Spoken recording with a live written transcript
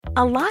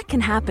A lot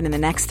can happen in the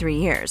next 3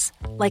 years.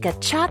 Like a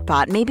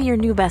chatbot may be your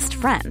new best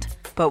friend.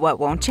 But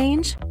what won't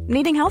change?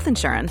 Needing health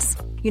insurance.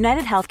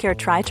 United Healthcare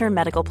Tri-Term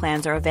Medical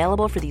Plans are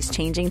available for these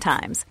changing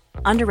times.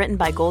 Underwritten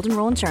by Golden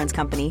Rule Insurance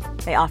Company,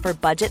 they offer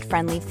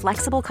budget-friendly,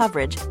 flexible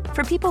coverage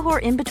for people who are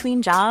in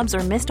between jobs or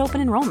missed open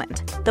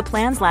enrollment. The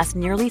plans last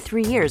nearly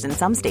 3 years in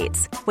some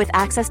states, with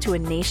access to a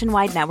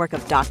nationwide network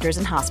of doctors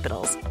and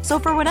hospitals. So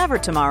for whatever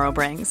tomorrow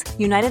brings,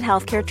 United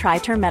Healthcare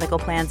Tri-Term Medical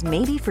Plans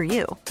may be for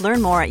you.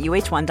 Learn more at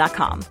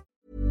uh1.com.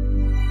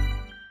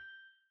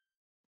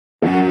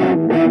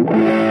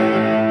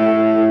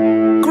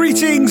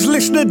 Greetings,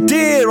 listener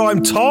dear.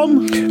 I'm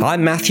Tom.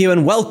 I'm Matthew,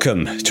 and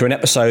welcome to an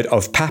episode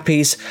of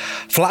Pappy's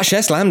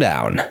Flatshare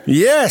Slamdown.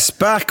 Yes,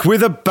 back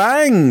with a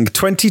bang.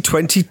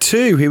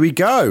 2022. Here we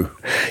go.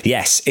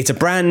 Yes, it's a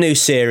brand new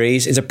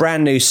series. It's a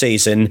brand new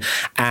season,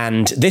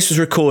 and this was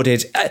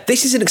recorded.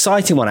 This is an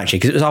exciting one, actually,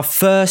 because it was our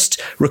first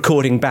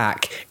recording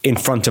back in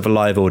front of a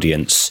live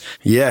audience.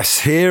 Yes,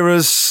 hear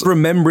us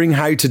remembering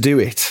how to do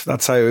it.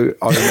 That's how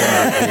I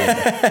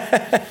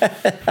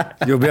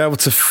You'll be able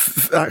to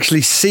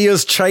actually see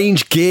us change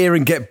gear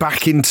and get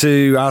back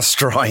into our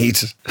stride.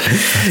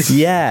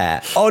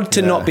 Yeah. Odd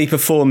to not be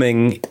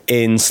performing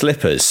in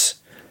slippers.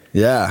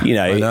 Yeah. You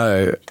know. I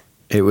know.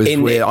 It was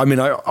weird. I mean,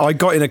 I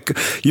got in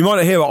you might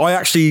not hear it, I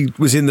actually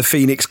was in the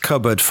Phoenix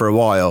cupboard for a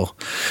while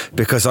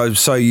because I was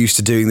so used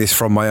to doing this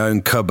from my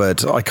own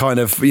cupboard. I kind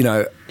of,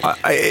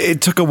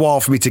 it took a while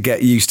for me to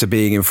get used to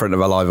being in front of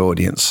a live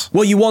audience.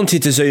 Well, you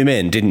wanted to zoom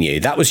in, didn't you?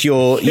 That was you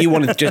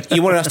wanted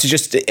us to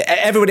just,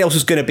 everybody else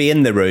was going to be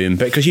in the room,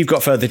 but because you've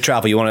got further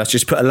travel, you wanted us to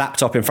just put a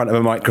laptop in front of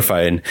a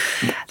microphone.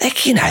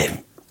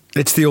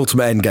 It's the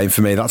ultimate end game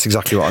for me. That's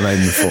exactly what I'm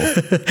aiming for.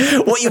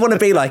 What you want to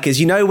be like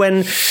is,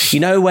 when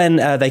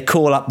they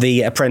call up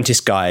the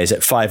apprentice guys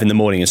at 5 a.m.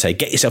 and say,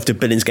 get yourself to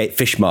Billingsgate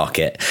Fish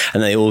Market,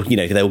 and they all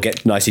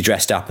get nicely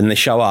dressed up and they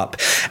show up,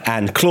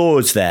 and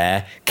Claude's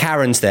there,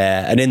 Karen's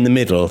there, and in the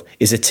middle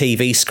is a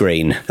TV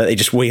screen that they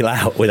just wheel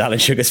out with Alan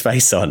Sugar's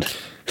face on.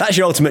 That's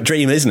your ultimate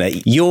dream, isn't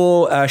it?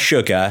 You're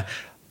Sugar,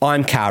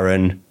 I'm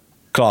Karen,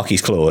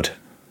 Clarky's Claude.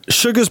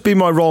 Sugar's been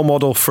my role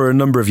model for a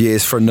number of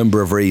years for a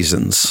number of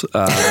reasons.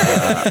 The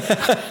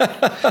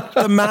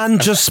man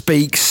just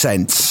speaks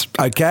sense,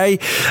 okay?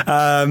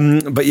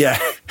 But yeah.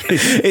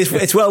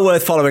 It's well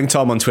worth following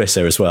Tom on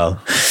Twitter as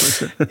well.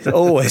 It's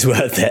always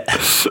worth it.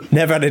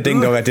 Never had a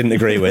ding-dong I didn't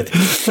agree with.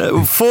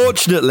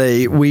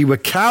 Fortunately, we were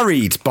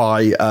carried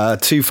by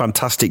two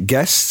fantastic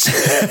guests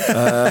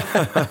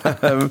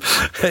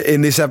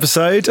in this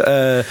episode.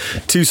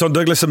 Tucson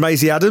Douglas and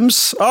Maisie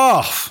Adams.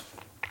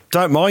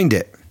 Don't mind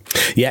it.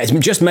 Yeah, it's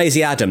just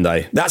Maisie Adam,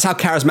 though. That's how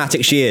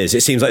charismatic she is.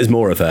 It seems like there's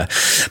more of her.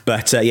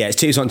 But it's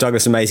Tucson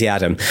Douglas and Maisie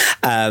Adam.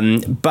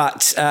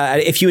 But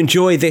if you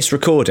enjoy this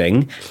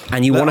recording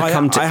and you want to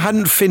come to... I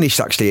hadn't finished,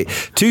 actually.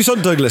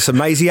 Tucson Douglas and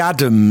Maisie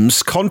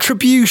Adams'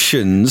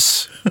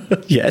 contributions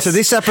yes. to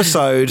this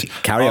episode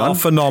are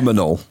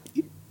phenomenal.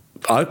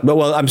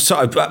 Well, I'm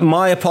sorry.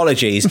 My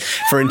apologies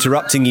for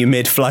interrupting you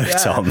mid-flow,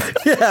 Tom.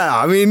 Yeah,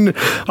 I mean,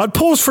 I'd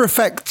pause for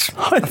effect.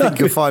 I think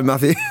you'll find,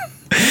 Matthew.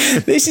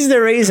 This is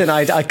the reason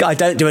I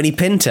don't do any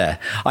pinter.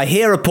 I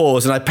hear a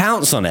pause and I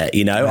pounce on it.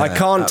 Yeah, I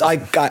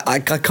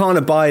can't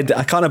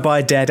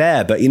abide dead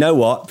air. But you know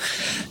what?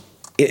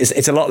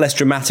 It's a lot less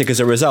dramatic as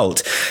a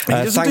result. He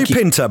doesn't do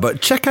pinter,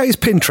 but check out his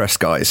Pinterest,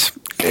 guys.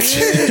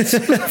 It's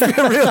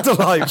a real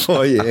delight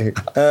for you.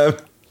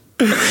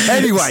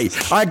 Anyway,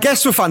 our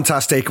guests were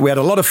fantastic. We had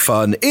a lot of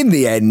fun in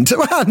the end,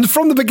 and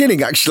from the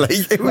beginning, actually.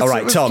 All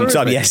right, Tom.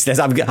 Yes,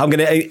 I'm going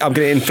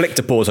to inflict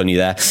a pause on you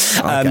there.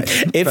 Okay,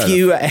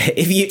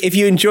 if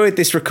you enjoyed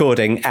this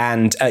recording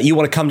and you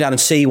want to come down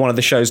and see one of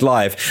the shows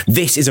live,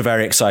 this is a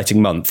very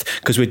exciting month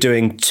because we're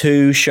doing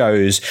two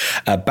shows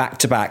back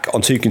to back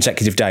on 2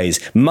 consecutive days.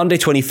 Monday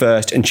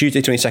 21st and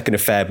Tuesday 22nd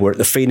of Feb. We're at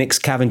the Phoenix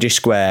Cavendish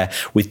Square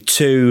with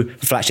 2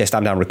 Flatshare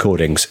Slamdown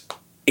recordings.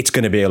 It's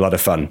going to be a lot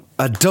of fun.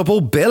 A double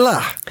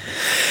biller.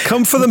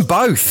 Come for them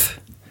both.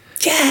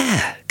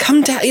 Yeah.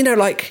 Come down.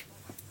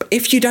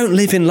 If you don't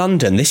live in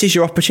London, this is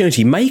your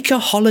opportunity. Make a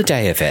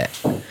holiday of it.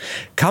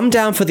 Come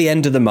down for the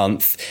end of the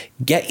month.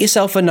 Get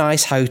yourself a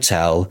nice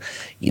hotel,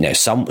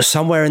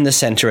 somewhere in the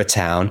centre of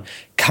town.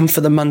 Come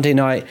for the Monday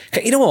night.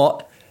 You know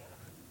what?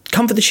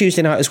 Come for the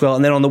Tuesday night as well.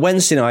 And then on the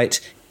Wednesday night,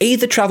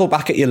 either travel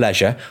back at your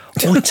leisure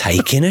or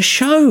take in a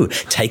show,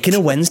 take in a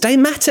Wednesday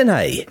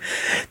matinee.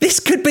 This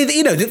could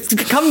be,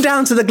 come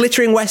down to the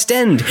glittering West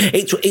End.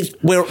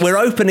 We're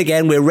open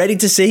again. We're ready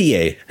to see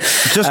you.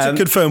 Just to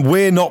confirm,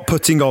 we're not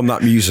putting on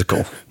that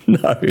musical. No,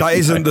 that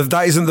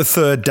isn't the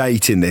third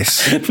date in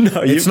this.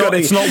 No, it's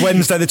not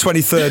Wednesday the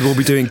 23rd. We'll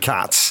be doing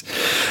Cats.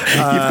 You've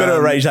got to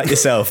arrange that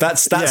yourself.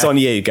 That's on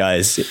you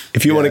guys.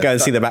 If you want to go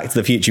and see the Back to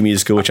the Future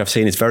musical, which I've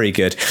seen is very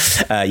good,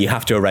 you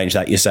have to arrange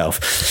that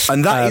yourself.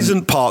 And that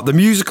isn't part. The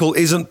musical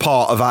isn't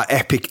part of our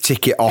epic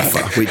ticket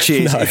offer, which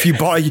is if you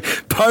buy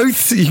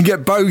both, you can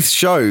get both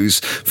shows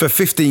for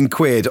 15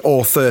 quid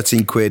or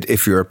 13 quid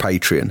if you're a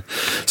Patreon.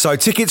 So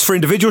tickets for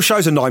individual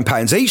shows are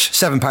 £9 each,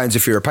 £7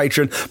 if you're a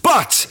patron,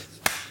 but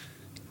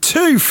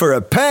 2 for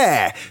a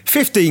pair.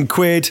 15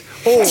 quid,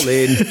 all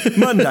in,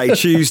 Monday,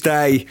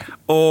 Tuesday,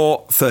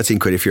 or 13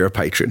 quid if you're a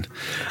patron.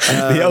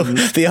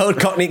 The old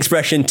Cockney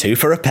expression, 2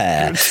 for a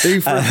pair.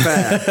 2 for a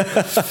pair.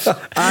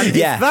 And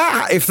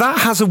if that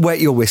hasn't wet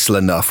your whistle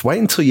enough, wait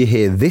until you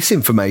hear this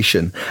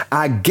information.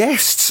 Our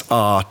guests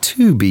are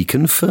to be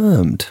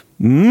confirmed.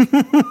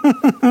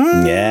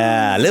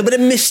 Yeah, a little bit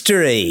of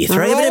mystery.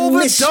 Throw a bit of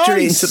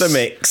mystery into the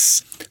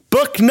mix.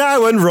 Book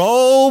now and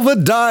roll the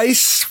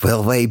dice.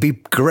 Will they be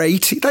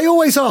great? They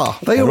always are.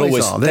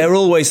 They're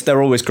always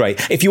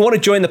great. If you want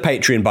to join the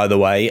Patreon, by the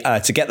way,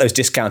 to get those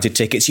discounted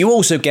tickets, you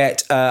also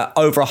get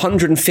over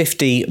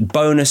 150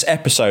 bonus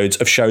episodes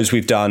of shows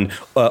we've done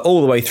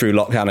all the way through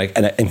lockdown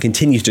and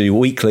continue to do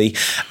weekly.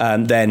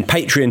 Then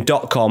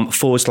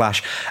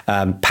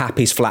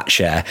patreon.com/Pappy's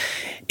Flatshare.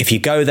 If you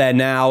go there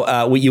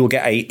now,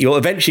 you'll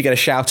eventually get a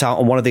shout out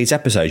on one of these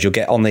episodes. You'll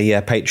get on the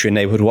Patreon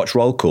Neighbourhood Watch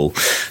roll call.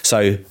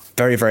 So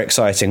very, very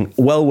exciting.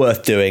 Well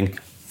worth doing.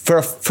 For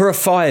a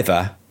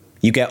 £5,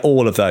 you get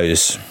all of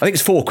those. I think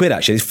it's £4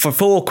 actually. For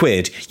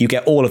 £4, you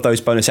get all of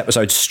those bonus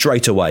episodes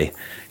straight away.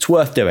 It's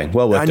worth doing.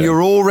 Well worth doing. And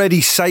you're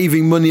already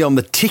saving money on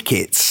the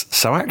tickets.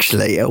 So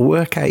actually, it'll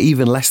work out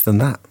even less than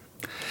that.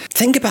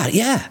 Think about it,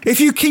 yeah.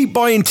 If you keep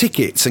buying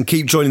tickets and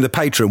keep joining the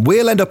Patreon,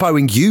 we'll end up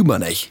owing you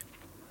money.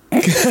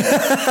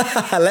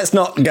 Let's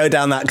not go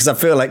down that, because I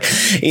feel like,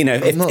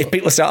 if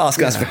people start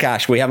asking us for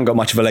cash, we haven't got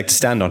much of a leg to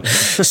stand on.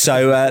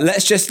 So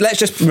let's just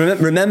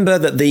remember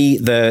that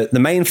the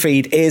main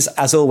feed is,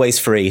 as always,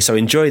 free. So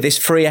enjoy this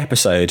free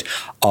episode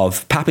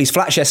of Pappy's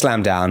Flatshare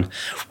Slamdown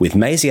with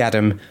Maisie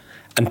Adam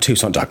and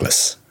Toussaint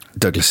Douglas.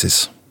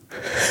 Douglases.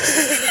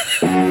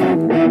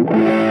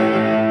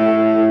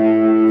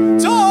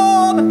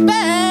 Tom!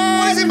 Ben!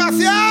 What is it,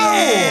 Matthew?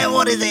 Yeah,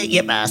 what is it,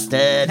 you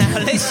bastard? Now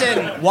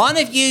listen, one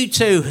of you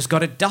two has got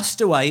to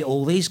dust away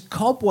all these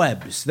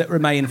cobwebs that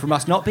remain from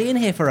us not being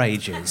here for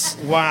ages.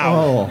 Wow.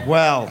 Oh.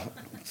 Well,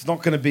 it's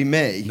not going to be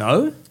me.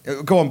 No?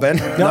 Go on, Ben.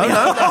 No.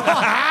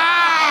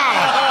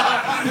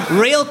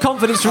 Real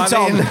confidence from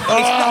Tom.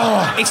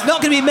 It's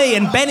not going to be me,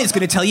 and Ben is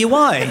going to tell you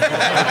why.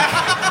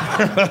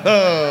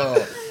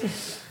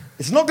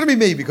 It's not going to be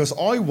me, because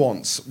I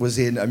once was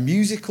in a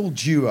musical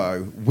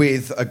duo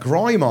with a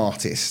grime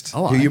artist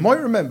who you might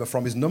remember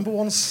from his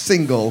 #1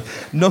 single,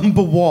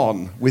 Number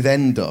One, with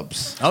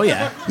N-Dubs. Oh,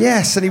 yeah?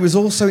 Yes, and he was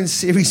also in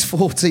Series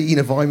 14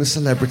 of I'm a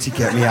Celebrity,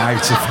 Get Me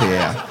Out of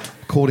Here,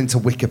 according to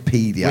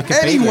Wikipedia.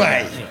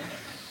 Anyway,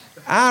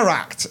 our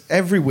act,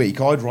 every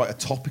week I'd write a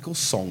topical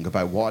song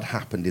about what had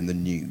happened in the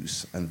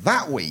news. And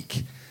that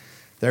week,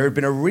 there had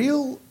been a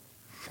real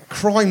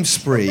crime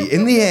spree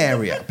in the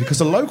area because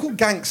a local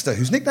gangster,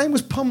 whose nickname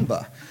was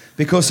Pumba,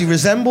 because he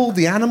resembled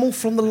the animal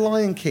from The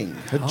Lion King,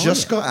 had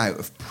just got out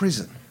of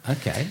prison.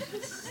 Okay.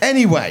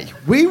 Anyway,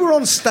 we were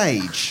on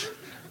stage,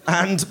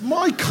 and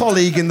my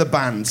colleague in the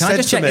band said to me... Can I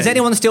just check, is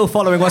anyone still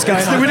following what's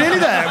going on?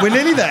 We're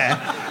nearly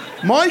there.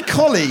 My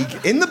colleague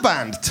in the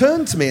band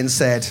turned to me and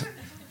said,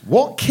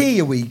 "What key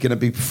are we going to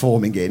be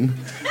performing in,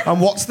 and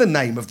what's the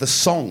name of the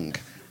song?"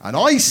 And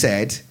I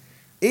said...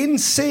 "In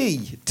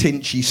C,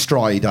 Tinchy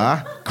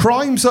Strider,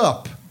 crime's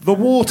up, the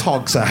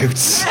warthog's out."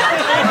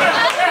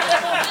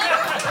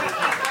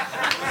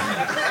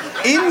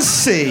 In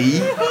C,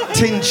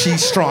 Tinchy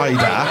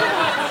Strider,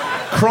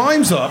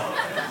 crime's up,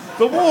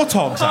 the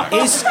warthog's out.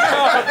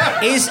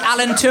 Is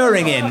Alan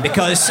Turing in?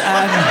 Because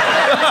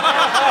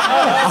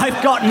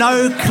I've got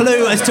no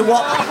clue as to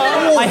what.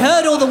 I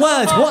heard all the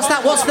words. What's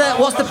that? What's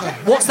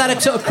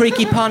that sort of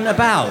creaky pun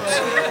about?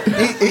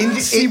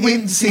 Incy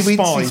Wincy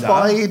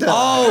Spider.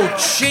 Oh,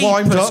 cheapers.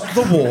 Climbed up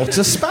the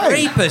water spout.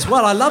 Creepers.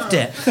 Well, I loved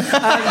it.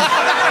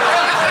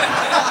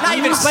 Now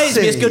you've explained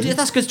to me. It's good.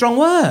 That's good, strong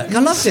work. I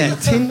loved it.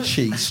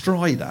 Tinchy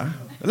Strider.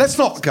 Let's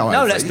not go over.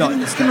 No, let's not.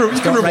 It's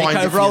going to rake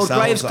over old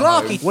graves.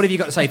 Clarky, what have you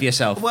got to say for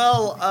yourself?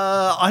 Well,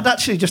 I'd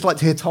actually just like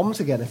to hear Tom's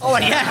again.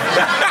 Yeah.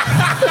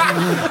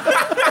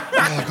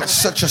 I've got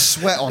such a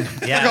sweat on.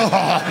 Yeah. Oh,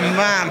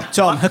 man.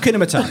 Tom, Hakuna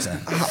Matata.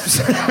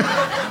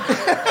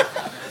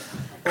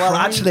 Well,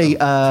 actually,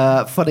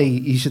 funny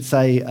you should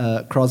say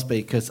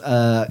Crosby, because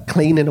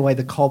cleaning away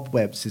the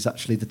cobwebs is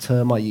actually the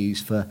term I use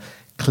for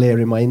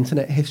clearing my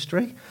internet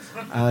history.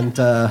 And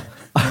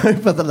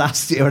over the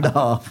last year and a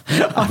half,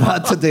 I've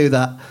had to do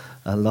that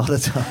a lot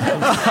of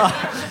times.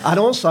 And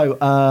also,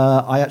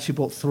 I actually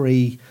bought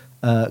 3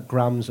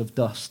 grams of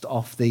dust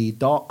off the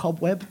dark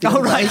cobweb.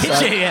 Oh, right, did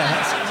you?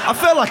 Yeah. I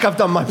feel like I've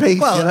done my piece, you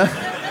know?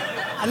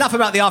 Enough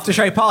about the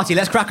after-show party.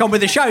 Let's crack on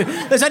with the show.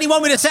 There's only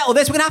one way to settle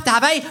this. We're going to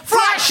have a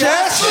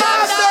Flatshare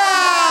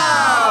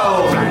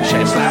Slamdown!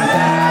 Flatshare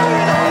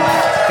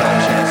Slamdown!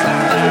 Flatshare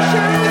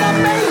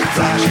Slamdown!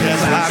 Flatshare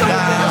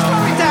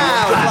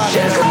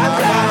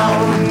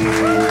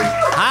Slamdown!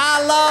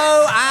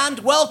 Hello and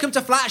welcome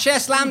to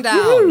Flatshare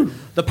Slamdown,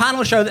 the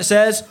panel show that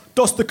says,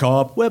 dust the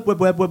cob, web, web,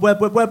 web, web,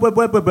 web, web, web, web,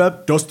 web, web,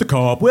 web, dust the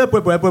cob, web,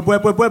 web, web, web,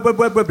 web, web, web, web,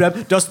 web, web,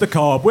 web, dust the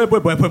cob, web,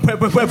 web, web, web, web,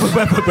 web, web,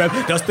 web, web,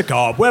 web, dust the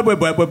cob, web, web,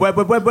 web, web, web,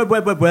 web, web, web,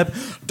 web, web, web,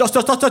 dust,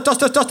 dust, dust, dust,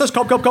 dust, dust, dust,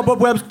 cob, cob, cob, web,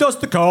 web, dust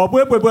the cob,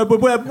 web, web, web,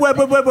 web, web, web,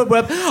 web, web, web,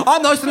 web.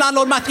 I'm the host and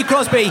landlord, Matthew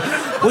Crosby.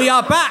 We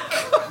are back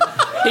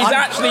He's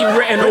actually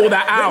written all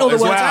that out all the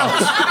as words well.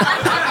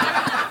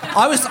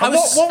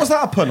 What was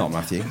that a pun on,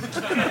 Matthew?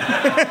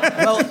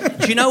 Well,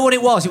 do you know what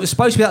it was? It was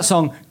supposed to be that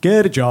song,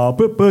 Get a Job,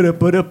 up.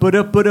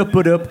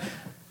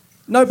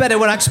 No better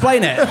when I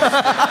explain it.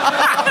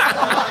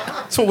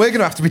 That's what we're going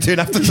to have to be doing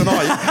after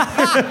tonight.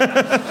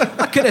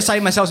 I could have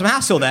saved myself some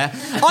hassle there.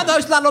 I'm the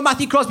host, landlord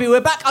Matthew Crosby.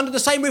 We're back under the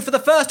same roof for the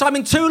first time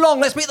in too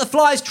long. Let's meet the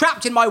flies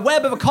trapped in my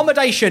web of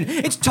accommodation.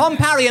 It's Tom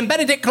Parry and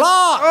Benedict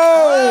Clark.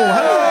 Oh,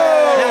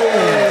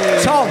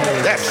 hello. Tom.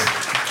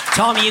 Yes.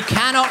 Tom, you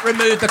cannot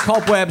remove the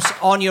cobwebs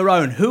on your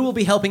own. Who will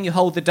be helping you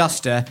hold the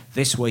duster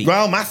this week?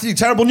 Well, Matthew,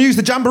 terrible news.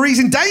 The Jamboree's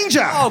in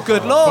danger. Oh,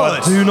 good Lord.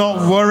 But do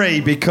not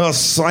worry,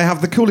 because I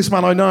have the coolest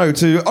man I know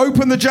to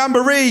open the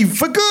Jamboree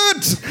for good.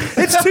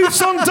 It's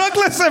Toussaint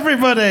Douglas,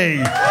 everybody.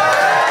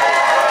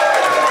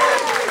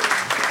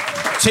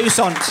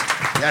 Toussaint.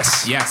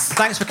 Yes.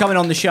 Thanks for coming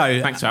on the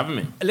show. Thanks for having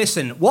me.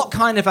 Listen, what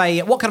kind of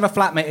a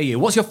flatmate are you?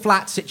 What's your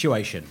flat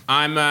situation?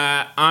 I'm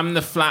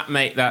the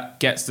flatmate that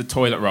gets the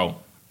toilet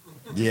roll.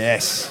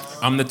 Yes.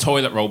 I'm the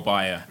toilet roll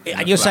buyer.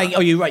 And you're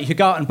saying, you could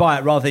go out and buy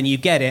it rather than you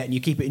get it and you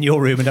keep it in your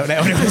room and don't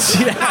let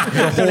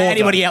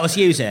anybody else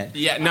use it.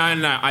 Yeah, no.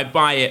 I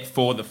buy it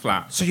for the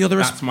flat. So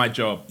that's my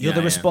job. You're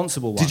the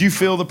responsible one. Did you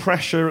feel the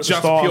pressure at the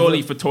Just start?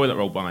 purely for toilet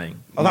roll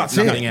buying. Oh, that's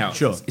nothing it. else.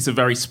 Sure. It's a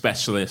very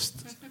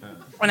specialist.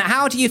 And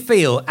how do you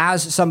feel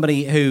as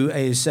somebody who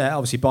is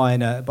obviously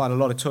buying a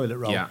lot of toilet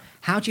roll? Yeah.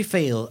 How do you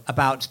feel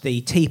about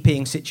the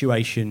TPing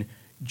situation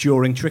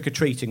during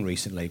trick-or-treating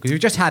recently? Because we've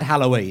just had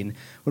Halloween,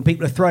 when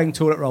people are throwing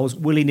toilet rolls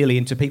willy-nilly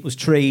into people's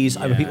trees,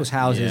 over people's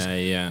houses.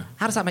 Yeah.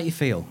 How does that make you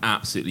feel?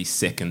 Absolutely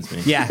sickens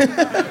me. Yeah.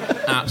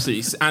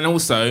 Absolutely. And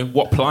also,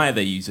 what ply are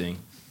they using?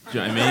 Do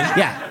you know what I mean?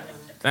 Yeah.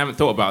 They haven't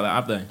thought about that,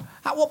 have they?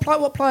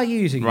 What ply are you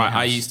using? Right,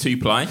 I use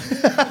 2-ply,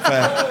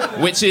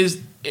 which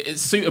is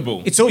it's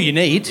suitable. It's all you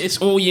need. It's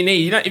all you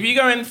need. You know, if you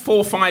go in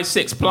 4, 5,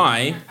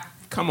 6-ply,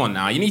 come on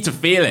now, you need to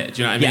feel it.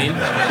 Do you know what I mean?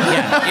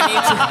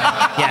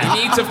 Yeah.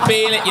 You need to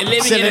feel it. You're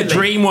living in a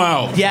dream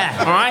world. Yeah.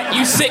 All right?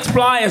 You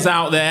 6-pliers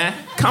out there,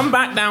 come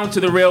back down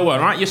to the real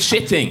world, all right? You're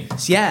shitting.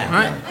 Yeah.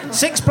 Right?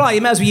 6-ply, you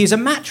may as well use a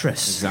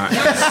mattress. Exactly.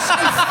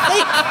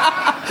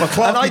 Well,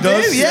 Clark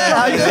does.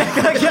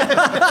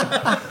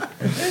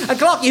 And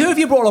Clark, who have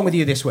you brought along with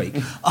you this week?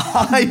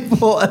 I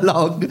brought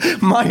along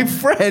my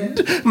friend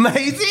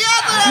Maisie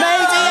Adam.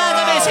 Maisie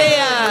Adam is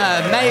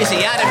here.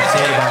 Maisie Adam is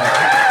here.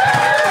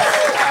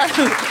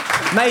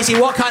 Maisie, we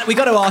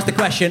got to ask the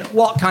question,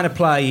 what kind of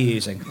ply are you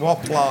using?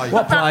 What ply?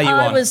 What ply are you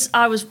on?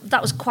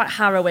 That was quite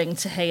harrowing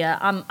to hear.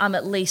 I'm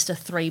at least a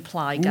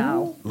 3-ply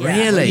gal. Ooh,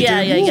 really?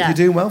 Yeah. You're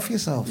doing well for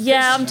yourself.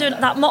 Yeah, I'm doing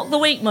that. Mock the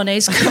week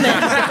money's coming.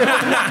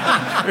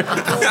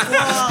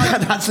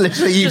 That's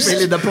literally you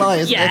feeling the ply,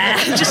 isn't Yeah,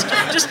 it?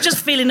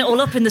 just feeling it all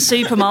up in the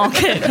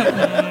supermarket.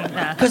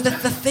 Because the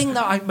thing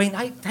that I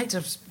hate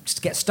to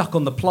just get stuck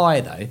on the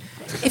ply though.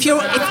 If you're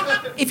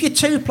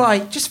 2-ply,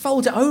 just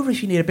fold it over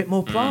if you need a bit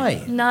more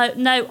ply. No.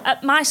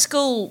 My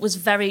school was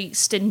very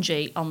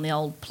stingy on the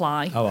old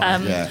ply.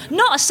 Yeah.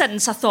 Not a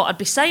sentence I thought I'd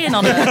be saying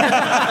on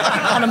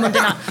a Monday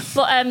night,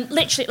 but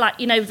literally, like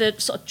the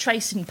sort of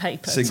tracing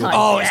paper. Single. Type.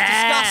 Oh, it's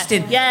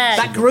disgusting. Yeah.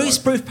 That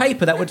grease-proof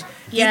paper that would...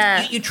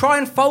 Yeah. You try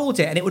and fold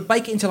it and it would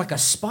bake it into like a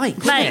spike,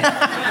 wouldn't Mate, it?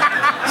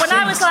 when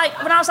I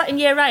was like in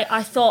year 8,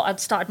 I thought I'd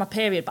started my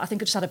period, but I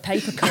think I just had a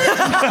paper cut.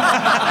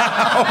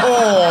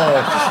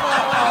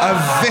 A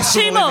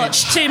visceral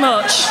Too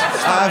much.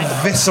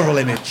 A visceral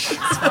image.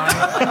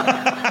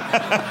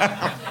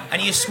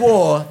 And you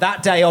swore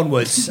that day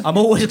onwards, I'm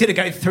always going to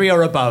go 3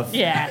 or above.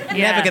 Yeah.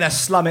 Never going to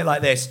slum it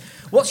like this.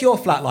 What's your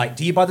flat like?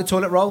 Do you buy the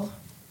toilet roll?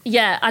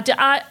 Yeah, I do.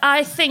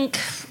 I think,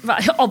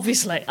 right,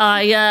 obviously,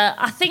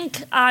 I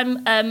think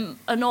I'm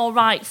an all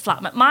right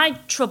flatmate. My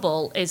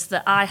trouble is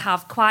that I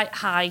have quite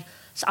high...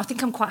 So I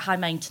think I'm quite high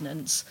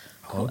maintenance.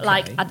 Okay.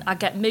 Like, I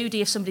get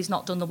moody if somebody's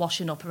not done the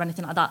washing up or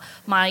anything like that.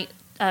 My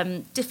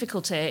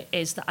difficulty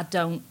is that I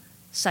don't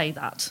say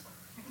that.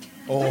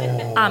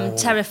 Oh. I'm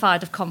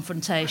terrified of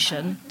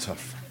confrontation.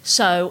 Tough.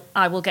 So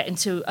I will get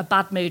into a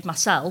bad mood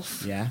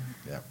myself. Yeah.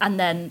 And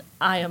then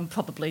I am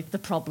probably the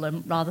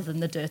problem rather than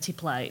the dirty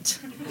plate.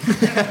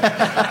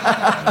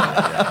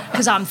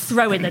 Because I'm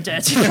throwing the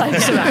dirty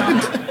plates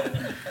around.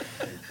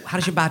 How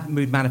does your bad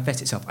mood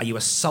manifest itself? Are you a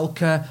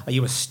sulker? Are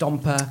you a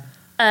stomper?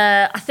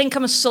 I think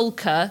I'm a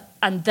sulker,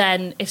 and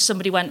then if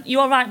somebody went, "You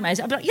all right,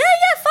 Maisie?" I'd be like, "Yeah,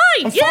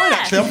 fine. I'm fine,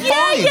 actually. I'm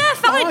fine. Yeah,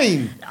 fine.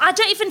 Fine. I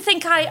don't even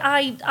think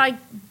I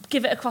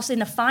give it across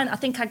in a fine. I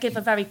think I give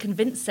a very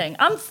convincing.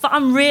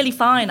 I'm really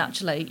fine,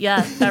 actually.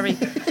 Yeah, very.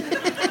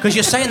 Because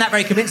you're saying that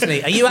very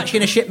convincingly. Are you actually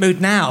in a shit mood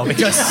now?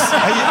 Because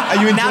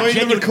Are you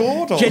enjoying the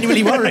record? Or?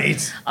 Genuinely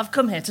worried. I've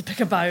come here to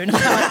pick a bone.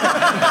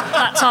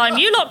 That time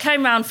you lot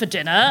came round for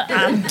dinner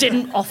and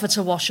didn't offer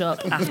to wash up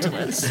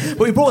afterwards. But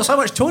we brought so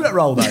much toilet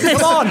roll, though.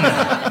 Come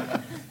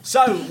on.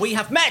 So we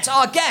have met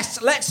our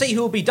guests. Let's see who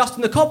will be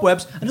dusting the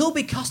cobwebs and who will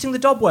be casting the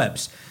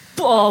dobwebs.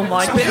 Oh,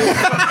 my goodness.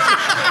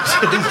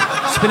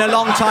 It's been a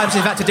long time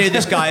since I've had to do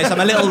this, guys. I'm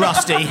a little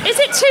rusty. Is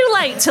it too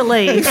late to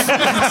leave?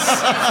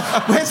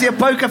 Where's your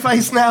poker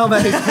face now,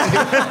 mate?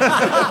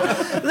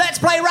 Let's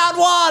play round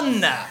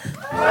one.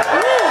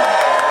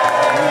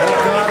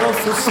 God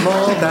awful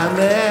small down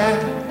there,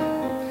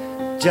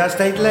 just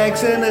 8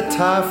 legs and a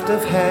tuft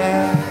of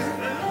hair.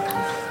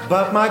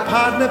 But my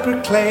partner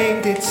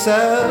proclaimed it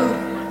so,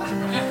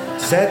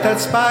 said that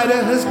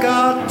spider has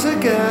got to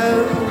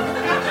go.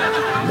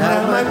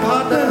 Now my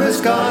partner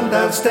has gone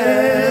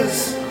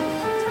downstairs,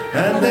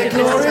 and they're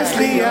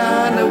gloriously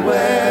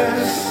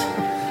unawares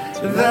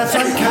that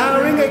I'm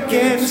cowering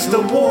against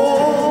the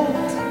wall,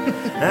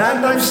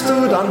 and I'm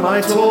stood on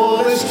my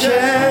tallest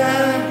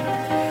chair.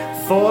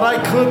 Thought I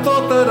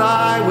thought that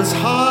I was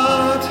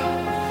hard,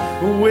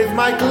 with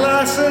my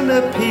glass and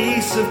a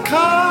piece of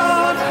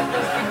card.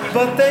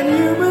 But then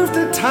you moved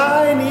a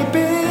tiny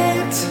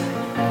bit,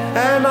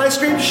 and I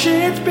screamed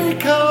shit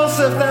because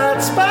of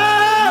that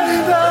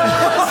spider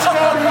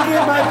standing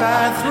in my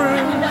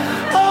bathroom.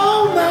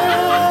 Oh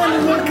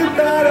man, look at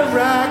that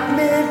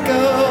arachnid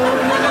go.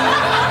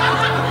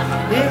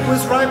 It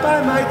was right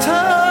by my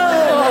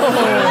toe.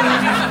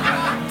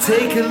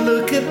 Take a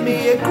look at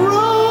me, a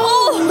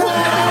grown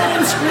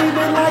man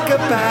screaming like a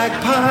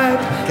bagpipe.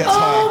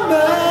 Oh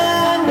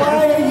man,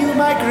 why are you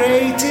my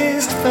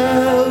greatest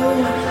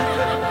foe?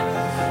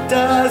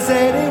 Does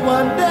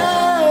anyone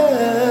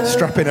know?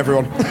 Strap in,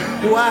 everyone.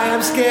 Why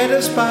I'm scared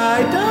of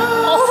spiders?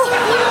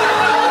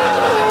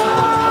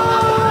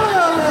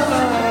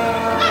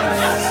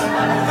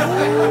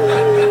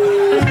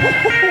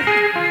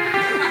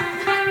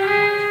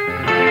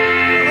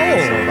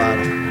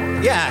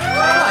 Yeah.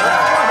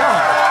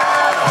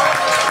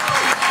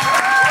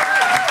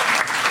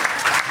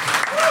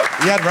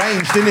 He had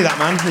range, didn't he, that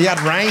man? He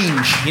had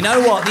range. You know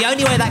what? The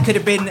only way that could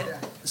have been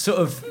sort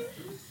of...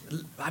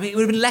 I mean, it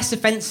would have been less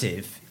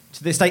offensive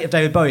to the state of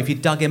David Bowie if you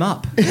dug him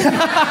up.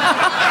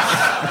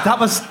 That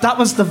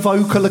was the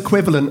vocal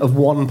equivalent of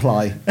one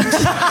play.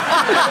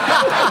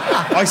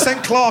 I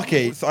sent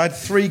Clarky, I had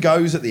 3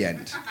 goes at the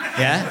end.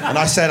 Yeah? And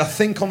I said, I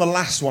think on the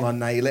last one I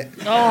nail it.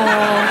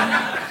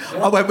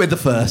 I went with the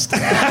first.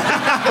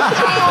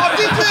 Oh,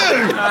 did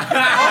you?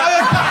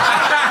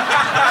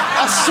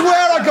 I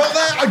swear I got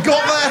there.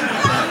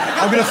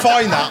 I'm going to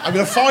find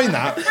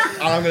that,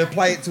 and I'm going to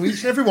play it to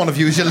each and every one of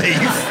you as you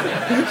leave.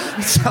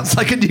 It sounds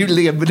like a new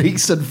Liam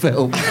Neeson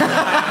film.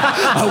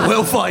 I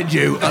will find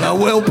you, and I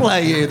will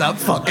play you that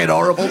fucking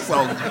horrible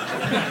song.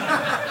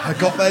 I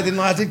got there, didn't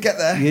I? I did get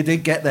there. You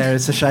did get there.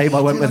 It's a shame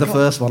I went with the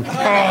first one. It's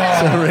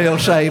a real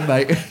shame,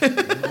 mate.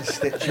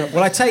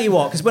 Well, I tell you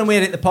what, because when we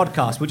edit the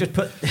podcast, we'll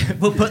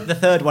put the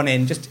third one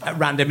in just at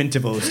random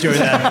intervals during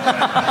the...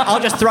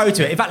 I'll just throw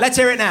to it. In fact, let's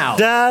hear it now.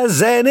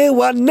 Does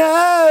anyone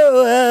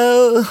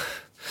know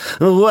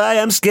why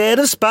I'm scared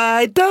of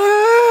spiders?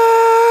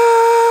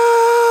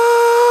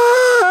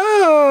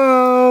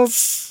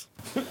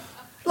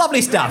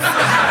 Lovely stuff.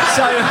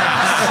 So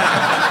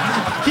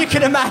you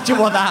can imagine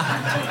what that...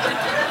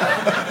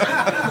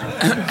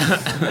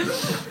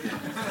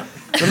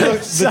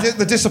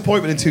 The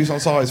disappointment in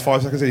Tucson's eyes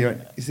 5 seconds in, he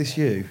went, is this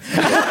you?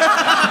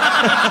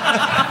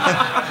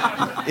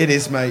 It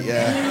is, mate,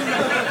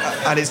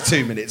 yeah. And it's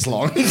 2 minutes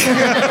long.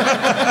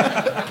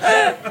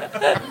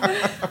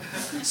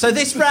 So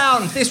this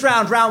round,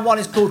 round one,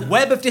 is called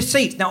Web of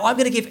Deceit. Now, I'm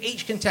going to give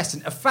each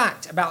contestant a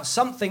fact about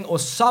something or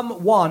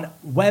someone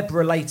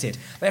web-related.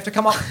 They have to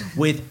come up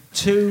with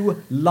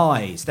 2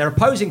 lies. Their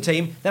opposing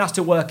team then has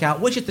to work out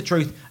which is the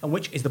truth and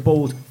which is the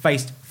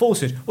bald-faced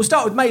falsehood. We'll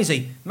start with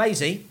Maisie.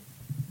 Maisie,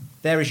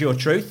 there is your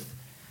truth.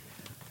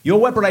 Your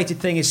web-related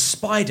thing is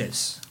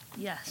spiders.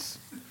 Yes.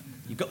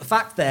 You've got the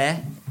fact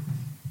there.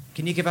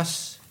 Can you give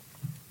us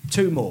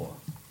 2 more?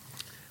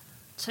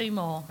 2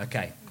 more.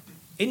 Okay.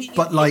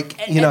 But,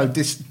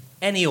 this...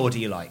 Any order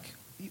you like.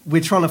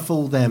 We're trying to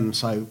fool them,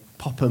 so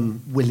pop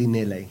them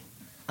willy-nilly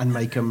and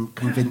make them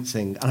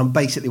convincing. And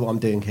basically what I'm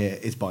doing here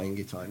is buying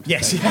you time.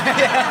 Yes.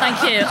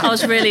 Thank you. I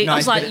was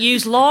like,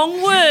 use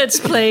long words,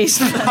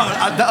 please.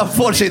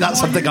 Unfortunately, that's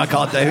something I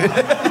can't do.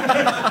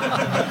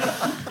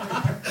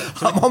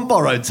 I'm on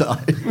borrowed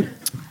time.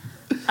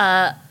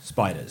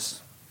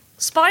 Spiders.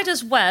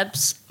 Spiders'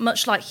 webs,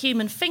 much like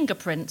human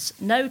fingerprints,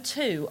 no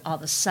 2 are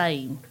the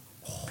same.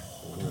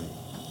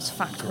 It's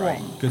fact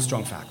 1. Good,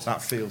 strong fact.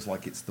 That feels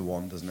like it's the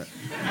one, doesn't it?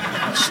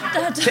 Is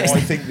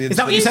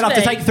that what you set up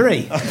to take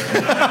 3?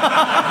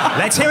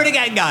 Let's hear it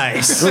again,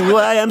 guys.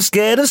 Why I'm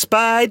scared of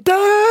spiders.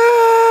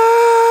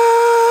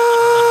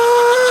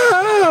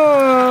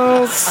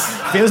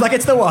 Feels like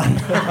it's the one.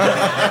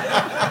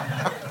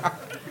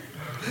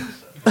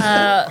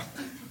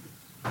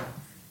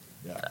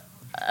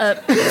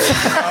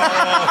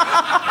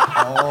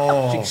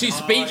 She's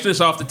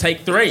speechless after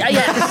take 3.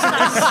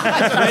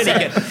 Yes, Really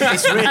good.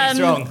 It's really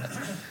strong.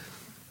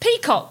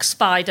 Peacock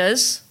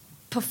spiders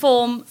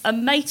perform a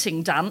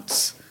mating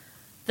dance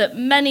that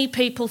many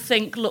people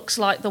think looks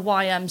like the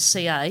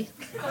YMCA.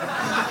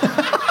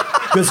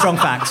 Good, strong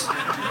facts.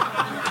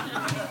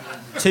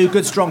 2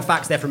 good, strong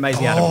facts there from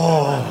Maisie Adam.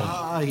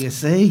 Oh, you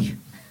see.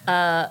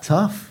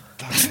 Tough.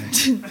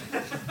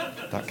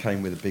 That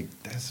came with a big...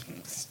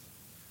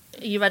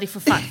 Are you ready for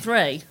fact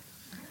 3?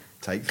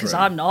 Take 3. Because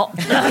I'm not.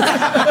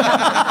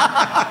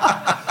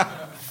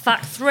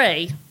 Fact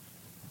 3.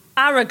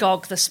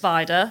 Aragog the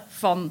spider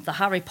from the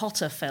Harry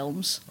Potter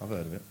films I've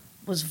heard of it.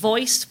 was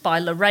voiced by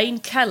Lorraine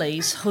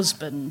Kelly's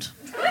husband.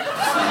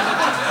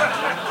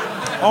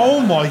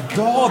 Oh my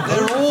God,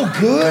 they're all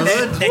good.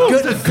 They're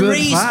good.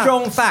 Three fact.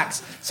 strong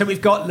facts. So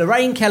we've got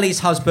Lorraine Kelly's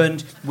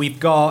husband, we've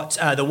got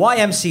the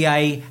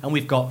YMCA, and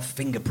we've got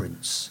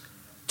fingerprints.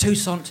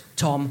 Toussaint,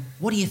 Tom,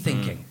 what are you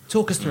thinking?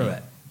 Talk us through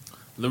it.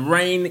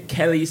 Lorraine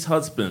Kelly's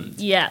husband.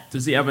 Yeah.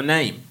 Does he have a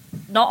name?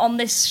 Not on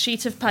this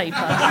sheet of paper.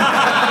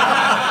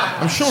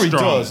 I'm sure he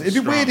Strong, does. It'd be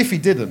strong. weird if he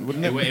didn't,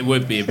 wouldn't it? It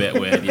would be a bit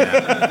weird, yeah.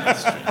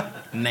 That's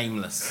true.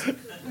 Nameless.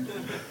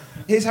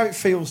 Here's how it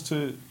feels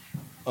to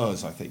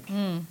us, I think.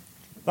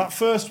 That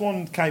first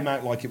one came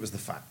out like it was the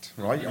fact,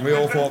 right? And we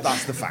all thought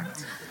that's the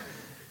fact.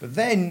 But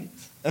then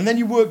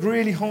you worked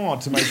really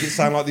hard to make it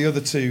sound like the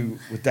other two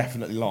were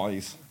definitely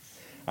lies.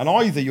 And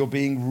either you're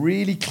being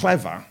really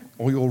clever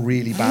or you're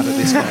really bad at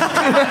this game.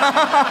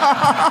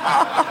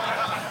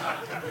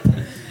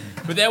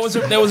 But there was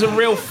a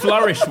real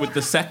flourish with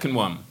the second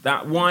one.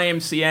 That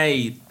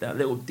YMCA, that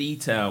little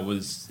detail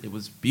was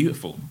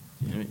beautiful.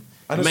 You know?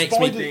 And it a makes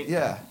spider, me think,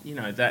 yeah. you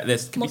know, that there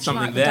could be Much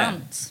something like the there.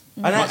 dance.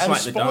 And Much a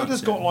like the spider's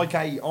dance, got yeah. like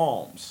 8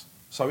 arms,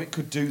 so it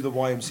could do the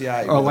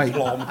YMCA Oh, with wait. a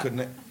plum, couldn't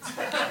it?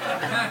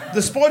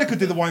 The spider could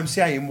do the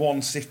YMCA in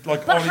one sift,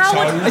 like But on its how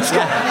would- own.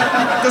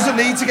 Doesn't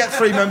need to get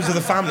 3 members of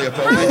the family up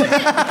on it. He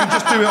can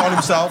just do it on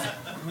himself.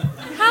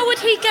 How would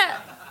he get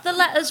the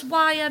letters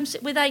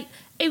YMC with 8?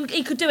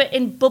 He could do it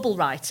in bubble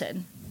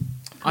writing.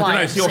 I don't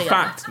know, it's your YMCA.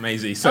 fact,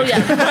 Maisie. So Oh, yeah.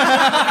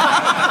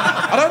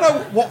 I don't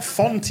know what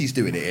font he's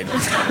doing it in.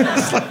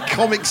 It's like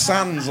Comic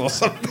Sans or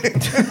something.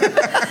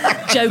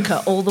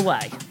 Joker all the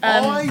way.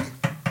 Are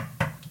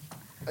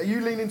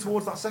you leaning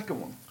towards that second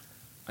one?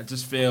 I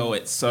just feel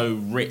it's so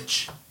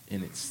rich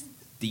in its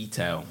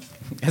detail.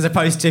 As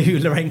opposed to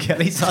Lorraine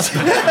Kelly's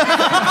husband.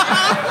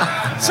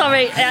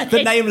 Sorry.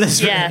 The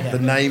nameless. Yeah. The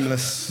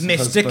nameless Mr.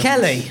 husband.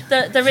 Kelly.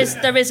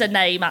 There is a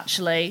name,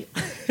 actually.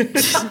 Oh,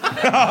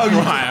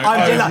 right.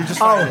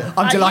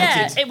 I'm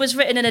delighted. Yeah, it was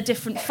written in a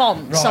different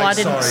font, so Right, I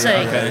didn't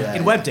sorry, see. okay.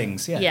 In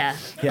Webdings, yeah.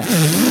 Yeah.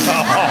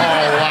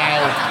 Oh,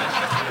 wow.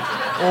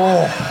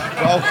 Oh,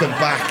 welcome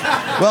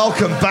back.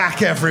 Welcome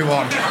back,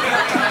 everyone.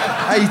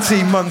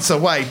 18 months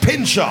away.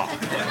 Pin shot.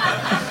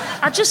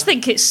 I just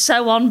think it's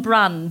so on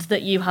brand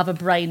that you have a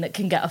brain that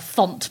can get a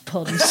font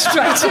pun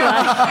straight away.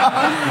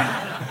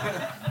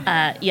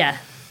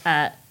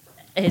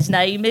 His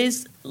name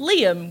is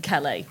Liam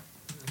Kelly.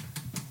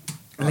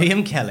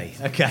 Liam Kelly,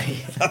 okay.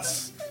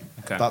 That's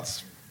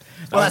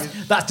Well,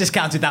 that's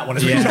discounted that one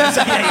as well.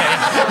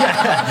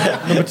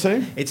 Yeah. number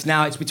 2. It's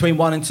between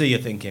 1 and 2, you're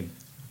thinking.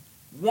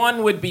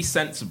 1 would be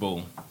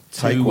sensible.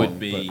 2 Take one, would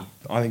be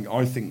but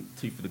I think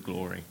 2 for the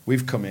glory.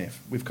 we've come here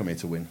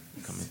to win.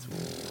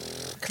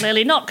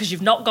 Clearly not, because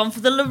you've not gone for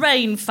the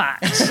Lorraine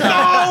fact. So.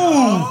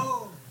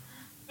 No!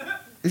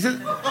 Is it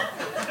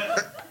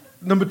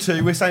number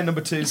 2? We're saying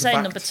number 2 You're is the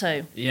saying fact. number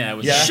 2. Yeah, it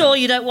was Yeah. Sure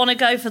you don't want to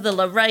go for the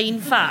Lorraine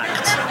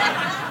fact?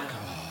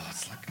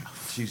 It's like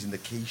choosing the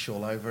quiche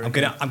all over. I'm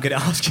gonna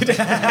ask you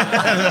to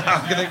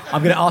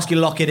I'm gonna ask you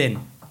to lock it in.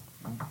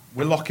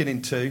 We're locking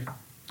in 2.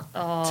 2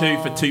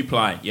 for 2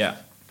 ply, yeah.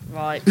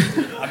 Right.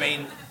 I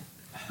mean,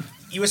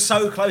 you were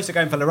so close to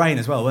going for Lorraine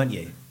as well, weren't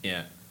you?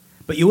 Yeah.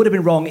 But you would have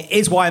been wrong. It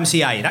is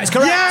YMCA. That is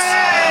correct.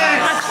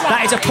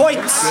 That is a point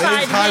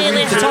I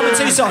nearly to Tom and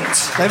had-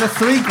 Toussaint. They were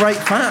 3 great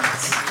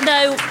facts.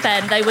 No,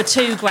 Ben, they were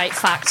 2 great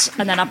facts,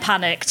 and then I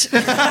panicked.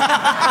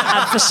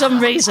 And for some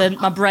reason,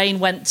 my brain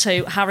went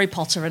to Harry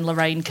Potter and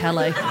Lorraine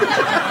Kelly.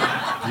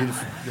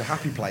 Beautiful. Your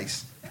happy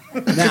place.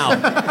 Now,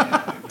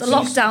 The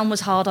lockdown was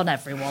hard on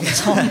everyone,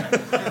 Tom.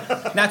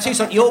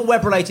 Toussaint, your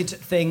web-related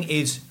thing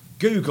is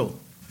Google.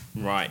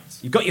 Right.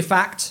 You've got your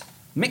fact.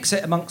 Mix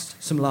it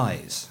amongst some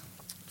lies.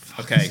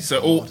 Okay, so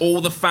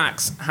all the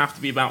facts have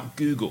to be about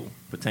Google,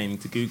 pertaining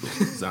to Google.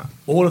 Is that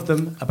All of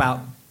them about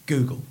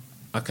Google.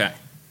 okay?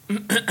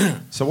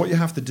 So what you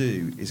have to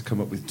do is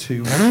come up with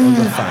 2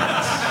 other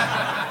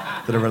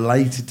facts that are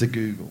related to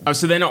Google. Oh,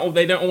 so they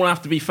don't all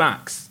have to be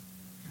facts.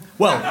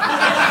 Well,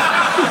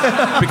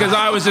 Because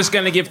I was just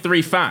going to give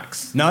 3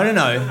 facts. no.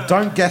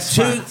 Don't guess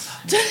Two-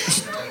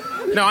 facts.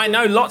 No, I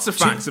know lots of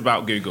facts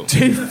about Google.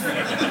 Two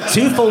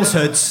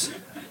falsehoods,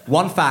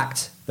 1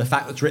 fact, the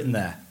fact that's written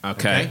there.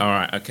 Okay, all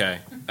right, okay.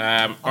 All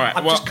right,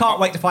 I just can't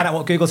wait to find out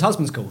what Google's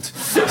husband's called.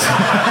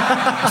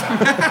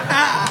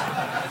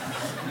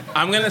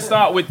 I'm going to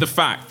start with the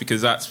fact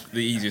because that's the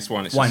easiest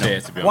one. It's Why just not?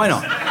 here, to be Why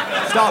honest.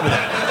 not? Start with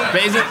it.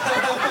 But is it?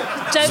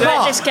 Don't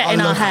let this get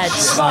in our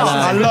heads.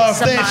 I love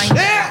It's a this mind-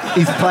 shit.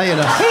 He's playing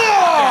us.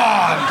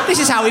 This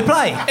is how we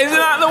play. Isn't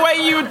that the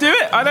way you would do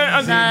it? I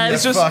don't. No.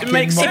 It's just Fucking it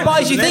makes mind. It sense.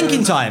 buys you doesn't it?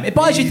 thinking time. It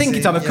buys you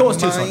thinking time, of course,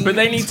 Toussaint. But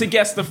they need to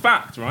guess the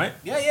fact, right?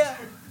 Yeah.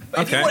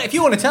 Okay. If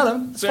you want to tell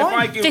them, So if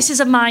I give... This is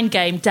a mind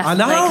game,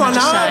 definitely. I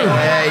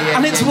know.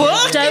 And it's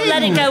working. Don't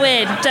let it go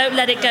in. Don't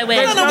let it go in.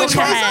 There's no Look choice.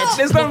 ahead.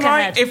 There's no Look right.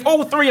 ahead. If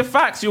all three are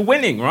facts, you're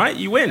winning, right?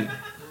 You win.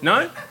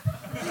 No?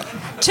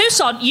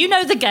 Tucson, you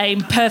know the game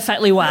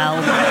perfectly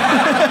well.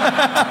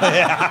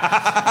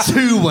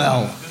 Too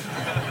well.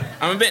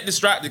 I'm a bit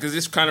distracted because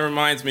this kind of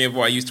reminds me of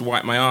what I used to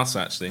wipe my arse,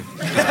 actually. This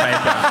paper.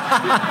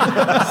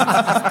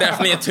 It's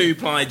definitely a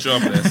two-ply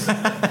job, this.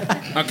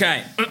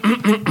 Okay.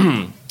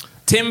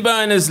 Tim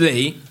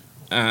Berners-Lee,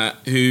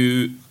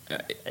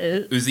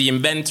 who's the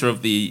inventor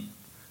of the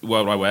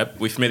World Wide Web.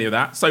 We're familiar with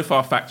that. So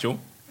far, factual.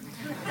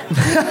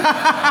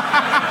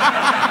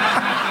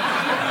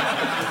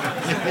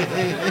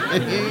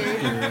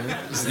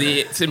 It's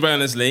the Tim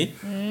Berners-Lee.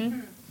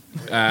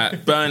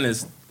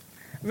 Berners.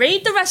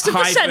 Read the rest of the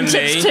Hyphen sentence,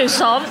 Lee.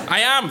 Tucson. I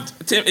am.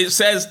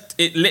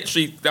 It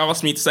literally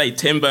asked me to say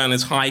Tim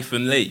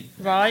Berners-Lee,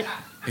 Right.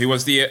 who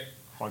was the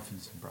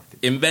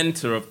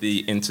inventor of the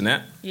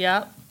internet,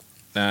 Yeah.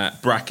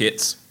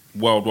 brackets,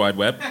 World Wide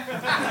Web.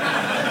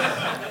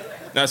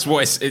 That's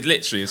what it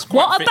literally is.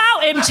 What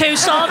about him,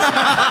 Tucson?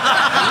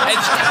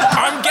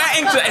 I'm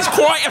getting to. It's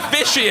quite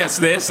officious.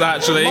 This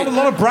actually. A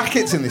lot of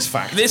brackets in this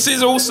fact. This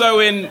is also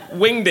in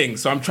Wingding,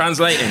 so I'm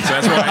translating. So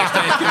that's why it's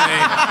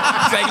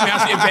taking me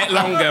actually a bit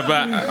longer,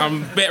 but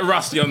I'm a bit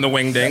rusty on the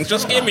Wingdings.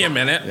 Just give me a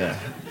minute. Yeah.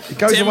 It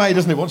goes away,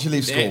 doesn't it, once you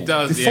leave school? It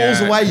does, It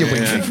falls yeah, away, your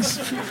yeah.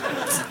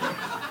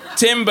 wingdings.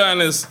 Tim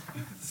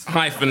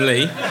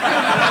Berners-Lee.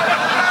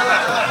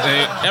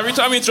 Every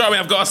time you interrupt me,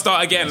 I've got to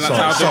start again.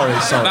 Sorry.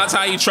 That's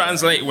how you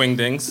translate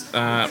Wingdings.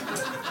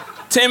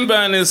 Tim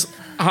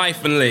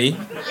Berners-Lee.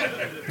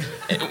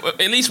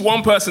 At least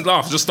one person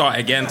laughed. Just start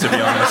again, to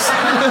be honest.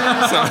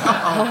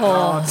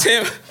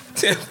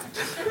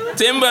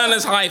 Tim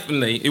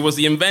Berners-Lee, who was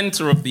the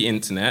inventor of the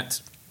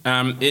internet.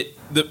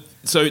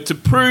 So to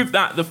prove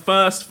that the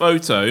first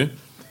photo,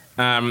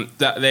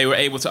 that they were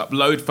able to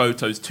upload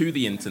photos to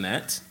the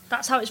internet.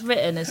 That's how it's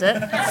written, is it?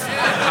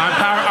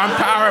 I'm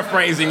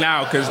paraphrasing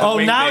now because.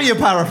 Now you're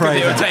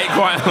paraphrasing. It would take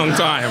quite a long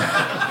time.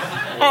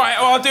 All right,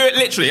 well, I'll do it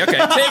literally. Okay,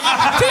 Tim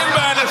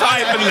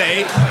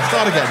Berners-Lee.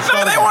 Start again.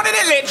 They wanted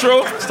it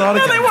literal.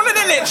 They wanted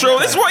it literal.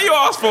 This is what you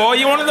asked for.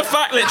 You wanted the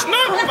fact literal.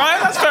 No, fine,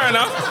 that's fair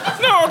enough.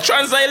 No, I'll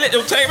translate it.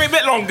 It'll take me a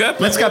bit longer.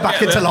 Let's go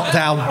back into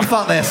lockdown.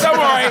 Fuck this. Don't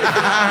worry.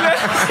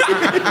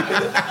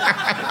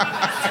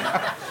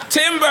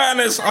 Tim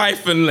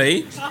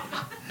Berners-Lee,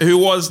 who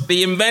was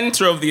the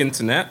inventor of the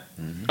internet,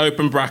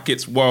 open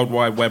brackets, World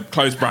Wide Web,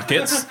 close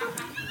brackets,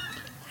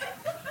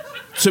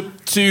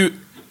 to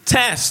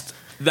test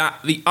that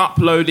the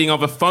uploading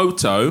of a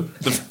photo,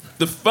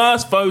 the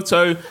first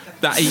photo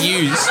that he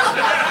used...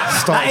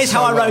 That is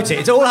how I wrote it.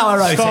 It's all how I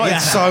wrote it. Started Yeah.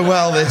 so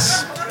well,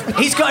 this.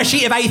 He's got a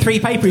sheet of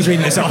A3 paper he's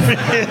reading this off.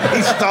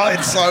 He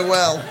started so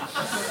well.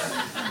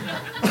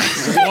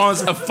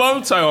 was a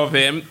photo of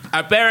him.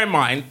 Bear in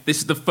mind, this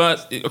is the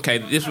first... Okay,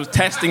 this was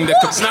testing the...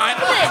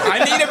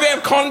 I need a bit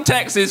of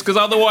context because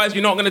otherwise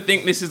you're not going to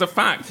think this is a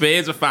fact. But it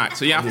is a fact,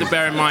 so you have to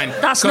bear in mind.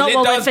 That's not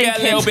what we're thinking. It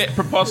does get a little bit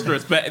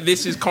preposterous, but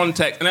this is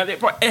context. And it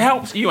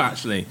helps you,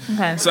 actually.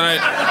 Okay. So...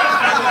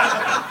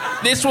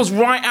 This was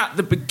right at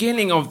the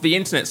beginning of the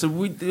internet, so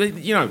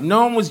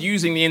no one was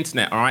using the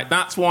internet. All right,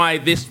 that's why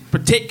this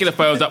particular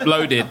photo was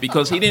uploaded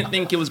because he didn't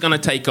think it was going to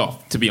take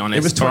off. To be honest,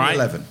 It was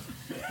 2011.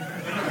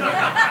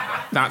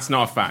 Right? That's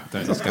not a fact.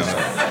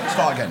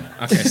 Start again.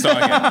 Okay,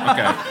 start again.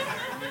 Okay.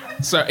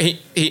 So he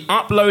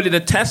uploaded a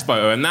test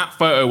photo, and that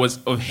photo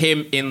was of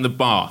him in the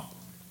bath.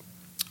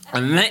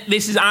 And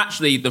this is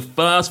actually the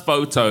first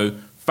photo,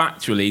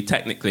 factually,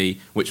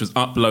 technically, which was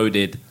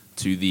uploaded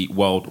to the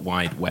World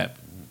Wide Web.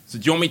 So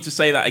do you want me to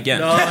say that again?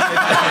 So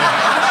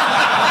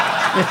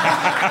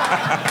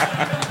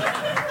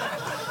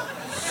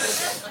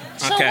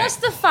Okay. was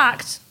the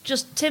fact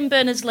just Tim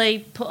Berners-Lee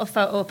put a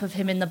photo up of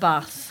him in the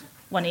bath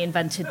when he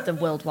invented the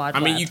World Wide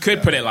Web? I mean, you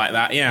could put it like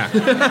that, yeah.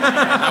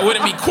 That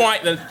wouldn't be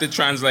quite the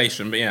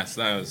translation, but yes,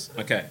 that was...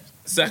 Okay,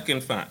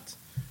 second fact.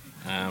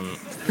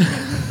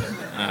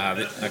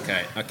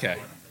 Okay.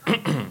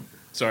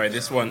 Sorry,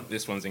 this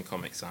one's in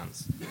Comic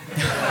Sans.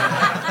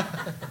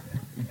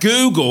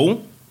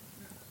 Google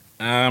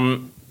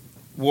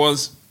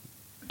was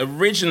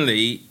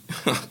originally...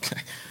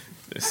 Okay.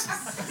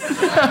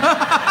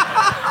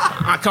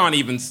 I can't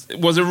even...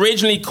 Was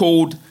originally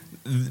called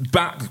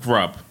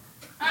Backrub.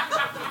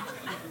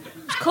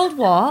 It's called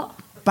what?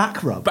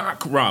 Backrub.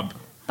 Backrub.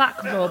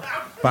 Backrub.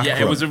 Yeah,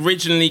 it was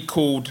originally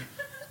called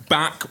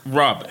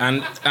Backrub.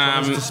 And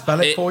to spell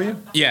it for you?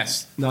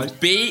 Yes. No.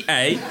 B-A-C-K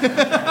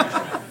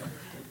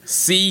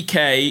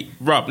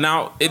rub.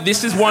 Now,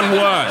 this is one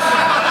word.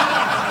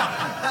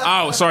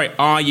 Oh, sorry,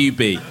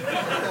 R-U-B.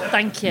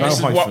 Thank you. No This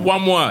is hyphen.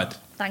 one word.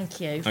 Thank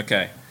you.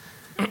 Okay.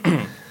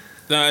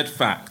 Third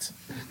fact.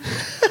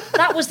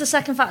 That was the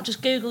second fact.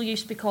 Just Google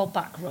used to be called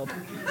Backrub.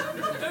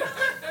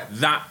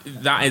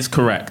 That is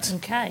correct.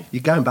 Okay.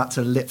 You're going back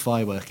to lit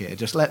firework here.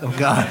 Just let them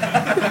go.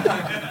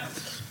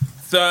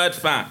 Third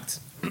fact.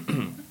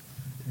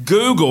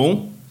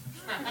 Google.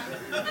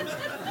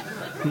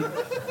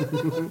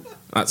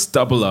 That's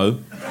 00.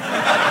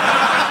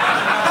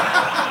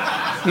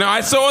 No,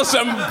 I saw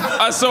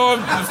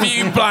a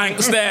few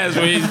blank stares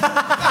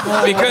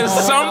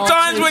because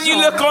sometimes when you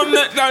look on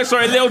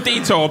the little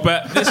detour,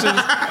 but this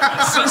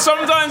is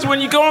sometimes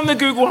when you go on the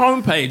Google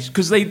homepage,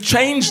 because they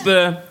change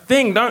the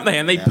thing, don't they?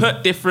 And they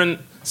put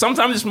different.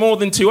 Sometimes it's more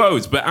than 2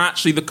 O's, but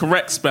actually the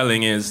correct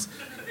spelling is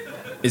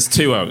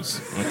 2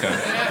 O's.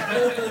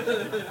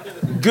 Okay.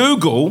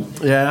 Google.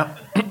 Yeah.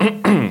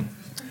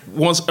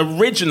 Was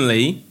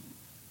originally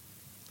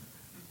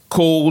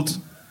called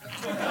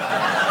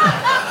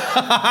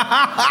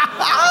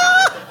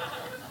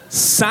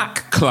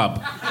Sack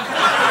Club.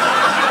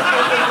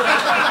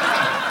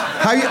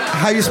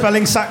 How you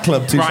spelling Sack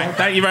Club? Right,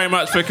 thank you very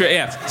much for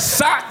yes.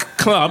 Sack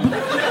Club.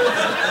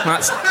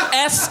 That's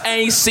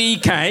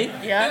S-A-C-K.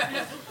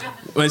 Yeah.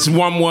 It's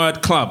one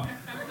word club.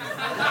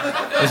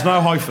 There's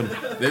no hyphen.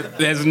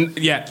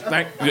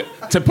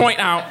 To point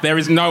out, there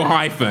is no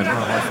hyphen.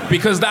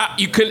 Because that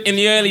you could in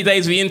the early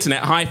days of the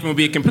internet, hyphen would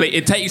be a complete.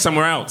 It'd take you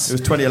somewhere else. It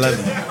was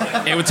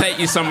 2011. It would take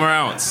you somewhere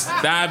else.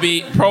 That'd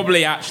be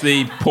probably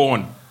actually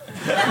porn.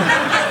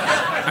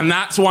 And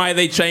that's why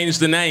they changed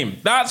the name.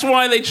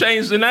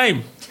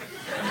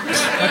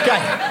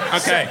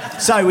 Okay.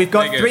 So we've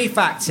got 3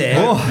 facts here.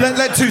 Oh,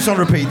 let Tucson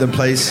repeat them,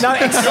 please. No,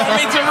 it's You want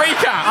me to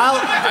recap?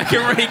 I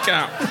can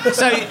recap.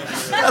 So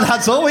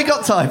That's all we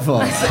got time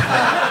for.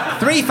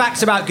 3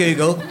 facts about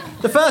Google.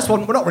 The first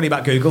one, we're not really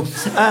about Google.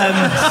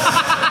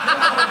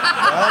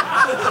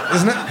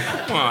 Isn't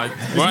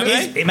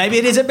it? Maybe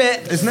it is a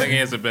bit. Isn't I it? think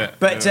it is a bit.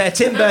 But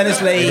Tim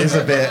Berners-Lee It is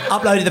a bit.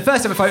 uploaded the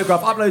first ever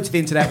photograph uploaded to the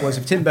internet was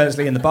of Tim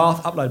Berners-Lee in the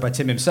bath, uploaded by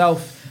Tim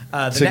himself.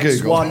 The To next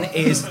Google. one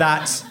is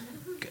that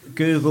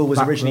Google was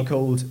originally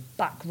called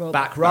Backrub.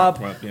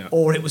 Backrub, yeah.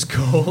 or it was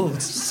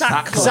called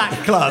Sack Club.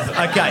 Sack Club.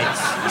 Okay,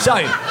 so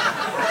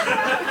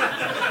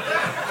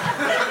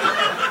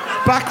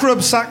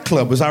Backrub Sack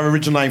Club was our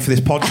original name for this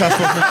podcast,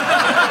 wasn't it?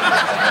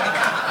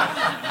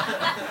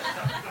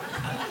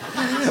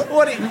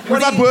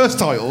 We've had worse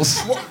titles.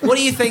 what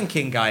are you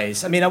thinking,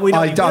 guys? I mean, are we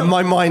not,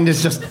 My mind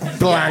is just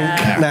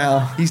blank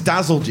now. He's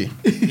dazzled you.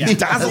 He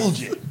dazzled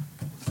you.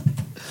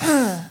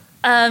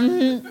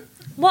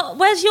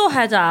 Where's your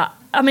head at?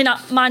 I mean,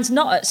 mine's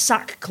not at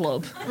Sack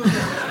Club.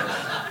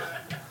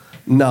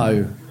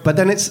 No, but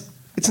then it's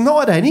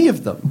not at any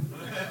of them.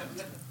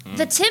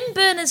 The Tim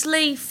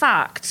Berners-Lee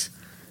fact.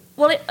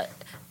 Well,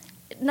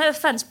 no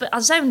offence, but I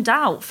zoned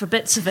out for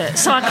bits of it,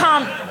 so I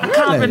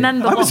can't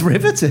remember. I was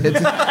riveted.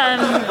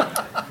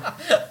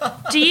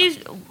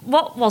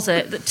 What was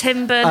it that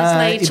Tim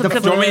Berners-Lee took a...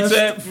 Do you want me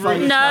to...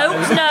 No.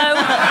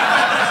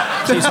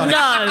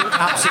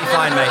 absolutely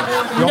fine, mate.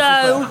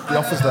 The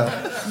offer's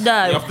there.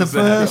 No. The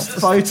first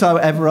photo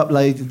ever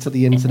uploaded to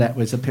the internet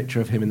was a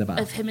picture of him in the bath.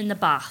 Of him in the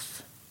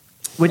bath.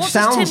 Which What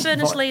sounds does Tim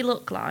Berners-Lee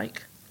look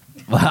like?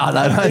 Well, I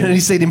don't know. I've only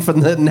seen him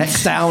from the neck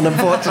down,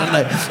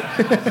 unfortunately.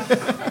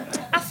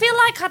 I feel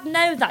like I'd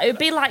know that. It would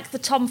be like the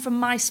Tom from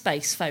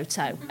MySpace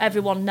photo.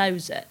 Everyone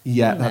knows it.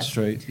 Yeah, isn't that's it?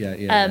 true.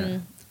 Yeah.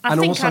 I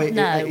and think also, I'd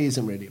know. it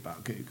isn't really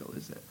about Google,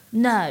 is it?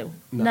 No.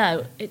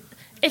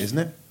 Isn't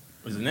it?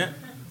 Isn't it?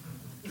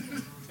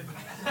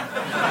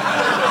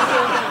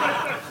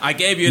 I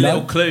gave you a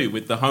little clue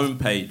with the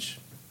homepage.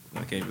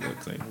 I gave you a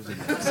little clue. It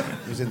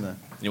was in there.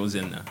 It was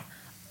in there.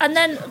 And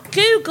then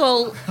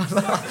Google...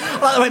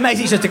 By the way,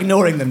 Maisie's just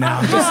ignoring them now.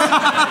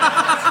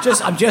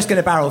 I'm just going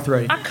to barrel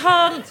through. I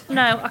can't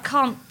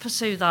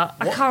pursue that.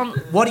 I can't...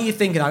 What are you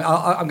thinking?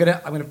 I'm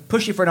going to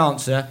push you for an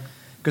answer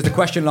because the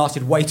question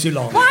lasted way too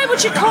long. Why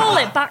would you call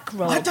it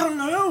Backrub? I don't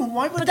know.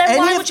 Why would But then any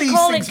why of would you these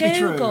call it things be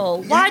true?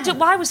 Google?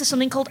 Why was there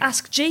something called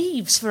Ask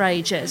Jeeves for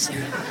ages?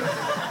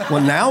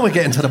 Well, now we're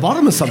getting to the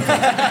bottom of something.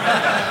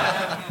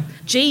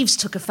 Jeeves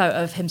took a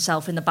photo of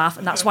himself in the bath,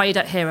 and that's why you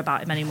don't hear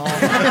about him anymore.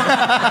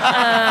 I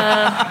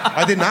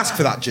didn't ask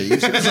for that,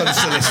 Jeeves. It was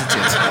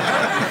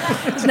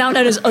unsolicited. He's now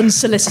known as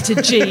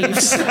Unsolicited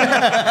Jeeves.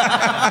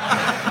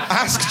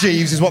 Ask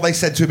Jeeves is what they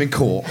said to him in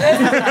court.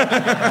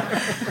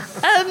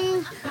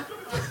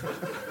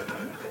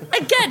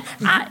 Again,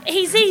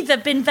 he's either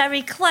been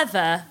very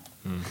clever.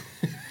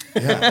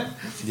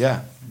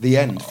 Yeah. The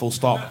end. Full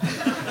stop.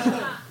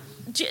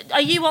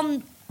 Are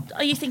you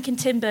thinking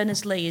Tim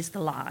Berners-Lee is the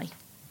lie?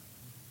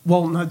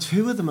 Well, no,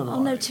 2 of them are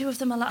Oh no, 2 of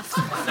them are like.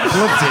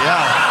 Bloody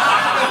hell.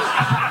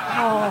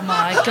 Oh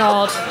my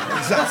god. 2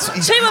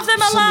 of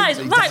them are lies.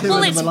 Right, Two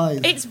well of them are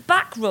lies. it's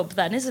Backrub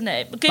then, isn't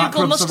it?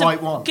 Backrub's the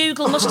right one.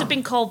 Google must have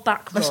been called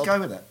Backrub. Let's go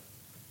with it.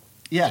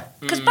 Yeah.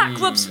 Because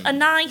backrubs are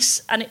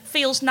nice, and it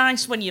feels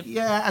nice when you.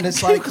 Yeah, and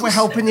it's like, we're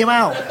helping you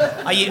out.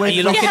 Are you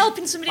You're locking,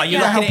 helping somebody. Are you yeah.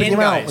 We're locking helping it in,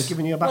 you out. guys? We're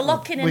giving you a back We're rub.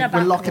 locking in a We're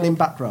back locking rub. in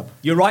back rub.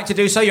 You're right to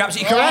do so. You're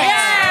absolutely correct.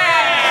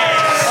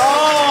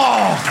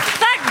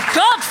 Thank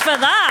God for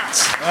that.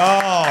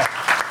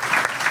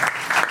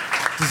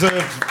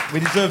 We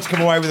deserve to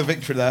come away with a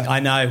victory there. I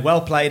know. Well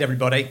played,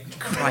 everybody.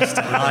 Christ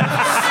alive.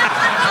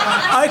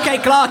 Okay,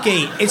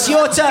 Clarky, it's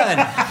your turn.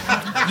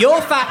 Your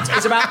fact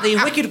is about the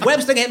wicked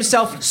web slinger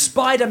himself,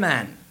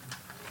 Spider-Man.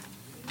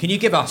 Can you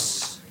give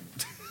us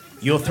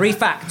your 3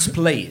 facts,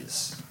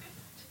 please?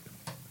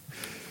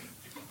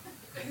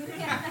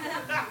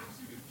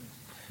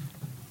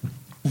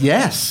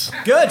 Yes.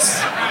 Good.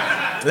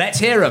 Let's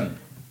hear them.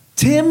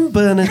 Tim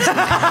Berners-Lee.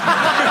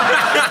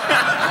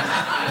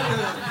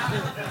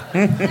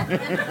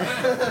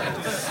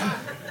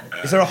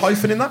 Is there a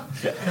hyphen in that?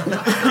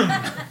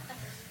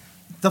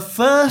 The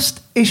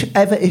first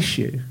ever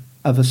issue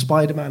of a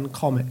Spider-Man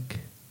comic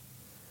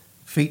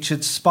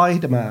featured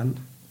Spider-Man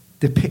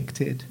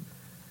depicted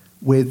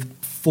with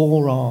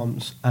 4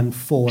 arms and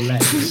 4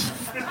 legs.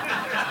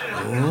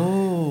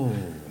 Oh.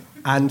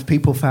 And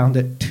people found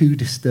it too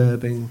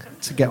disturbing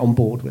to get on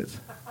board with.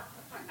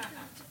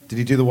 Did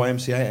he do the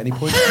YMCA at any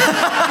point?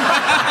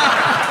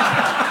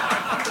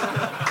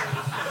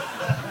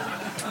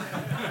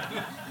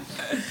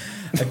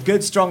 A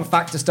good, strong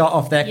fact to start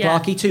off there, Yeah.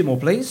 Clarky. 2 more,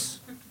 please.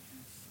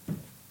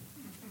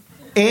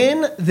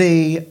 In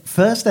the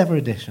first ever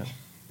edition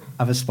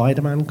of a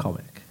Spider-Man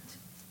comic,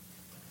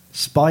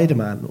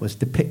 Spider-Man was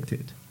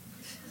depicted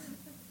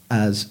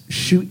as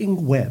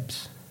shooting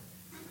webs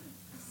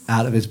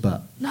out of his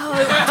butt. No.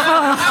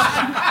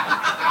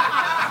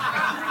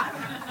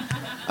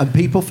 And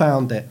people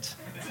found it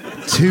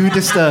too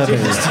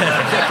disturbing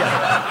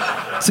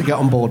to get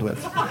on board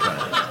with.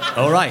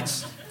 All right.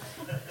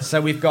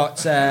 So we've got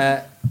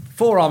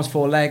 4 arms,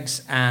 4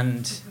 legs,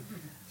 and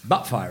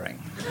butt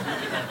firing.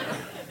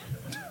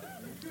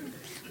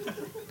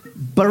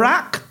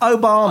 Barack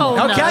Obama. Oh,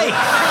 no. Okay.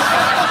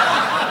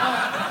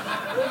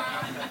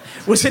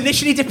 Was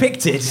initially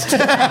depicted.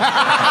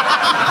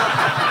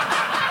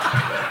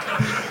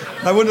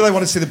 No wonder they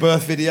want to see the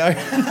birth video.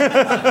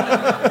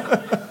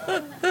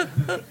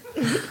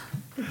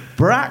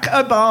 Barack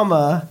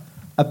Obama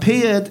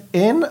appeared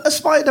in a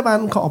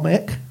Spider-Man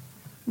comic,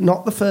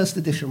 not the first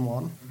edition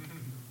one,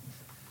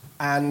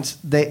 and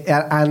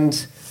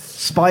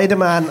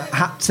Spider-Man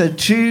had to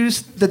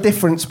choose the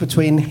difference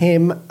between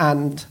him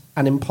and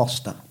an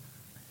imposter.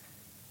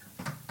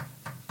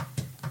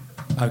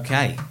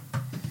 Okay.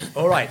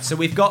 All right. So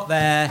we've got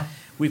there.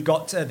 We've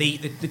got the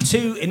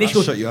 2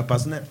 initial. That'll shut you up,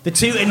 hasn't it? The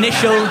 2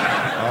 initial.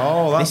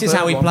 Oh, that's this is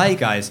how we one. play,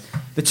 guys.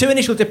 The 2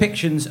 initial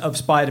depictions of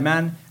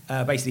Spider-Man,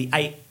 basically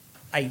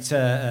 8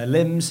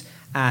 limbs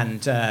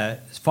and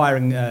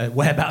firing a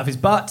web out of his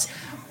butt,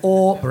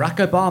 or Barack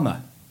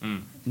Obama.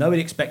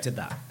 Nobody expected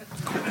that.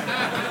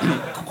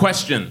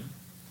 Question.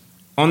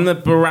 On the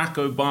Barack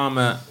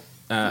Obama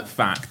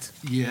fact,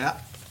 Yeah.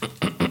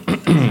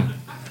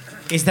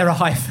 Is there a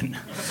hyphen?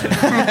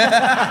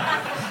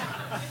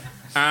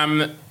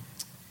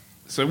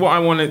 so what I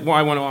want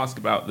to ask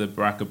about the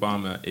Barack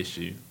Obama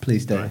issue.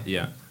 Please do.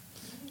 Yeah.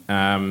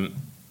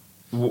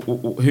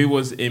 Who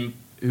was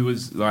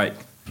like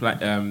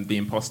the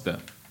imposter?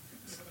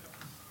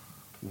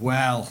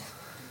 Well,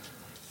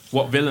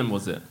 What villain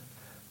was it?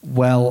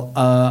 well,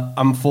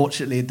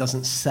 unfortunately, it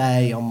doesn't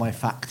say on my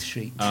fact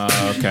sheet.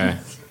 Oh, okay.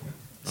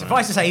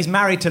 Suffice to say, he's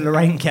married to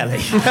Lorraine Kelly.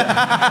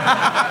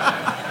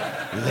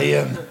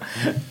 Liam.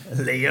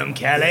 Liam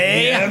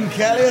Kelly. Liam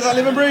Kelly, as I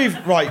live and breathe.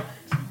 Right.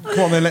 Come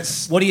on then,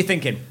 let's... What are you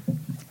thinking?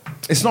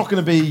 It's not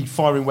going to be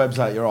firing webs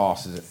out your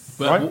arse, is it?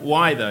 But Right?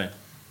 why though?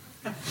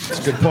 It's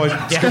a good point.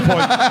 It's a good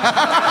point.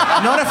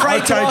 Not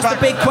afraid to ask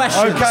the big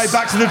questions. Okay,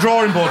 back to the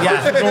drawing board. Yeah.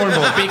 Back to the drawing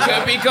board.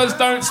 Because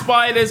don't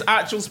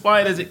actual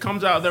spiders, it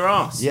comes out of their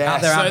arse. Yeah.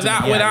 Out their So abdomen.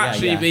 that Yeah, would yeah,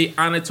 actually yeah. be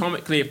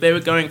anatomically, if they were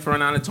going for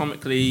an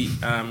anatomically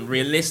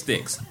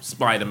realistic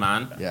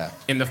Spider-Man Yeah.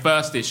 in the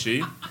first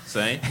issue,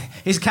 say,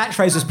 His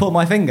catchphrase was "pull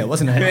my finger,"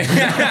 wasn't it?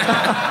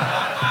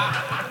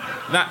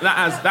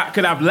 that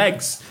could have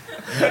legs.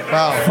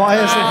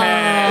 Fires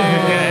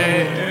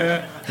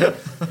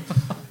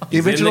The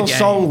original game.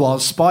 song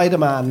was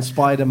Spider-Man,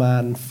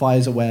 Spider-Man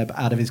fires a web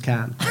out of his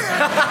can.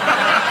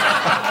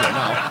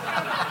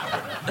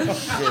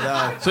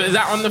 So is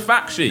that on the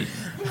fact sheet?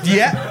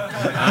 Yeah.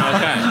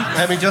 Okay.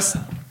 Let me just...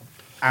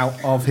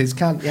 Out of his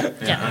can, yeah.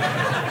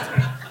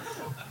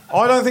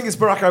 I don't think it's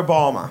Barack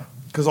Obama,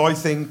 because I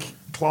think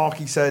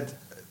Clarkey said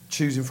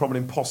choosing from an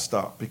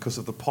imposter because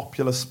of the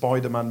popular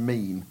Spider-Man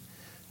meme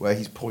where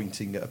he's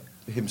pointing at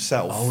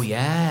himself. Oh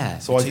yeah.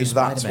 So I think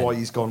that's why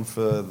he's gone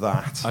for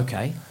that.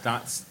 Okay.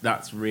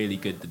 That's really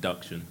good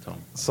deduction,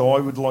 Tom. So I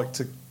would like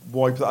to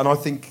wipe that. And I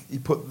think he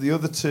put the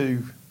other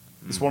 2,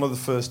 it's one of the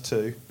first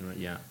 2.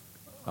 Yeah.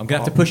 I'm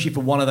gonna have to push you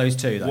for one of those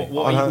 2, though.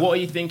 What are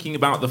you thinking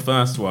about the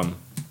first one?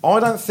 I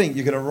don't think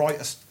you're going to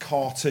write a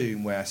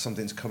cartoon where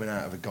something's coming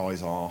out of a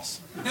guy's arse.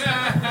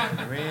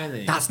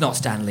 Really? That's not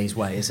Stan Lee's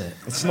way, is it?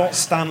 It's not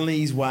Stan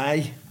Lee's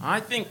way. I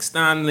think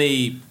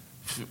Stanley.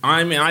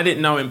 I mean, I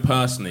didn't know him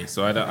personally,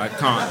 so I don't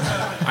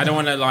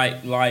want to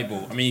like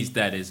libel. I mean, he's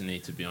dead, isn't he?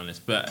 To be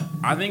honest, but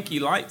I think he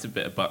liked a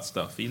bit of butt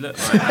stuff. He looked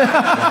like he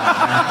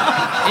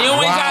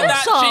always had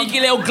that cheeky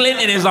little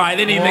glint in his eye,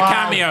 didn't he? In the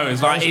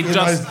cameos, like it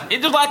just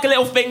like a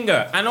little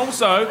finger. And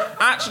also,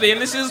 actually, and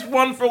this is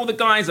one for all the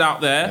guys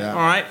out there. All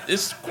right,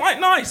 it's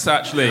quite nice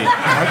actually.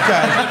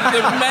 Okay.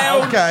 The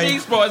male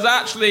G-spot is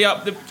actually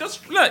up.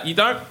 Just look, you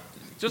don't.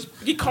 Just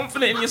be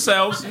confident in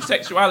yourselves and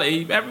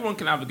sexuality. Everyone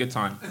can have a good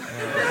time.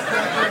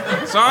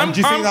 So Do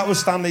you think that was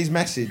Stanley's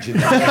message?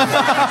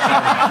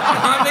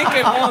 I think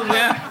it was,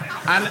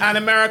 yeah. And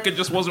America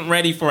just wasn't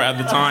ready for it at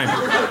the time.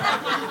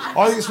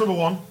 I think it's number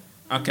 1.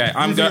 Okay,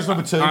 think it's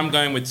number 2? I'm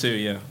going with 2.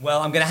 Yeah.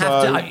 Well, I'm going to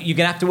have to. You're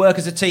going to have to work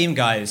as a team,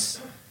 guys.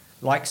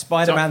 Like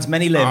Spider-Man's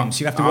many limbs,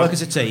 you have to work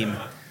as a team.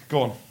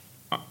 Go on.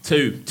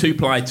 2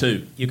 ply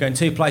 2. You're going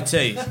 2 ply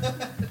 2.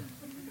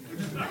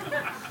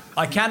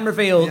 I can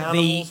reveal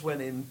the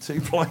went in 2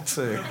 ply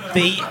 2.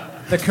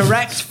 the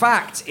correct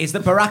fact is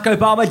that Barack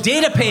Obama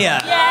did appear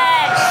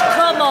Yes,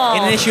 come on.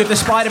 in an issue of the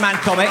Spider-Man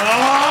comic.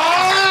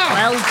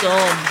 Well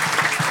done.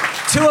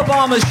 2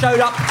 Obamas showed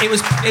up. It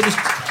was.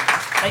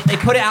 They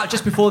put it out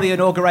just before the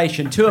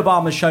inauguration. 2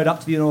 Obamas showed up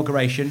to the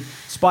inauguration.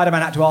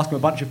 Spider-Man had to ask him a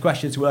bunch of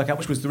questions to work out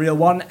which was the real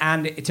one,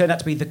 and it turned out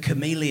to be the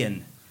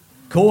Chameleon.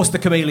 Of course, the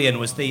Chameleon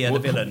was the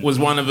villain. Was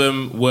one of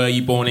them, were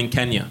you born in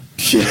Kenya?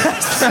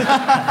 Yes.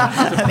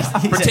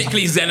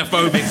 Particularly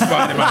xenophobic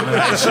Spider-Man.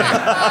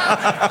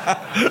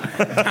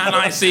 Can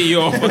I see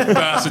your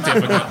birth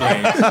certificate,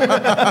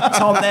 please?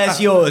 Tom,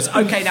 there's yours.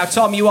 Okay, now,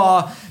 Tom, you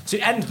are, to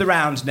end the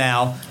round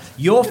now,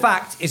 your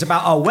fact is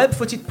about our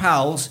web-footed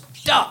pals,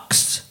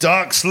 ducks.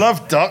 Ducks,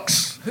 love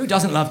ducks. Who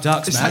doesn't love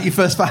ducks, Is man? that your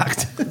first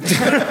fact?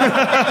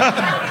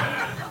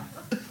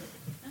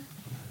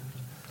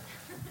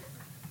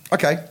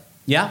 Okay.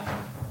 Yeah?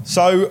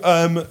 So,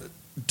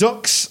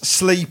 ducks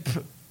sleep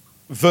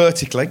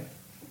vertically.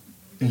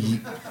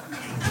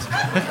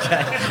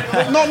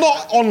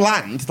 Not on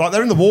land, like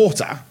they're in the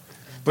water.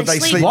 But they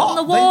sleep on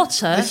the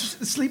water? They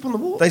sleep on the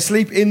water? They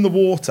sleep in the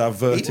water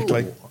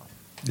vertically.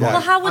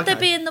 Well, how would they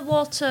be in the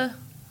water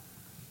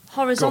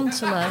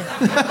horizontally?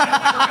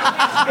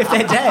 If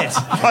they're dead.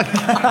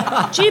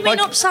 Do you mean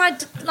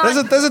upside...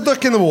 Like, There's a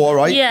duck in the water,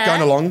 right? Yeah.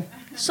 Going along.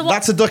 So what-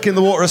 That's a duck in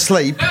the water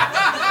asleep.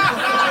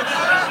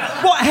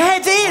 What,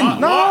 head in?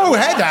 No,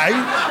 head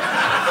out.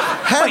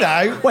 Head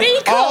out.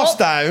 Beak arse up,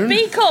 down.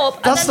 Beak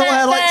up. That's the way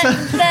I like to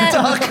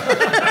duck.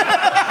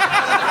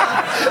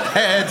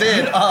 Head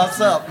in, arse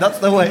up. That's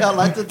the way I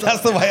like to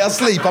That's the way I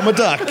sleep. I'm a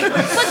duck. But then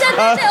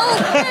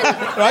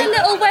their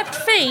little webbed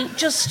feet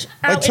just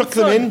They out took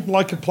in them front. in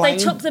like a plane.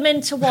 They took them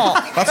into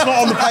what? That's not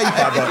on the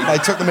paper, but they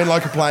took them in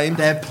like a plane.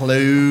 Their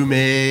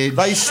plumage.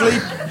 They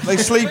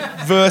sleep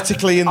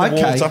vertically in the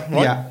water.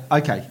 Right? Yeah,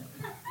 okay.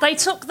 They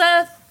took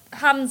their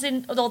hands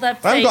in, or their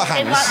haven't feet got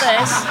in hands. like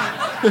this.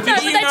 No, Do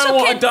but you they know took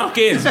what it. a duck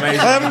is, mate? They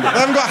haven't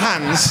got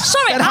hands.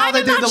 Sorry, Then how I'm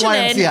they do the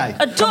imagining YMCA?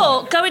 a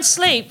duck going to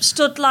sleep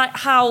stood like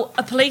how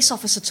a police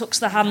officer tucks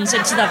their hands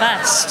into their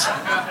vest.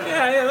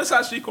 Yeah, that's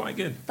actually quite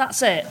good. That's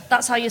it.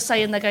 That's how you're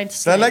saying they're going to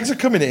sleep. Their legs are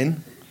coming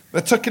in.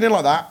 They're tucking in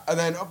like that, and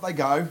then up they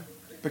go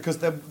because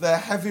they're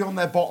heavy on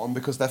their bottom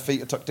because their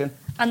feet are tucked in.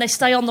 And they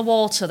stay on the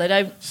water. They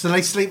don't. So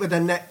they sleep with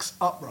their necks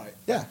upright?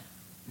 Yeah.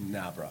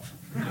 Nah, bruv.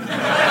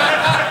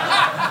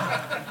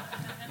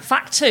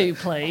 Fact 2,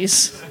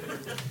 please.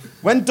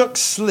 When ducks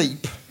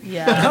sleep,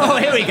 Yeah. Oh,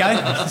 here we go.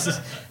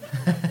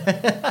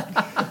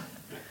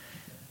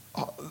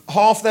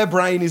 half their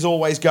brain is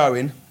always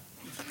going,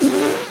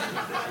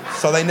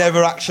 so they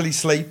never actually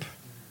sleep.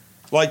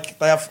 Like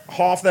they have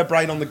half their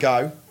brain on the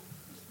go.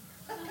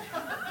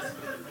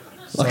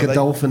 Like a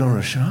dolphin or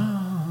a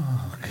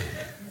shark.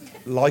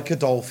 Like a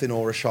dolphin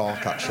or a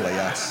shark, actually,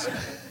 yes.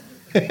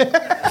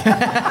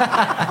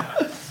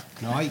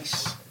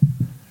 Nice.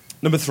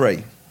 Number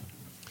 3.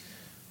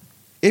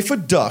 If a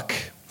duck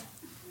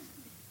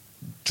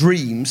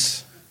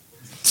dreams...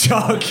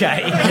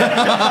 Okay. Right,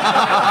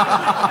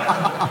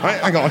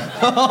 hang on.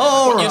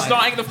 All right. You're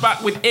starting the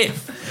fact with if.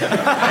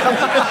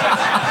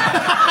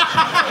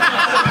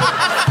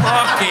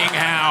 Fucking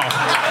hell.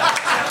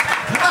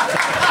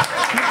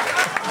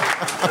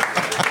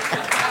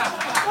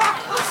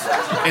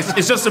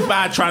 It's just a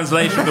bad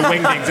translation of the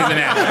wingdings, isn't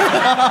it?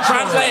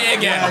 Translate it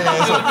again.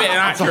 It's a bit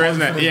inaccurate,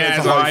 isn't it? Yeah,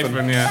 it's a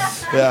hyphen, yeah.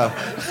 Yeah.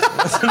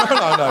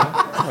 No.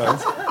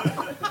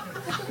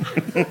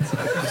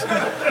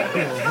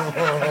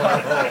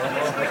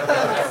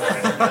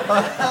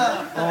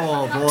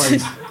 Oh,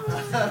 boys.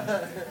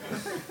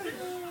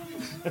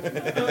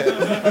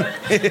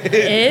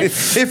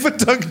 If a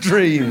duck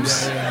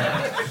dreams,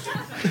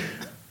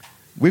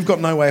 we've got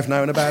no way of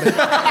knowing about it.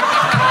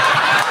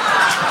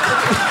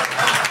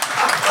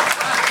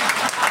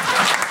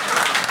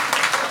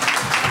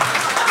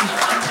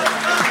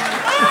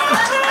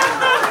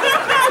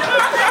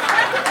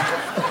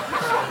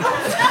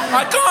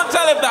 I can't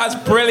tell if that's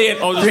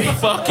brilliant or just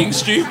fucking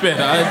stupid.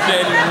 I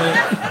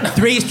genuinely...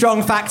 3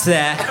 strong facts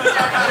there.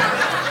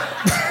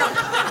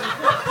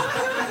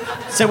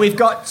 So we've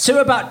got 2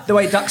 about the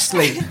way ducks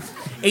sleep.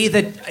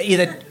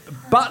 Either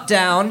butt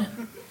down,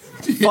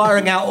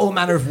 firing out all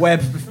manner of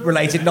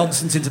web-related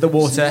nonsense into the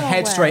water,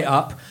 head straight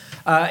up.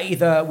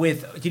 Either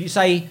with, did you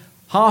say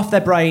half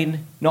their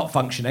brain not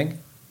functioning?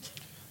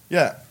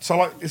 Yeah,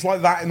 so it's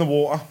like that in the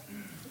water.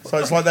 So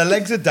it's like their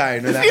legs are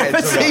down and their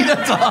heads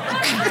are up.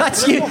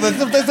 That's you.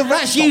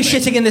 That's you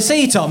shitting in the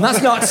sea, Tom.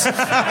 That's not.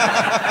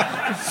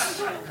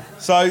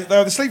 So they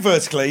either sleep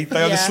vertically,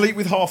 they either sleep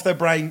with half their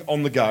brain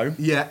on the go.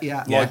 Yeah.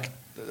 Like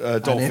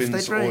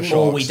dolphins or dream? sharks.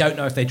 Or we don't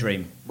know if they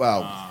dream.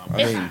 Well, I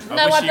mean, No, wish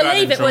I you hadn't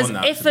believe it was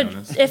drawn that, to be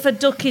honest. if a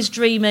duck is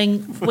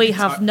dreaming, we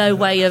have no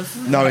way of.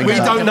 knowing We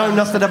that. don't know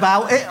nothing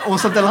about it or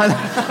something like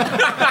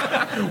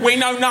that. We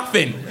know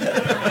nothing.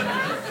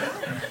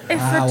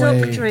 If a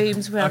duck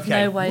dreams, we have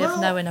no way of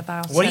knowing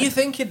about it. What are you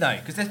thinking, though?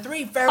 Because they're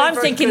three very, I'm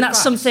very thinking good that's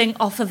facts. something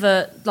off of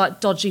a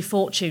dodgy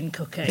fortune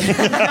cookie.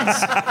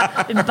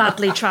 It's been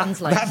badly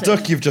translated. That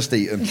duck you've just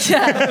eaten.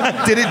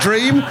 Yeah. Did it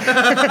dream?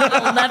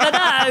 We'll never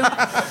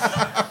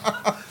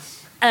know.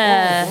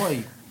 Oh,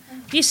 boy.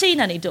 Have you seen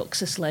any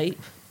ducks asleep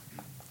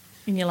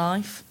in your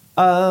life?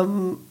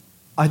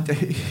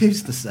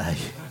 Who's to say?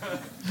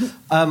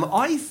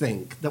 I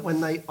think that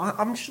when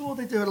I'm sure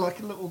they do like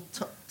a little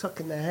tuck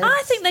in their head.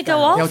 I think they go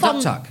off The old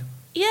on... duck tuck.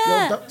 Yeah. The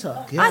old duck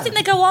tuck, yeah. I think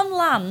they go on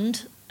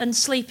land and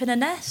sleep in a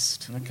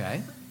nest.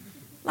 Okay.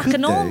 Like Could a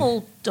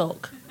normal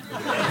duck.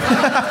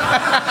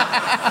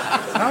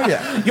 Oh,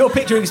 yeah. You're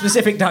picturing a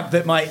specific duck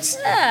that might...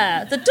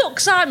 Yeah, the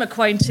ducks I'm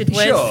acquainted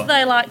with, Sure.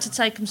 they like to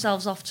take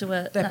themselves off to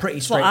a... They're pretty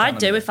That's what straight I'd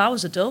animals. do if I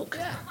was a duck.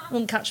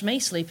 Wouldn't catch me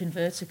sleeping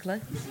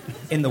vertically.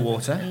 In the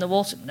water. In the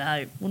water,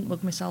 no, wouldn't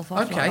mug myself off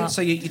like Okay, that.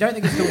 so you don't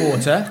think it's the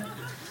water.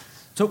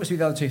 Talk us through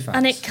the other two facts.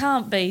 And it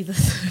can't be the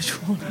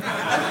third one.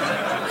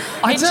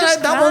 I It don't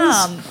just know, that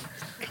one's... can't.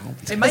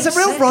 There's a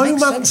real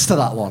romance to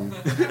that one.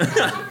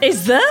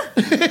 Is there?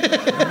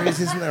 There is,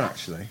 isn't there,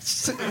 actually?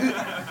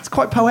 It's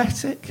quite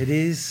poetic. It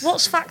is.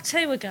 What's fact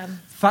 2 again?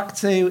 Fact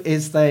 2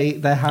 is they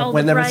have Oh,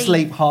 when the they're brain.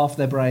 asleep, half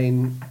their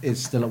brain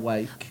is still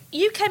awake.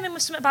 You came in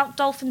with something about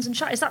dolphins and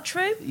sharks. Is that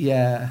true?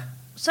 Yeah.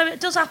 So it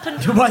does happen.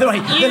 By the way,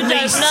 You the don't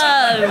least,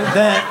 know.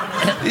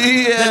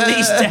 the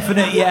least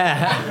definite,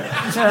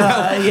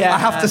 yeah. Yeah. I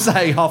have to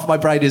say, half my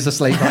brain is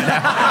asleep right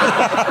now.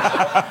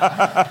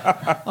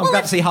 I'm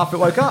glad to see half it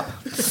woke up.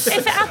 If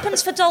it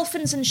happens for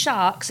dolphins and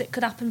sharks, it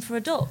could happen for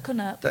a duck,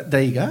 couldn't it?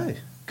 There you go.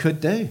 Could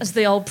do. As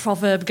the old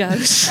proverb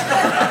goes.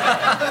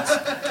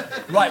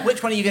 Right,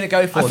 which one are you going to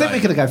go for? I think though?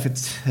 we're going to go for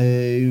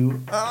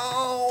 2.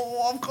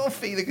 Oh, I've got a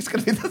feeling it's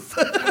going to be the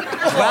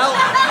 3rd. Well,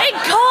 It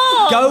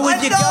can't! go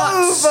with your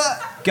guts.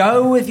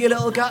 Go with your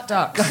little gut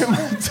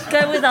ducks.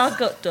 Go with our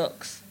gut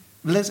ducks.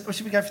 Liz,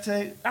 should we go for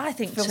 2? I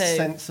think Feels 2.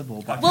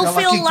 sensible. But I We'll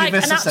feel you'd like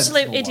give an us a absolute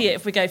sensible idiot one.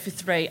 if we go for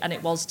 3 and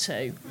it was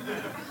 2.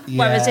 Yeah.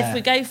 Whereas if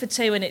we go for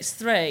 2 and it's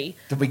 3,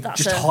 Then we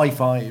that's just a- high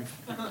five.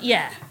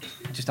 Yeah,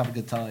 Just have a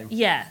good time.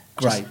 yeah.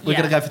 Great. We're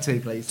going to go for 2,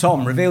 please.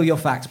 Tom, reveal your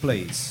facts,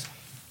 please.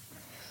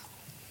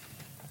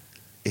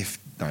 If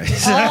no, Oh.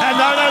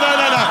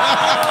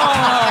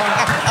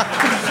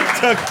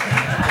 no.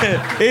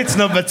 It's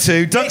number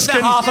 2. Ducks It's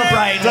half a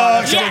brain.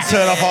 Ducks Yes. can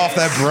turn off half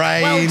their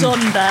brain. Well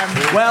done,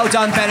 Ben. Well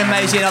done, Ben and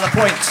Maisie. Another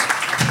point.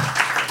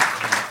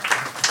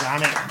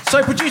 Damn it.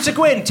 So, producer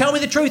Gwyn, tell me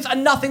the truth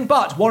and nothing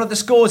but. What are the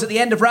scores at the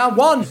end of round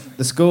 1?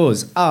 The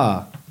scores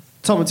are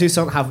Tom and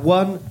Toussaint have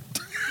 1,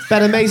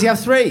 Ben and Maisie have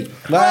 3.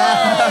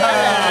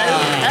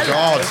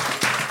 God.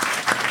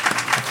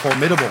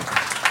 Formidable.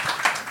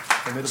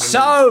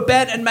 So,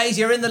 Ben and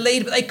Maisie are in the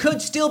lead, but they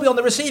could still be on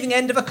the receiving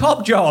end of a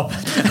cob job.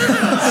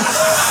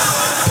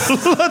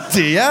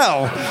 Bloody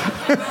hell.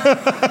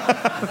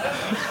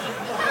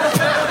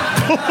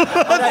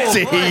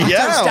 Bloody Don't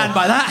hell. stand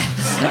by that.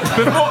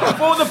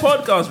 Before the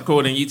podcast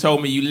recording, you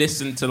told me you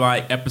listened to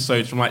like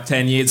episodes from like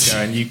 10 years ago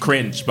and you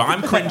cringed, but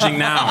I'm cringing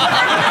now.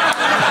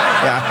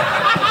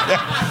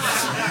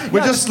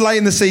 We're just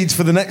laying the seeds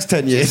for the next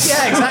 10 years.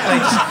 Yeah,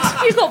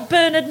 exactly. You've got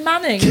Bernard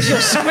Manning as your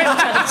script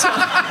editor.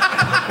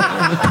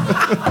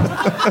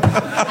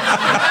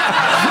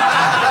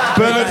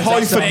 Bernard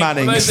Hyford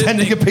Manning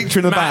sending a picture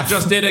in the Matt bath.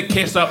 just did a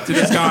kiss up to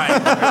the sky.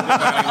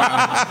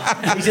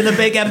 He's in the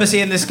big embassy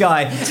in the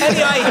sky.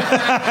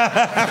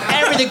 Anyway,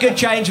 everything could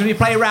change when we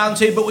play round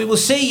 2, but we will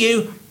see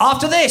you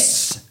after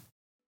this.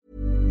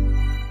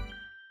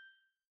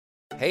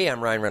 Hey,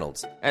 I'm Ryan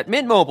Reynolds. At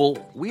Mint Mobile,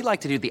 we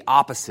like to do the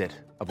opposite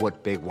of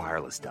what Big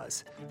Wireless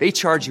does. They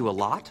charge you a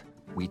lot,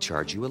 we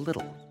charge you a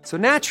little. So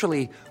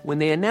naturally, when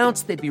they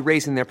announced they'd be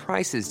raising their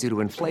prices due to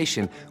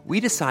inflation, we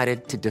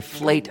decided to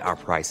deflate our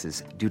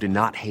prices due to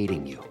not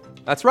hating you.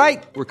 That's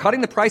right. We're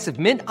cutting the price of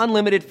Mint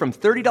Unlimited from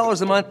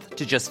 $30 a month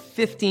to just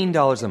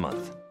 $15 a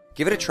month.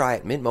 Give it a try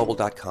at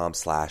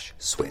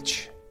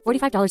mintmobile.com/switch.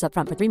 $45 up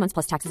front for 3 months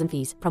plus taxes and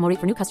fees. Promo rate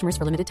for new customers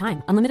for limited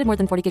time. Unlimited more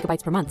than 40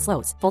 gigabytes per month.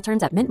 Slows full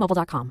terms at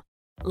mintmobile.com.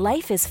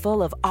 Life is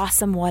full of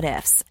awesome what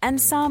ifs,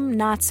 and some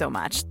not so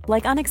much,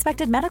 like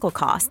unexpected medical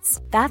costs.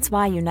 That's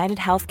why United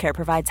Healthcare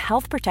provides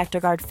Health Protector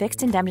Guard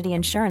fixed indemnity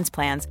insurance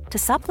plans to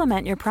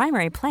supplement your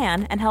primary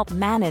plan and help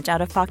manage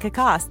out of pocket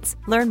costs.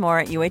 Learn more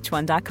at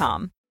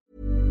uh1.com.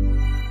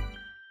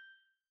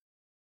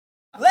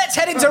 Let's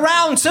head into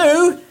round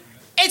 2.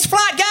 It's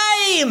Flat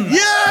Game! Yay!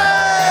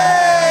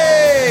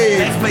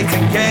 Let's play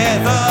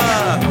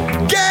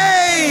together.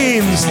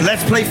 Games!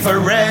 Let's play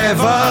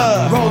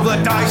forever. Roll the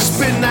dice,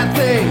 spin that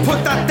thing,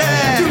 put that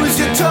there. Do as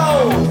you're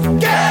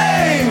told.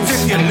 Games!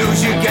 If you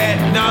lose, you get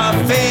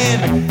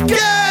nothing.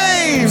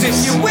 Games!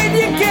 If you win,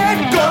 you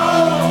get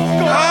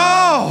gold.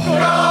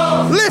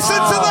 Oh! Listen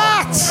to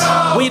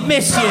that! We've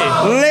missed you.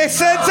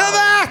 Listen to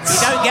that!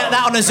 Don't get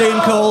that on a Zoom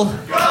call.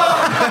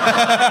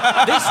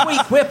 This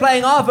week we're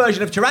playing our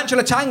version of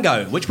Tarantula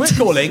Tango, which we're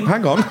calling...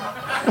 Hang on.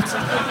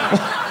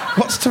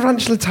 What's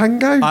Tarantula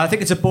Tango? I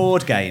think it's a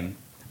board game.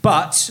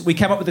 But we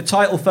came up with the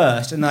title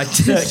first, and I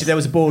searched if there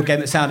was a board game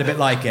that sounded a bit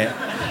like it.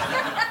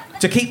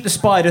 to keep the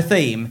spider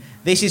theme,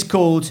 this is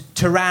called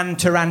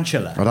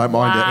Tarantula. I don't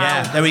mind it.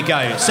 Yeah, there we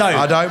go. So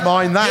I don't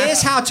mind that.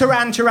 Here's how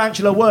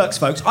Tarantula works,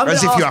 folks.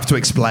 As if you have to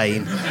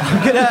explain. We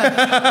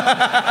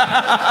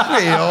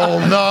all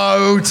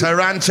know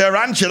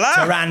Tarantula.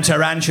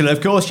 Tarantula,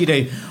 of course you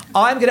do.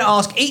 I'm going to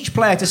ask each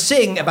player to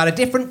sing about a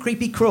different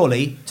creepy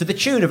crawly to the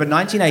tune of a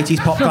 1980s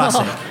pop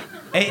classic.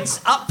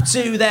 It's up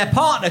to their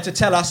partner to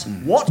tell us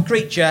what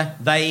creature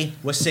they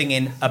were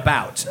singing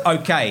about.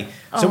 Okay,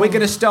 so we're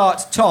going to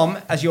start, Tom,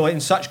 as you're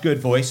in such good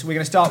voice, we're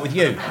going to start with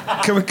you.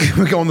 Can we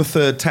go on the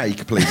third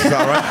take, please? Is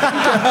that all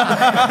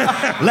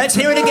right? Let's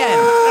hear it again.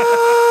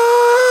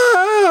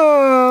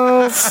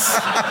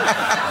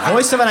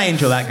 Voice of an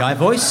angel, that guy.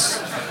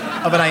 Voice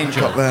of an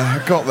angel.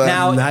 Got there.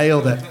 Now,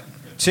 nailed it.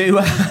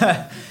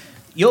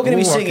 You're going to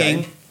be Ooh, singing.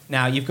 okay.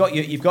 Now you've got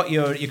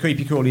your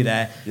creepy crawly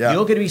there. Yeah.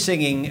 You're going to be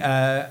singing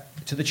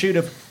to the tune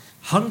of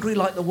 "Hungry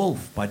Like the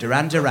Wolf" by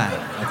Duran Duran.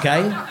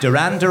 Okay,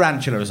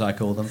 Durantula, as I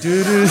call them.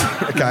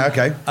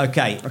 Okay.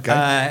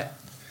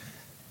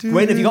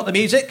 Wayne, have you got the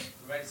music?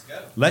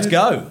 Let's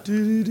go.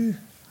 You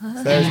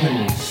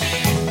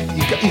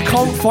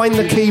can't find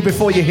the key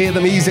before you hear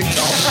the music.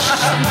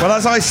 Well,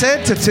 as I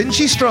said to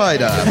Tinchy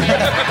Strider,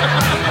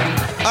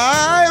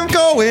 I am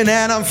going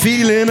and I'm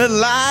feeling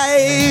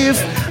alive.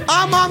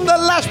 I'm on the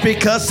lash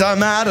because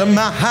I'm out of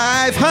my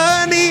hive.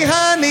 Honey,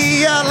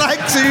 honey, I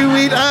like to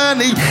eat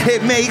honey.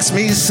 It makes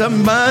me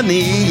some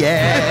money,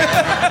 yeah.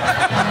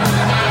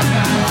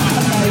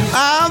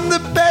 I'm the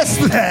best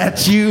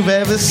that you've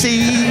ever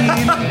seen.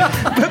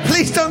 But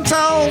please don't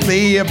tell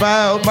me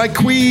about my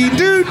queen.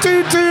 Do.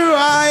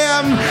 I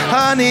am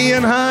honey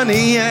and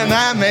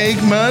I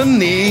make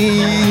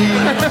money.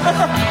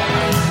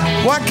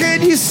 What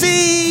can you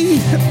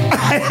see?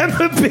 I am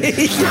a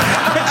bee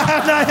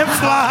and I am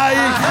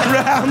flying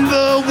around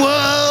the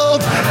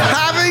world,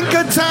 having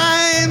good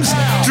times,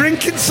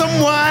 drinking some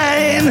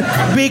wine,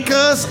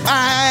 because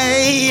I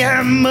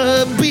am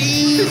a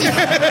bee.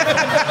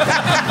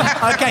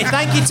 Okay,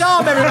 thank you,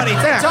 Tom, everybody.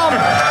 Tom.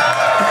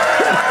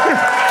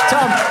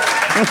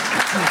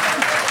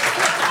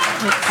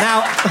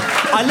 Now,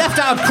 I left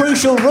out a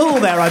crucial rule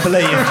there, I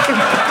believe.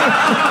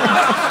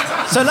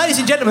 So, ladies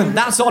and gentlemen,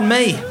 that's on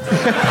me.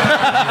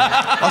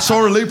 I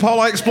saw a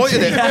loophole, I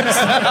exploited it. Yes.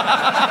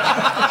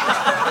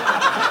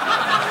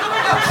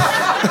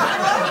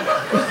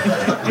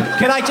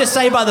 Can I just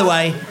say, by the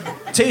way,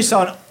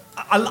 Tucson,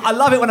 I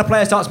love it when a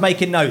player starts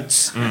making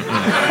notes.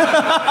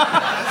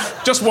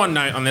 Just one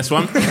note on this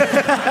one.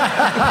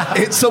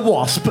 It's a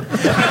wasp.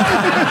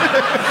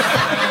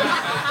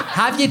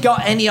 Have you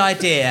got any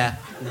idea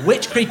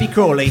which creepy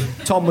crawly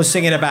Tom was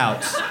singing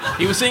about?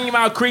 He was singing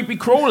about creepy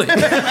crawly. Shit.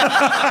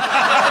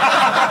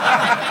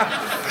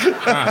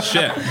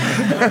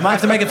 Might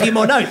have to make a few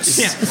more notes.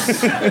 Yeah.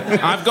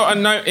 I've got a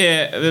note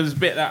here. There's a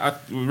bit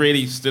that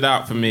really stood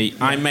out for me.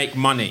 I make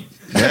money.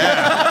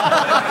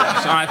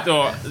 Yeah. So I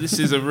thought, this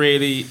is a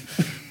really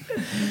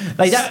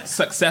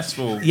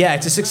successful... Yeah,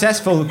 it's a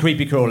successful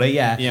creepy crawly,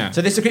 Yeah.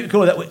 So this is a creepy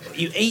crawly that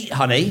you eat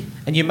honey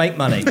and you make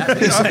money.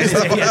 That's what it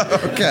says, yeah.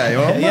 Okay,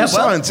 well, I'm not a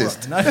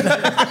scientist. No.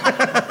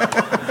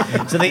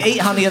 So they eat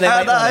honey and they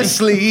make money. I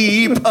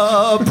sleep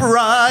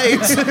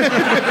upright.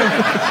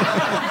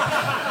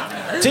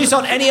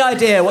 Tucson, any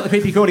idea what the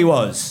creepy crawly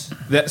was?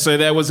 So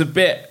there was a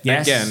bit,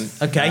 yes. again...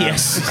 Okay,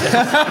 yes.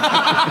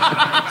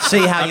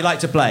 See how you like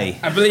to play.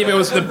 I believe it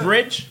was the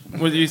bridge.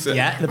 What did you say?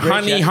 Yeah, the bridge,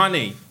 Honey, yeah.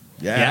 honey.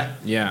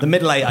 Yeah. The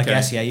middle eight, I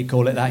guess, yeah, you'd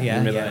call it that, yeah.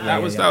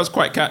 That was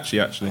quite catchy,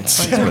 actually.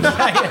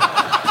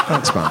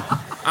 Thanks, man.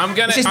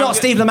 This is not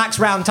Steve Lamac's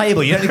round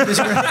table. You don't need to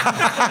disagree.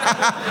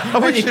 I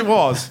wish it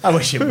was. I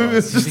wish it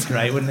was. It'd be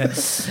great, wouldn't it?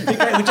 It'd be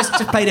great. We just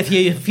played a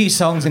few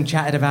songs and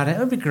chatted about it. It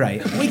would be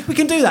great. We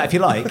can do that if you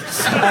like.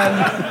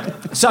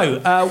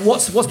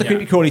 What's the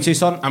creepy crawly,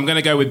 Tucson? I'm going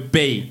to go with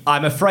B.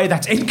 I'm afraid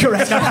that's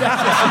incorrect.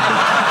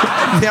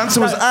 The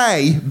answer was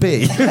A,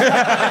 B.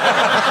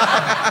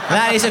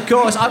 That is, of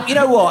course. You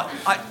know what?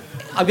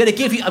 I'm going to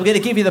give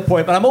you the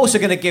point, but I'm also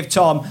going to give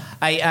Tom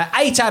a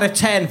 8 out of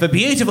 10 for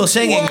beautiful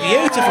singing. Whoa!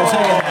 Beautiful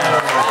singing.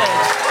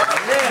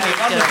 Really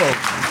wonderful.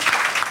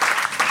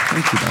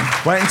 Thank you, man.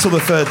 Wait until the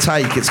third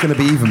take. It's going to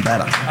be even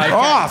better. Okay.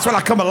 Oh, that's when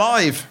I come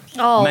alive.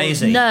 Oh,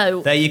 amazing.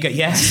 No. There you go.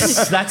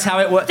 Yes, that's how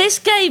it works. This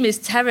game is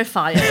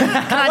terrifying.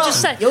 Can I just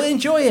say? You'll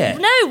enjoy it.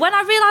 No, when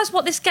I realised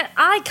what this game...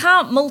 I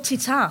can't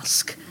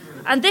multitask.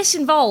 And this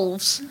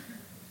involves...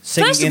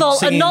 First of all,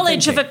 a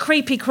knowledge of a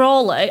creepy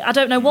crawly. I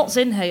don't know what's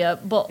in here,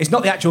 but... It's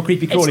not the actual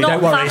creepy crawly,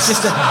 don't worry. It's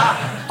just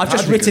I've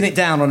just written it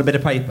down on a bit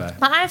of paper.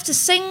 But I have to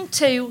sing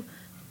to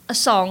a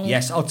song.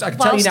 Yes, I can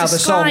tell you now the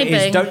song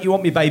is Don't You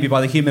Want Me Baby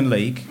by the Human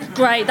League.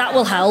 Great, that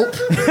will help.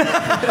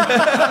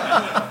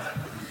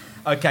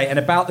 Okay, and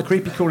about the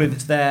creepy crawly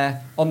that's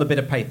there on the bit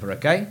of paper,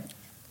 okay?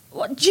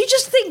 What, do you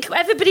just think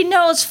everybody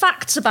knows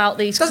facts about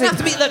these? Doesn't have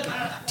to be. Look,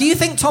 do you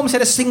think Tom said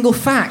a single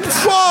fact?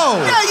 Whoa!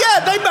 Yeah,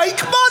 they make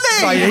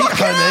money. They eat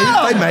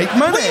honey. They make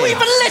money. Were you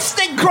even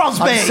listening,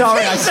 Crosby? I'm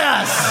sorry. Jesus!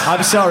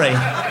 I'm sorry.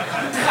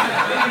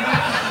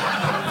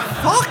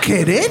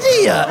 Fucking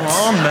idiot! Come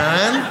on,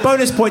 man.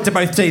 Bonus point to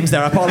both teams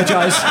there. I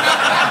apologise.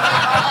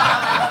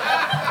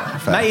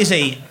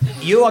 Maisie,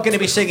 you are going to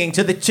be singing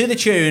to the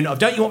tune of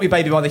Don't You Want Me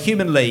Baby by the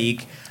Human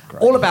League,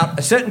 all about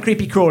a certain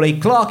creepy crawly.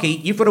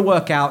 Clarky, you've got to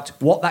work out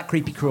what that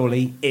creepy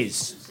crawly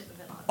is.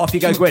 Off you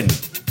go, Gwyn.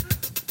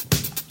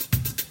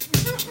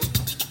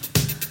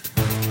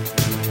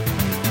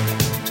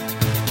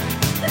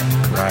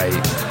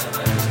 Great.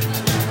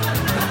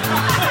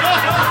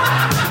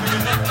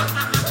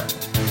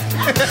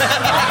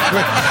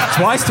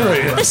 Twice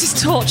through. This is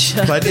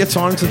torture. Plenty of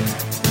time to...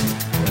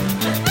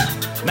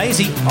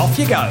 Maisie, off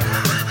you go.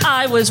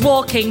 I was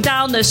walking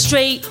down the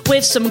street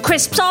with some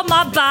crisps on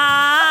my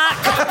back,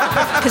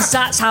 because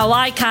that's how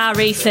I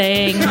carry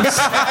things.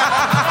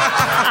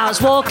 I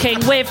was walking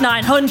with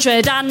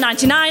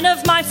 999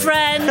 of my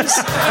friends,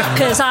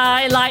 because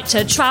I like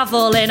to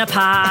travel in a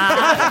pack.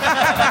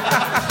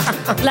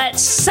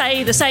 Let's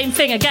say the same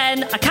thing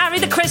again. I carry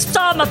the crisps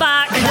on my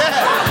back,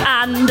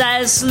 and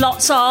there's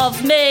lots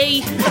of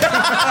me.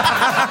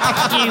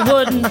 You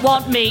wouldn't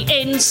want me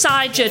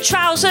inside your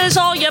trousers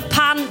or your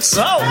pants,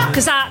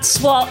 because that's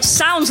what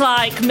sounds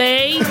like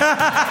me.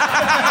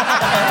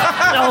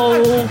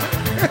 No,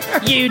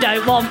 you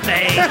don't want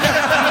me.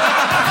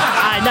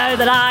 I know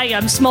that I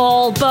am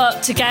small,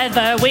 but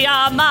together we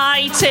are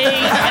mighty.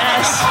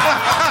 Yes.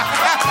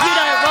 You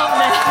don't want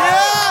me.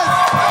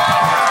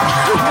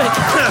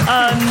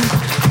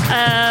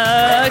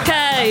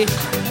 Okay.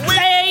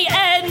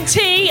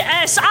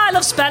 A-N-T-S. I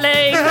love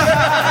spelling.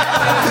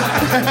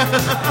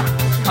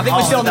 I think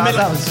we're still in the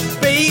middle.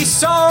 Be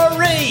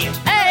sorry.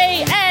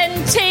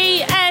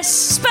 A-N-T-S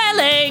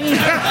spelling.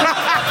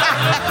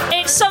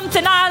 It's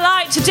something I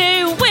like to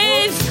do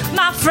with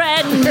my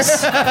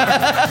friends,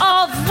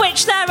 of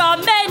which there are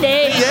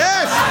many.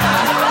 Yes.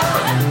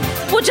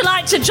 Would you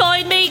like to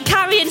join me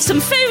carrying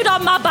some food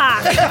on my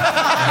back?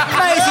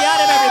 Maisie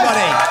Adam,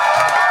 everybody.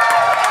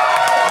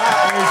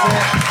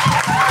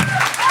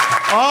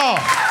 Oh.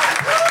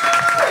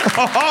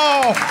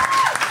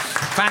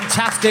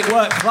 Fantastic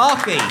work,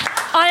 Clarky.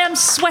 I am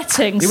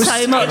sweating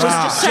so much. It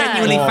was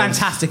genuinely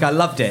fantastic. I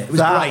loved it. It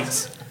was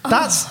great.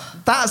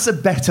 That's a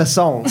better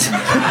song.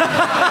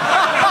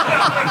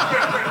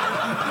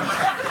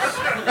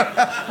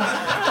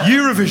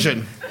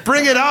 Eurovision.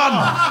 Bring it on.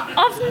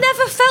 I've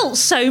never felt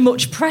so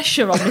much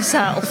pressure on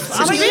myself.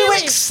 You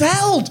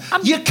excelled.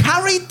 You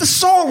carried the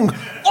song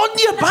on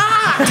your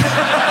back.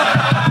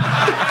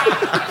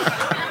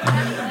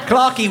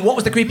 Clarky, what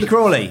was the creepy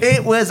crawly?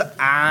 It was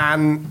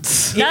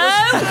ants. No,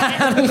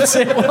 Ants,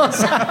 it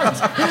was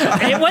ants.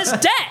 it was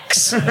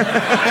Dex.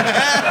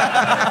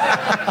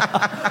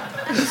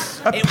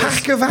 A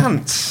pack of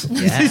ants.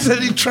 Yeah. You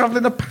said you travel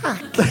in a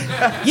pack.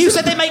 You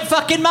said they make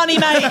fucking money,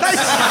 mate.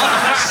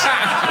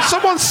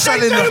 Someone's selling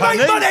They do the honey.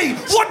 make money.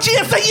 What do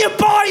you think you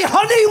buy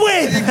honey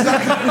with?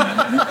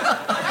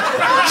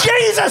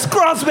 Jesus,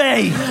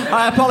 Crosby.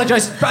 I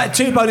apologise.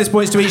 2 bonus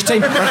points to each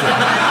team.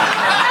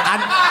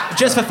 And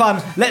just for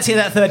fun, let's hear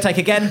that third take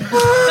again.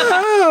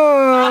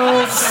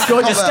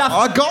 Gorgeous stuff.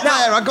 I got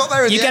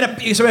there. You get a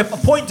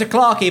point to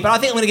Clarky, but I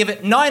think I'm going to give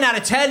it 9 out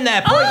of 10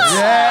 there. Points. Oh,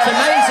 Yeah. It's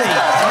amazing.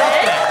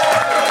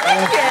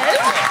 Thank you.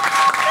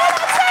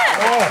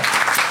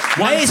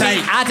 One Amazing,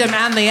 take. Adam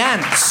and the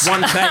ants.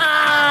 One take.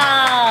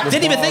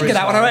 Didn't even think of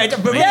that one.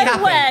 But really No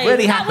happy. way.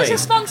 Really That was happy. a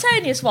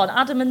spontaneous one,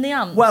 Adam and the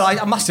Ants. Well,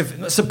 I must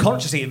have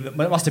subconsciously. It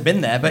must have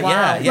been there, but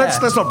Wow. yeah.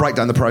 Let's not break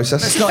down the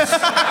process. what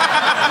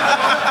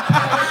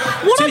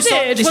I Two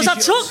did this was is I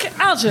took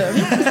Adam.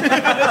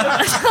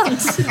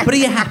 But are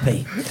you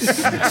happy?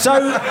 So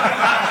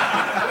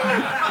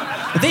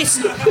this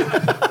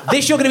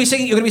you're going to be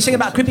singing. You're going to be singing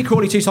about Creepy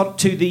Crawly to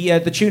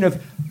the tune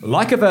of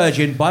 "Like a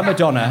Virgin" by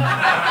Madonna.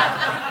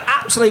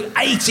 Absolute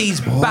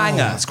 80s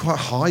banger. It's quite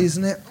high,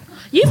 isn't it?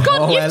 You've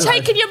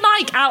taken your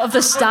mic out of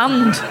the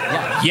stand.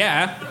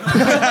 Yeah.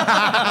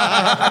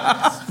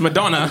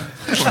 Madonna.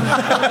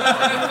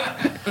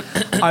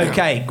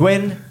 Okay,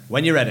 Gwyn,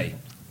 when you're ready.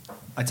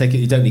 I take it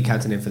you don't need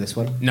counting in for this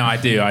one. No, I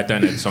do. I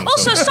don't know the song.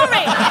 Also,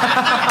 sorry,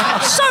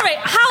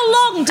 how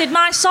long did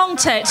my song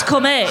take to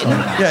come in?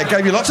 Yeah, it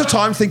gave you lots of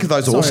time to think of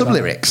those awesome about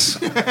lyrics.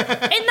 In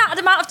that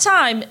amount of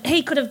time,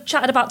 he could have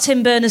chatted about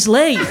Tim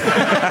Berners-Lee.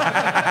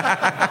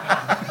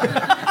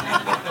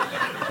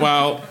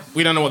 Well,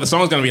 we don't know what the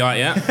song's going to be like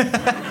yet.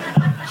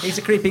 He's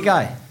a creepy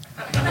guy.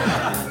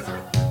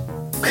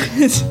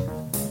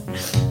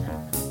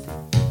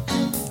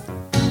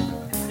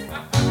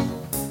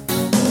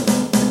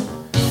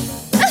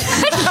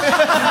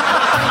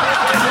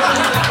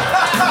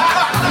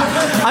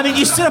 I mean,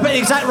 you stood up at the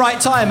exact right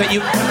time, but you...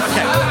 Okay,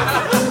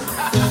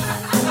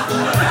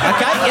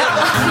 yeah.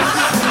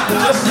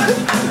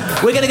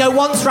 We're going to go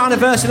once round a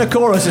verse and a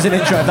chorus as an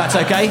intro, if that's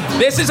okay.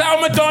 This is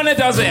how Madonna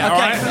does it, all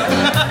right?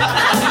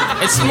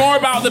 It's more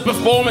about the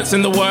performance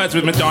than the words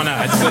with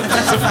Madonna.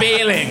 It's a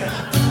feeling. All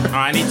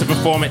right, I need to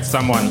perform it to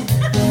someone.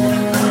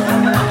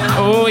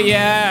 Oh,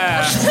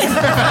 yeah.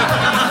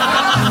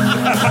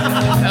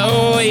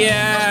 Oh,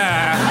 yeah.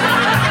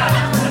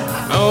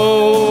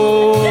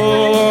 Oh,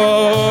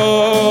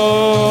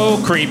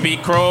 creepy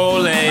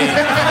crawly.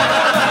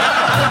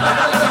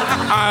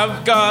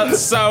 I've got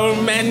so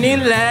many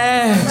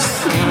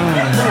legs.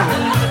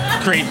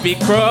 Creepy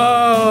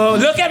crawl.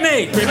 Look at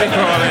me. Creepy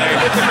crawling.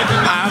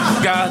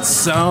 I've got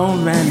so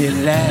many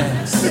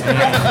legs.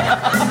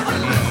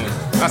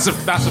 That's a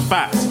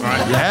fact,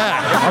 right?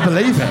 Yeah, I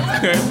believe it.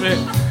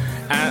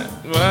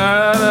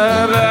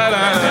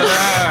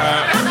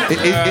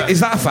 Is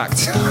that a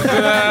fact?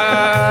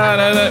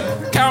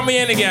 Count me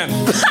in again.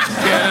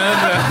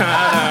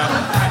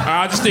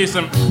 I'll just do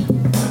some.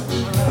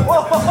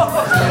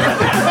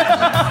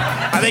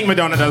 I think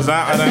Madonna does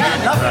that. I don't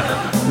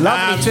know.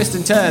 Lovely twist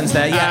and turns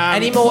there. Yeah.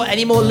 Any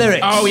more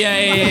lyrics? Oh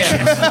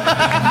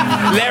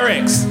yeah.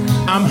 Lyrics.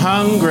 I'm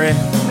hungry.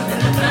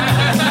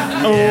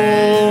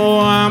 Oh,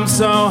 I'm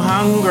so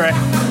hungry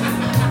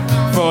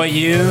for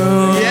you.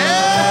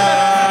 Yeah.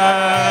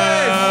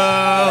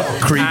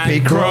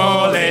 Creepy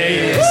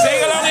crawly.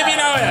 Sing along if you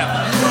know it.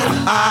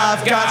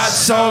 I've got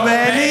so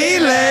many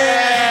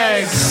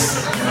legs.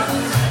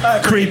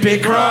 Creepy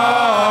crawlies.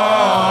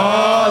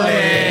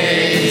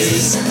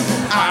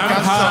 I'm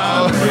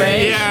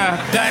hungry. Yeah,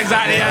 that's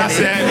exactly that's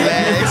it.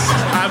 Legs.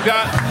 I've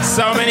got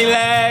so many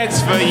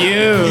legs for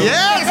you.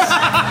 Yes.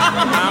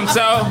 I'm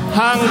so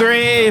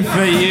hungry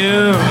for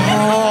you.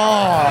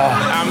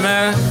 I'm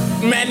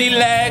many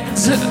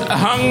legs,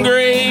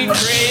 hungry,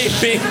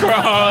 creepy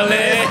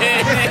crawly.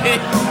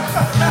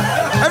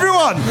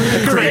 Everyone,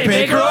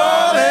 creepy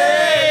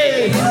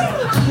crawly.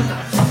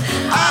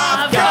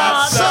 I've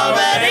got so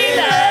many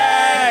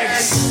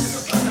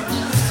legs.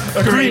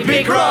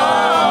 Creepy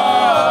crawlies.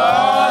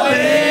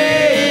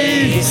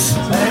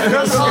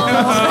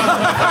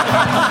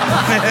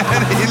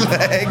 Many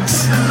legs.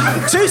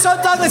 Tucson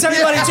Douglas,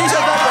 everybody. Tucson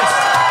Douglas.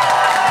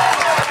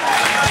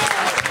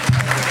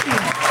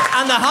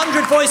 And the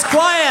 100-voice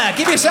choir.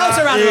 Give yourselves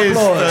a round of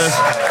applause. The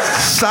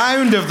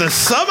sound of the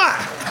summer.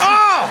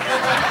 Oh!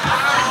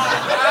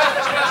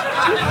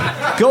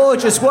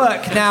 Gorgeous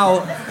work.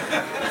 Now,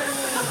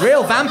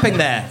 real vamping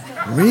there.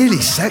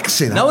 Really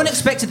sexy. No one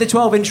expected the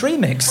 12-inch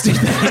remix, did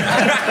they?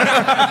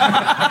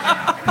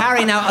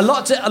 Harry, now a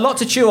lot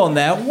to chew on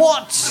there.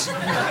 What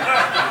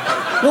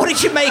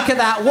did you make of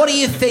that? What are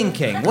you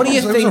thinking? What are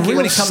you thinking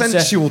when it comes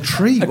sensual to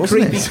treat, a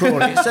wasn't creepy it?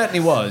 crawler? It certainly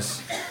was.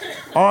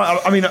 I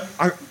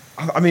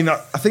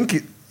think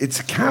it's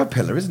a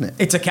caterpillar, isn't it?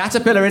 It's a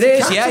caterpillar. It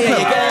is. Yeah. You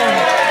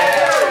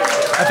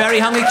get a very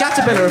hungry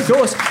caterpillar, of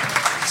course.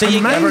 So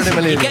you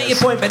get your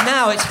point, but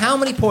now it's how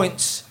many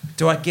points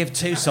do I give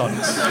Tucson?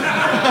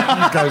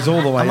 It goes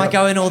all the way. Am I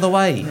going all the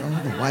way?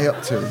 All the way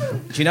up to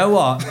it. Do you know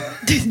what?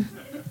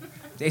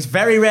 It's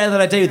very rare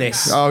that I do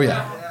this. Oh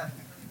yeah.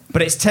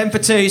 But it's 10 for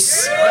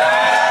Toos.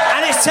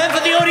 And it's 10 for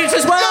the audience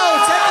as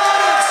well. 10 for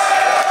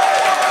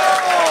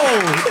the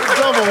audience.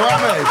 Double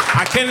whammy.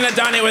 I couldn't have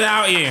done it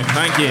without you.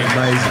 Thank you.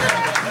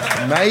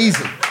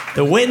 Amazing.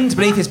 The wind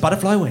beneath his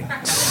butterfly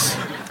wings.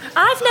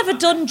 I've never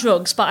done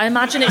drugs, but I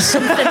imagine it's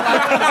something like that.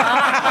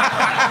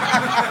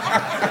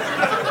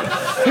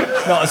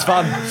 Not as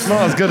fun. It's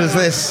not as good as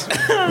this.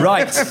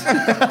 Right.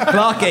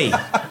 Clarky.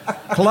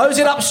 Close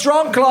it up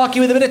strong, Clarky,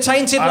 with a bit of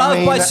Tainted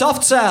Love by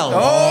Soft Cell.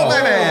 Oh,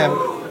 man.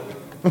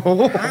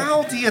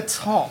 How do you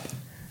top?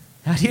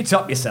 How do you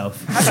top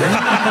yourself?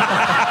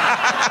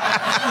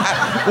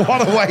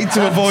 What a way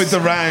to avoid the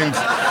round.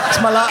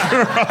 It's my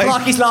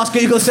Clarky's last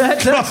Google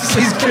search.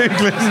 He's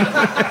Googling.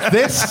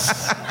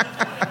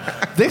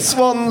 This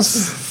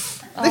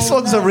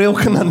one's a real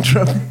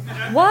conundrum.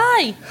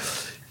 Why?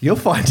 You'll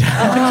find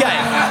out. Okay,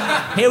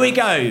 here we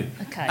go.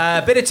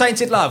 Okay. Bit of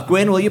Tainted Love.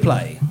 Gwyn, will you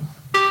play?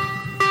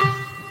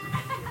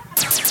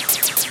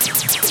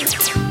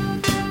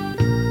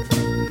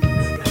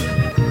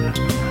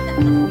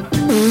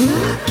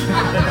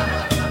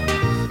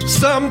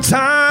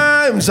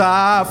 Sometimes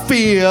I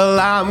feel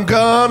I'm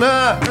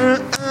gonna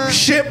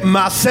shit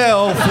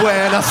myself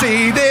when I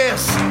see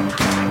this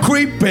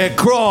creepy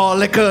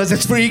crawly, cause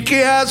it's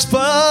freaky as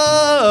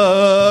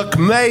fuck,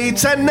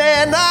 mate. And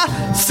then I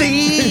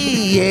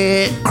see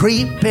it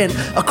creeping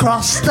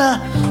across the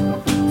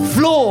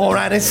floor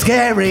and it's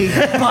scary.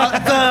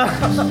 But the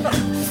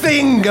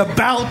thing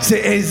about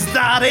it is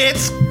that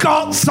it's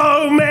got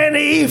so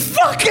many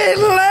fucking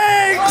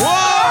legs.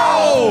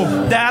 Whoa!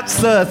 That's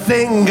the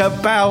thing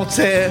about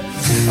it.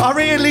 I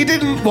really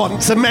didn't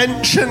want to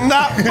mention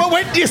that, but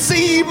when you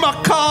see my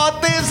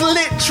card, there's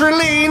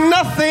literally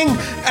nothing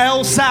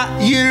else that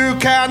you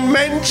can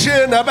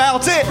mention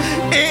about it.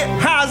 It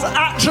has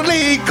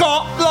actually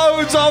got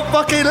loads of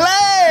fucking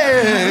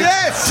legs.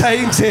 Yes!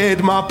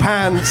 Tainted my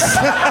pants.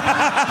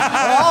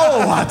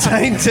 Oh, I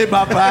tainted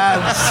my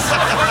pants.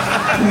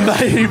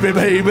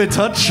 Baby,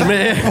 touch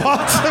me.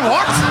 What?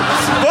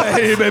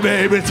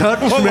 Baby,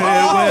 touch me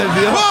with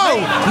your...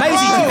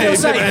 Maisie, you feel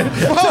safe.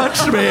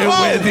 Touch me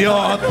with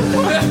your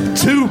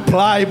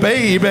 2-ply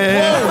baby.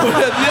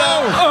 With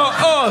your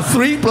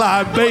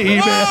 3-ply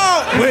baby.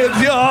 With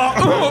your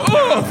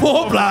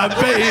 4-ply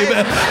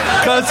baby.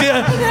 Cause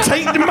you're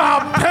taking my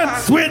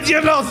pants with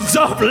your lots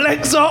of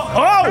legs.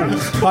 Oh!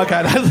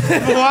 Okay, that's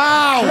it.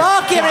 Wow.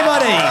 Clarky,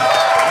 everybody.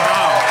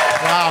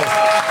 Wow.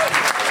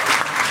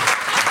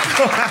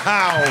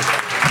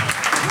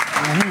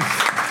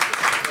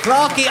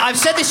 Clarky, I've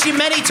said this to you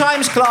many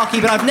times,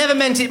 Clarky, but I've never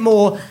meant it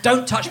more.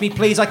 Don't touch me,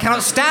 please. I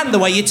cannot stand the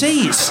way you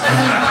tease.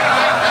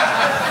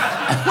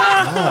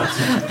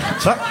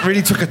 That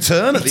really took a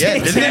turn at the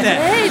end, didn't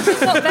it?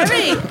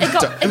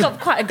 It got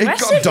quite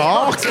aggressive. It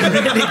got dark.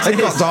 It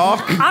got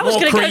dark. I was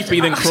More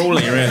creepy than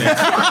Crawley, really.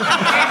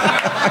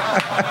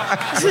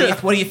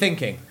 What are you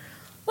thinking?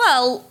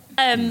 Well,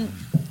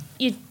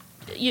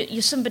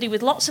 you're somebody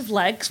with lots of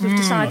legs. We've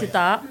decided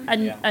that,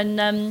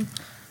 and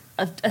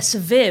a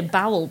severe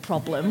bowel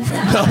problem.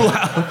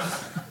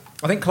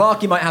 I think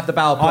Clarky might have the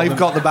bowel problem. I've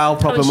got the bowel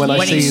problem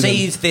when he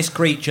sees this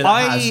creature that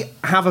I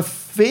have a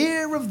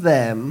fear of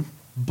them,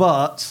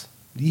 but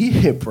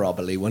you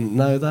probably wouldn't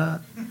know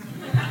that.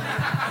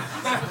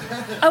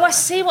 Oh, I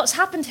see what's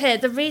happened here.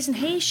 The reason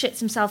he shits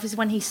himself is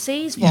when he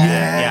sees one.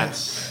 Yes.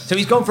 So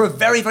he's gone for a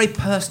very, very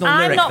personal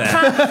lyric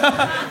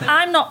there.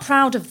 I'm not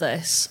proud of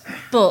this,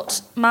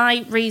 but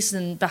my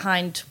reason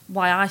behind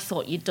why I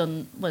thought you'd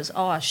done was,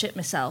 I shit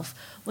myself,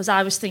 was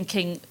I was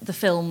thinking the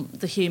film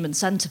The Human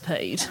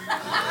Centipede.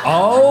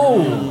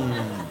 Oh,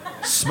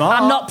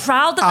 smart. I'm not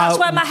proud that that's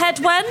where my head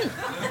went.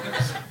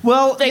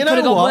 Well, they you could know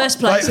have gone what? worse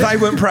places. They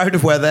weren't proud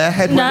of where their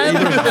head went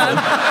either. No.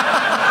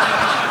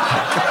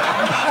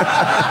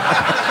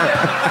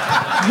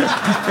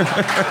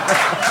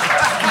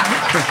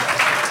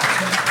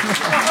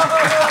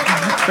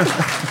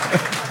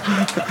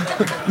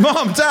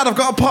 Mom, Dad, I've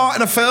got a part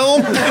in a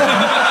film.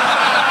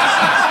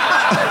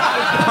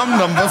 I'm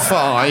number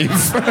 5.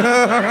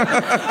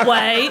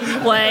 Wait.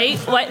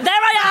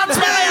 There I am.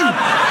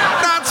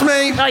 That's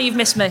me. Oh, you've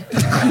missed me.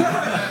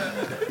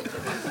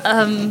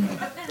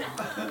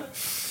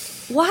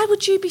 Why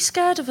would you be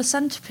scared of a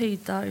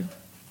centipede, though?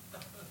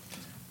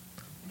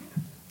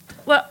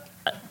 Well,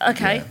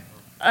 okay.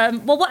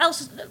 Well, what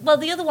else? Well,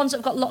 the other ones that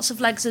have got lots of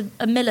legs are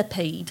a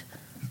millipede.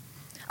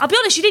 I'll be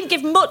honest, you didn't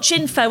give much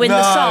info in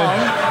the song,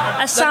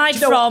 aside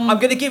from... I'm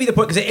going to give you the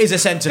point because it is a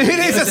centipede. It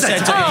is a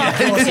centipede. Oh, of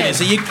course it is.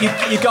 So you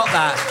got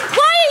that.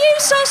 Why are you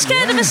so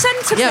scared of a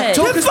centipede? Yeah,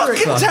 talk They're us through it,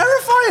 fucking Clark.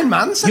 terrifying,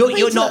 man.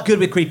 You're not good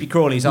with creepy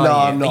crawlies, are No, you?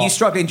 I'm not. Are you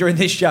struggling during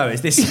this show?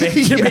 Is this a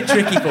bit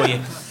tricky for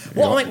you?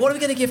 What are we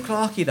going to give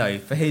Clarky, though,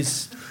 for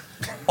his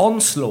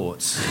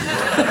onslaughts?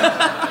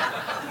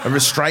 A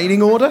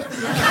restraining order?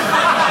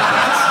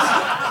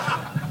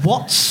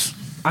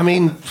 I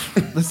mean,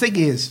 the thing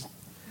is,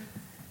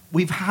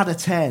 we've had a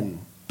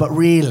 10, but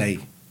really,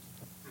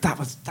 that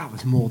was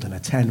more than a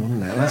 10,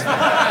 wasn't it? Do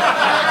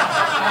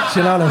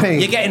you know what I mean?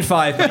 You're getting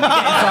 5. You're getting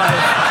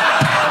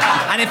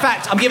 5. And in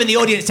fact, I'm giving the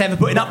audience 10 for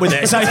putting up with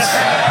it. So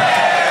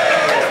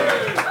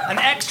an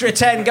extra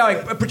 10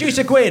 going.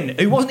 Producer Gwyn,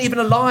 who wasn't even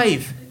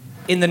alive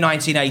in the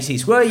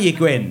 1980s. Were you,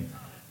 Gwyn?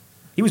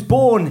 He was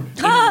born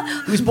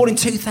in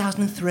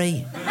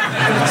 2003.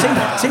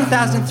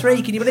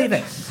 2003, can you believe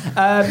it?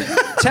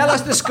 Tell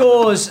us the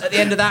scores at the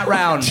end of that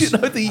round. Do you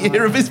know the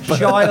year of his birth?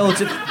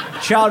 Child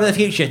of the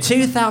future.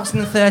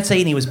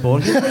 2013 he was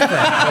born. Can you believe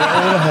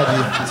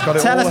it?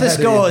 Tell us the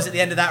scores at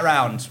the end of that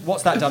round.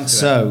 What's that done to it?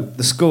 So,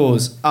 the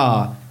scores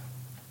are...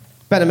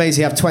 Ben and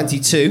Maisie have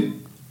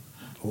 22.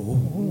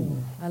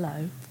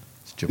 Hello.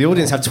 The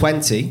audience have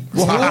 20.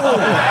 Oh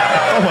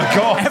my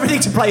God! Everything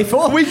to play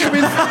for. Are we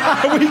coming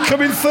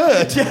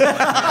third?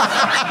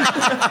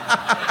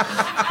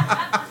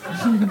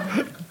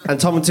 And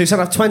Tom and Tucson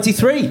have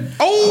 23.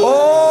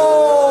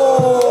 Oh,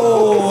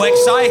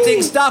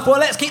 exciting stuff. Well,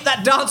 let's keep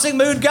that dancing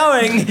mood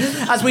going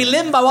as we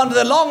limbo under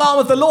the long arm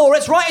of the law.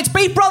 It's right, it's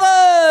Beef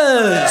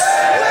Brothers!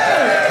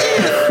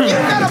 If you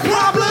got a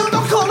problem,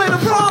 don't call it a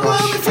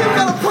problem. If you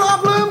got a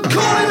problem,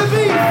 call it a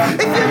beef.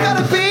 If you got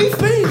a beef,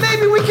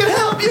 maybe we can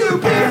help you.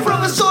 Beef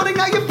Brothers sorting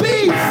out your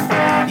beef.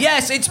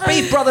 Yes, it's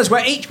Beef Brothers,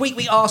 where each week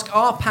we ask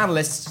our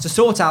panellists to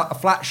sort out a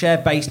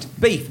Flatshare-based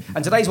beef.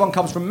 And today's one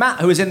comes from Matt,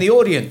 who is in the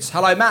audience.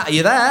 Hello, Matt, are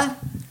you there?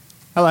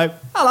 Hello.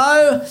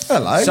 Hello.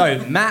 Hello. So,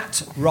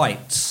 Matt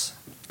writes...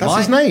 That's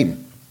his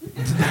name.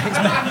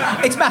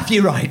 It's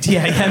Matthew Wright,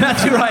 yeah,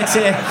 Matthew Wright's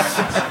here.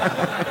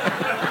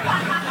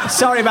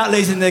 Sorry about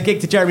losing the gig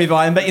to Jeremy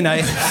Vine, but you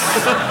know.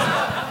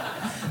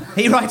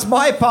 He writes,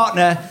 my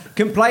partner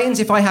complains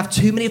if I have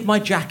too many of my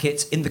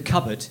jackets in the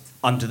cupboard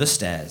under the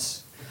stairs.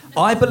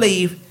 I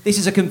believe this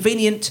is a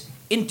convenient,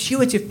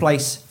 intuitive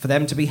place for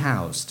them to be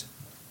housed.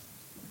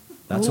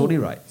 That's all he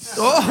writes.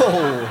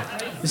 Oh!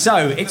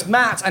 So, it's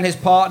Matt and his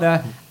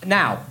partner.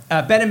 Now,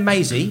 Ben and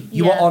Maisie,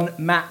 you are on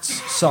Matt's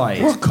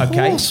side. Well, of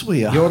course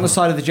we are. You're on the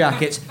side of the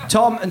jackets.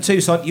 Tom and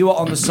Tucson, you are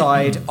on the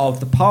side of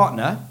the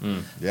partner.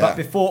 Yeah. But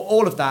before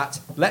all of that,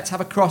 let's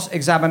have a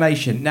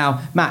cross-examination.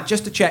 Now, Matt,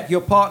 just to check,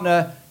 your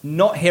partner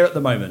not here at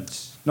the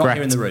moment. Not Correct.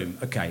 here in the room.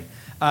 Okay.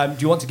 Do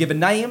you want to give a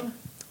name?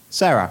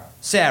 Sarah.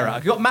 Sarah.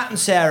 You've got Matt and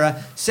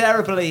Sarah.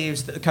 Sarah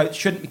believes that the coats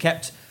shouldn't be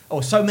kept,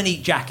 or so many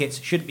jackets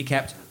shouldn't be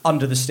kept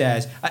under the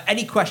stairs.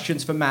 Any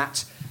questions for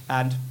Matt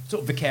and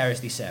sort of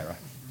vicariously Sarah?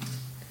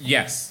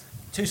 Yes.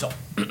 Tucson.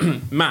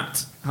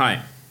 Matt,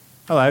 hi.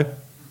 Hello.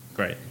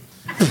 Great.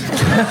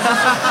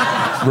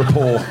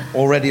 Rapport.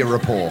 Already a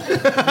rapport.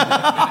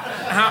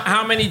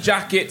 How many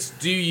jackets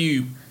do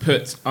you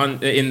put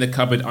in the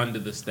cupboard under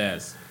the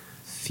stairs?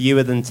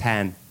 Fewer than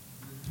 10.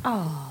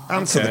 Oh.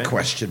 Answer the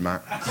question,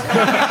 Matt. I've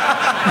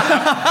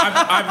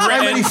How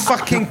written, many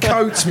fucking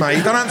coats,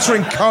 mate? Don't answer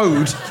in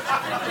code.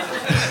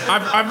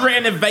 I've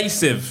written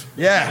evasive.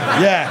 Yeah.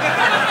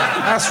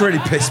 That's really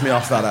pissed me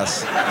off, that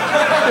has.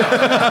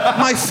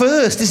 My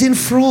first is in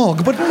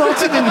Frog, but not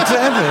in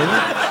Devon.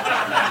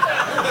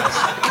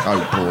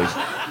 Coat boy.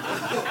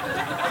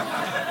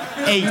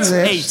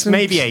 8,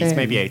 maybe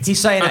 8. He's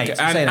saying 8.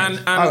 And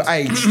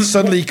 8.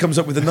 Suddenly he comes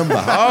up with a number.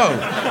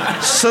 Oh,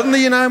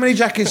 suddenly you know how many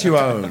jackets you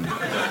own.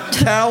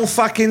 Tell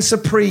fucking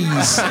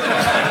surprise,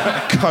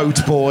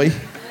 coat boy.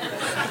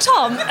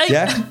 Tom,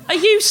 are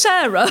you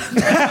Sarah?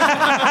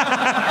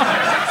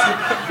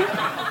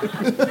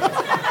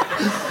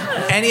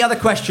 Any other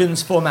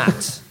questions for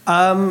Matt?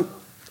 Are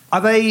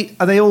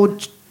they all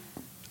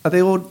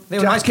They were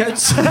nice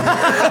coats. Are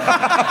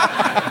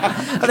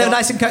they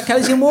nice and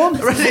cosy and warm?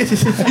 Are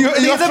these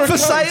for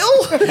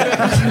sale?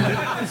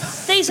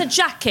 These are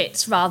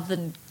jackets rather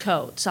than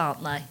coats,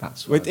 aren't they?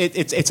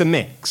 It's a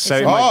mix. So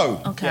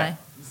Okay. Yeah.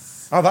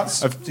 Oh, that's...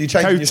 So you're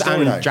changing your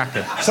story now.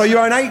 Jacket. So you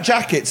own 8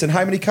 jackets and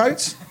how many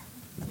coats?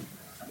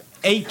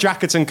 8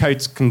 jackets and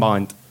coats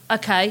combined.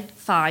 Okay,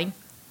 fine.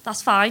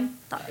 That's fine.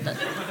 No,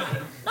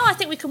 I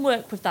think we can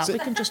work with that. We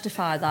can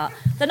justify that.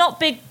 They're not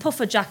big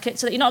puffer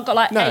jackets, so that you've not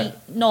got 8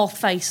 North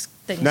Face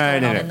things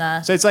going on in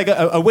there. So it's like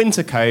a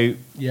winter coat,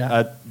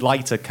 Yeah. a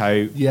lighter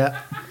coat. Yeah.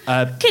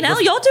 Fucking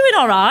hell, you're doing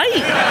all right.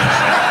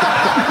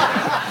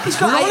 He's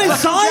got all 8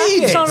 inside.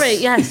 jackets. Sorry,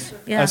 yes.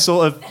 Yeah. A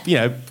sort of,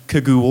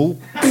 cagoule.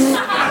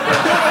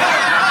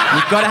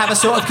 You've got to have a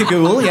sort of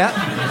cagoule, yeah.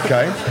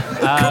 Okay.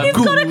 You've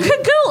got a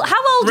cagoule.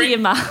 How old are you,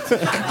 Matt?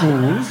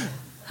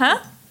 Huh? How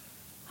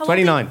old are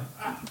you? 29.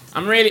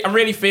 I'm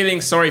really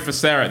feeling sorry for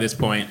Sarah at this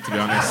point, to be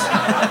honest.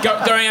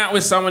 Going out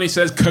with someone who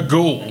says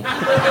cagoule.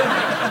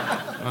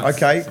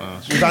 Okay.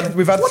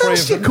 We've had What 3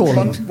 else of do you them. call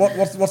them?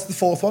 What's the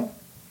 4th one?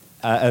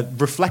 A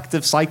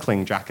reflective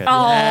cycling jacket.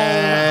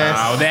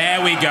 Oh,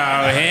 there we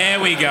go. Here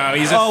we go.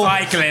 He's a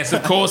cyclist.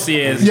 Of course he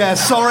is. Yeah,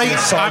 sorry.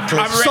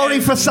 Sorry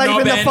for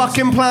saving the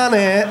fucking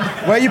planet.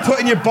 Where are you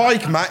putting your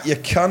bike, Matt, you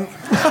cunt?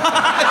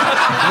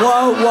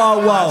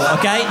 Whoa.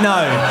 Okay,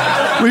 no.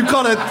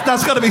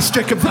 That's got to be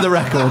stricken from the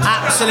record.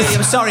 Absolutely.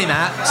 I'm sorry,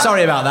 Matt.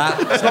 Sorry about that.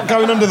 It's not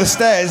going under the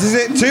stairs, is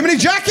it? Too many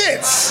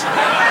jackets!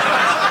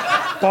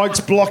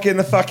 Bike's blocking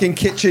the fucking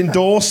kitchen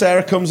door.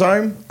 Sarah comes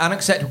home.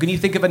 Unacceptable. Can you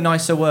think of a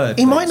nicer word?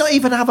 He might not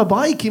even have a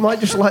bike. He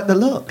might just like the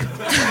look.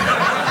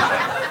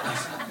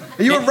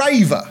 Are you a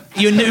raver?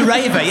 You're a new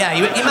raver, yeah.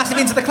 You're massive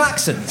into the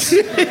klaxons.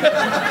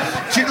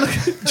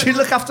 Do you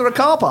look after a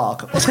car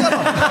park? What's going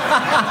on?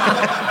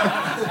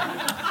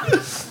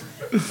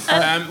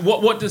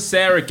 What does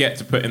Sarah get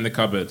to put in the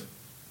cupboard?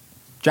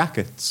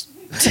 Jackets.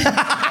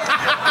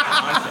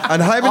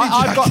 And how many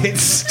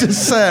jackets does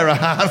Sarah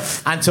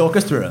have? And talk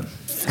us through them.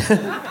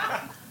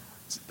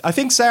 I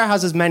think Sarah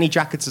has as many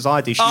jackets as I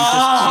do.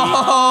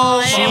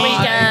 Here we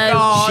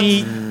go.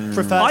 She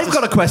prefers. I've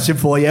got a question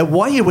for you.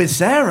 Why are you with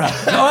Sarah?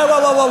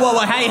 Whoa.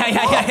 Hey.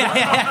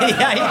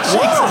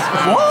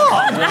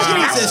 What?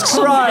 Jesus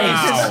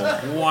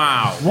Christ.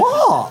 Wow.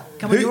 What?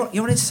 Come on,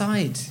 you're on his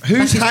side.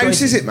 Whose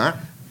house is it, Matt?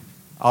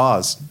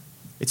 Ours.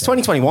 It's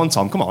 2021,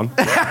 Tom. Come on.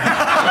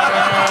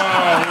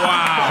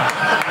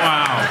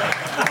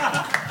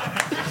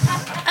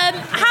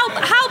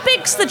 How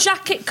big's the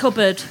jacket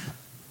cupboard?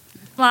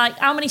 Like,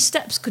 how many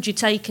steps could you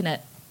take in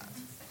it?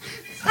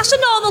 That's a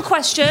normal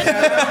question.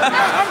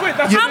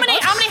 How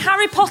many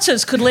Harry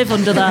Potters could live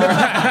under there?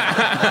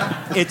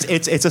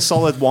 It's a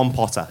solid 1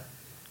 Potter.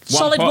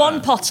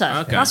 One Potter.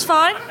 Okay. That's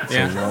fine.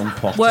 Yeah.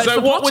 Word So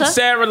for what would Potter.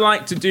 Sarah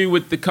like to do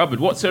with the cupboard?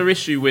 What's her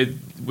issue with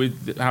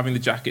having the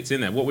jackets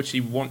in there? What would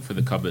she want for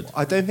the cupboard?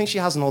 I don't think she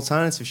has an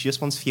alternative. She just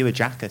wants fewer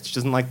jackets. She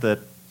doesn't like the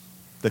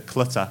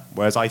clutter,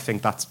 whereas I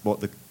think that's what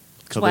the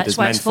cupboard is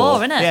meant for.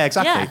 isn't it? Yeah,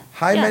 exactly.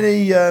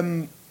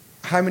 Yeah.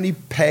 How many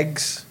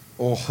pegs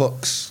or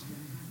hooks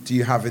do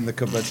you have in the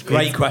cupboard?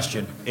 Great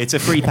question. It's a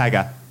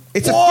 3-pegger.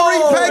 It's a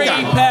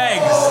 3-pegger. 3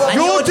 pegs.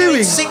 You're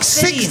doing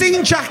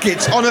 16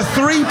 jackets on a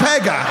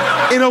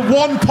 3-pegger in a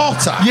 1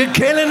 Potter. You're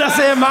killing us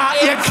here,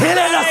 Matt. You're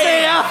killing us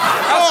here.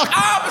 That's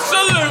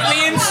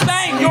absolutely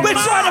insane. We're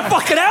trying to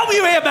fucking help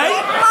you here,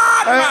 mate.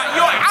 Matt,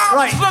 you're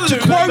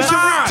absolutely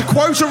mad. To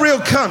quote a real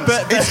cunt,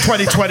 it's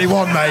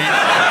 2021, mate.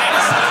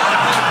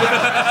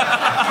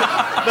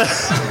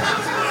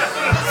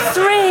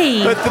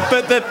 3.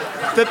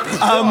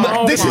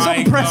 This is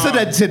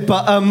unprecedented,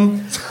 but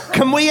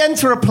can we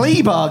enter a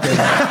plea bargain?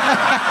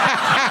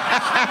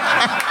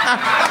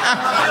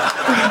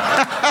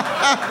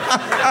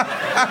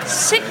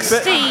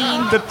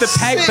 16. The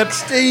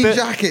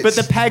jackets. But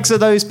the pegs are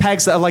those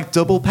pegs that are like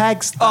double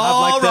pegs.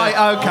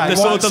 Okay. The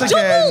sort of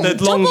the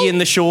longy and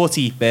the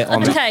shorty bit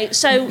on it. Okay,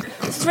 so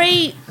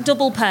 3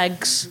 double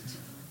pegs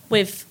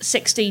with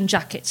 16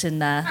 jackets in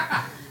there.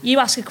 You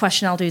ask a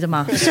question, I'll do the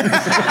maths.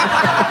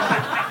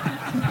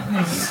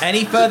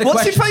 Any further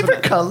What's questions? your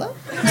favourite colour?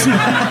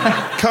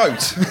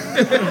 Coat.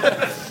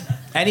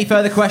 Any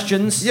further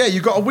questions? Yeah,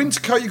 you got a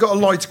winter coat, you got a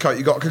lighter coat,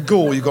 you got a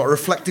cagoule, you got a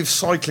reflective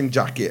cycling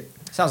jacket.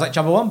 Sounds like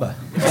Chumbawamba.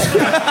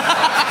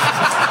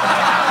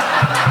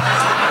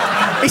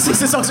 He sings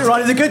the songs that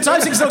rhyme in the good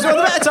times, sings the songs that rhyme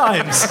in the better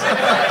times.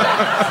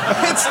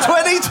 It's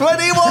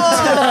 2021!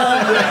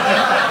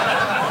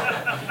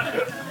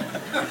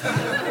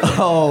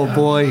 Oh,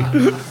 boy.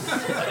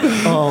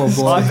 Oh,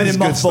 boy. I've been in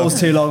mothballs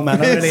too long, man.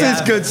 I really This is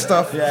have. good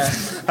stuff. Yeah.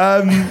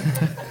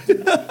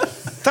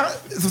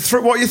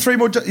 What are your three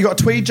more? You got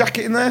a tweed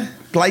jacket in there?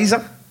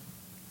 Blazer?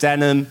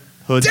 Denim,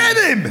 hoodie.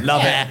 Denim!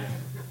 Love it.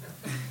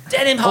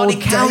 Denim hardly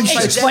counts.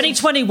 It's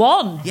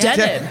 2021. Yeah.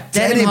 Denim.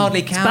 Denim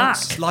hardly It's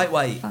counts. back.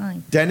 Lightweight.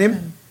 Fine.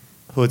 Denim?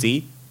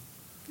 Hoodie.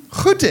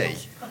 Hoodie?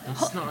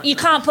 You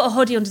can't put a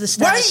hoodie under the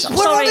stairs. Wait, I'm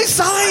we're sorry. on his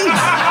side!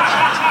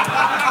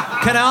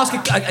 Can I ask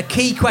a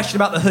key question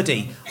about the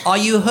hoodie? Are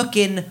you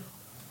hooking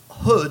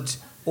hood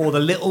or the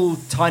little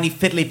tiny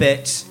fiddly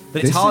bit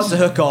that it's hard to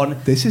hook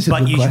on, this is a but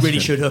good you question. really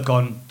should hook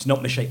on to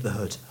not misshape the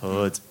hood?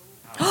 Hood.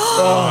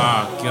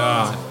 Oh,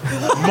 God.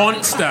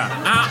 Monster.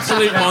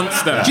 Absolute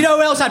monster. Do you know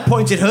who else had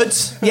pointed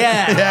hoods?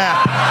 Yeah.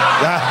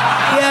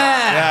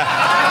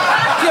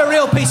 Yeah. You're a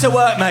real piece of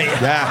work, mate.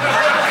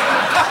 Yeah.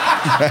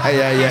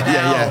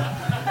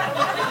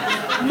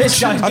 This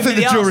guy's I think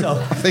the jury.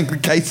 I think the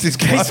case is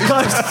closed. Case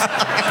closed.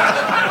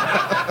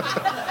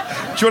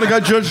 Do you want to go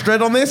Judge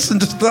Dredd on this and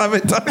just have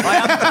it done?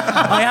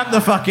 I am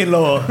the fucking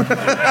law.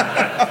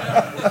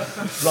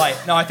 Right.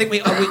 No, I think we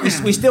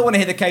still want to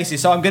hear the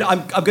cases. So I'm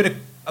gonna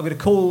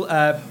call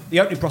the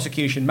opening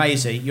prosecution,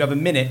 Maisie. You have a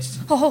minute.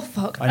 Oh,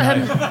 fuck. I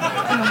know.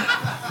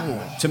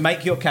 To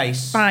make your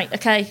case. Right,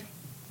 okay.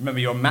 Remember,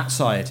 you're on Matt's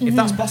side. If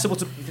that's possible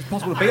to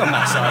be on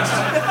Matt's side,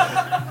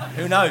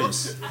 who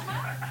knows?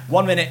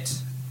 1 minute,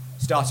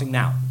 starting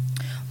now.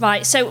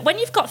 Right, so when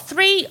you've got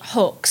 3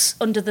 hooks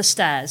under the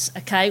stairs,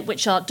 okay,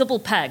 which are double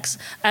pegs,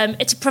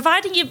 it's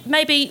providing you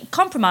maybe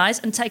compromise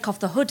and take off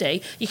the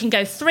hoodie, you can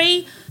go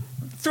 3,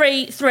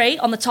 3, 3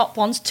 on the top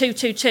ones, 2,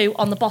 2, 2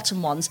 on the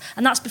bottom ones.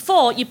 And that's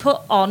before you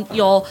put on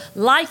your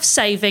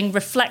life-saving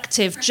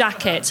reflective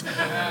jacket,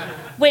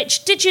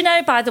 which, did you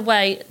know, by the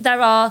way, there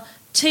are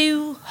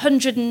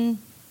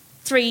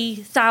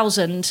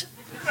 203,000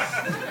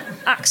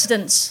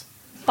 accidents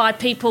by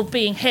people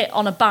being hit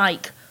on a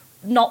bike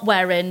not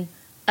wearing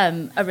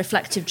a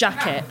reflective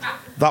jacket.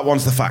 That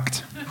one's the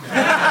fact.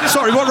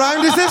 Sorry, what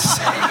round is this?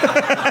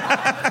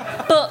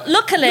 But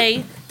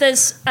luckily,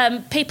 there's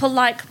people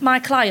like my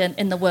client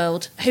in the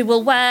world who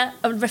will wear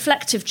a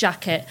reflective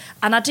jacket,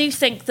 and I do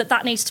think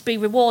that needs to be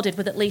rewarded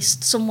with at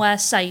least somewhere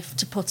safe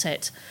to put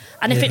it.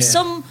 And if it's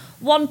some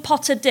one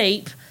potter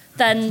deep,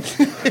 then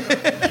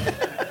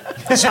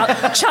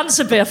chance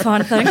would be a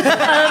fine thing. Then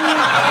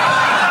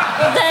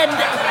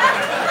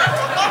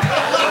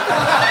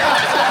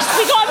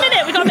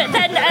we got a minute.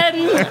 Then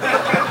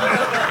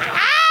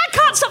I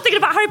can't stop thinking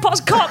about Harry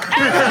Potter's cock.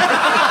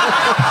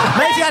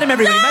 Maisie Adam,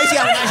 everybody. Maisie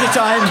Adam, that's your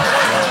time.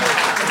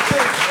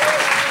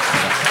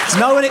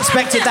 No one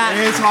expected that.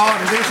 It is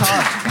hard.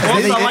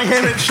 I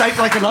hear it shaped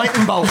like a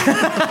lightning bolt.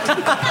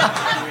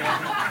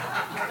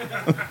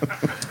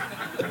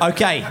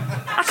 Okay.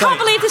 I can't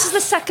believe this is the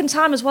second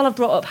time as well I've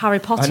brought up Harry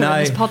Potter in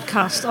this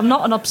podcast. I'm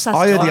not an obsessed.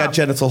 I heard he had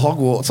genital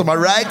Hogwarts. Am I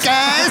right,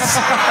 guys?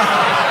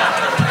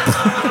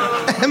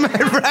 Am I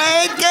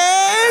right,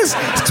 guys?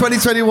 It's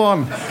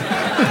 2021.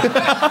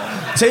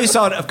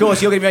 Tucson, of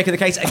course, you're going to be making the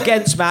case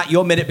against Matt.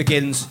 Your minute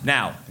begins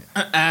now.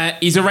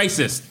 He's a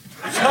racist.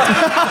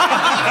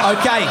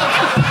 Okay.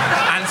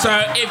 And so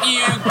if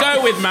you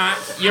go with Matt,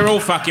 you're all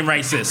fucking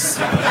racists.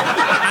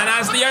 And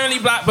as the only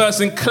black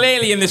person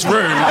clearly in this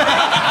room,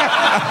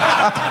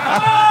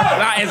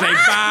 that is a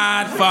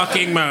bad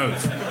fucking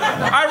move.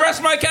 I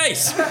rest my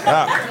case.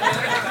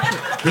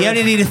 He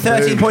only needed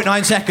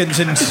 13.9 seconds,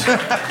 and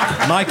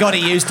my God,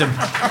 he used them.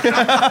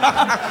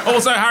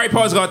 Also, Harry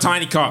Potter's got a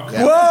tiny cock.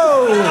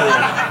 Whoa!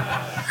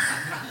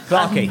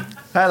 Clarky.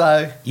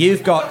 Hello.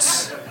 You've got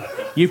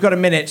a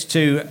minute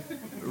to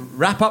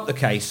wrap up the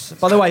case.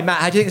 By the way, Matt,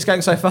 how do you think it's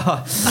going so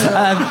far?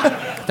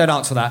 Don't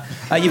answer that.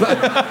 You've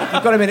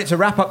got a minute to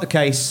wrap up the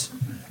case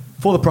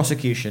for the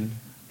prosecution.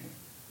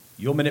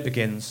 Your minute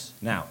begins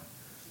now.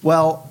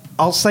 Well,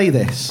 I'll say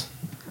this.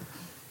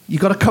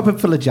 You've got a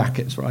cupboard full of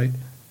jackets, right?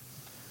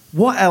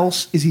 What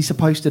else is he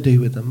supposed to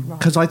do with them?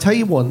 Because I tell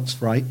you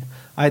once, right,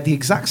 I had the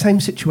exact same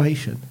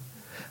situation,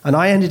 and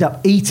I ended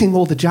up eating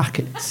all the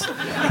jackets.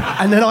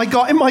 And then I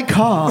got in my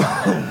car,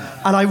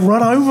 and I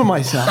run over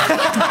myself.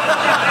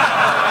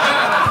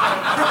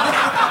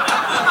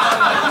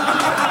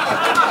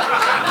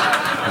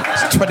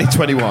 It's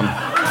 2021.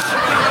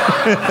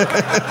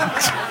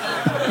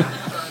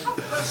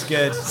 It's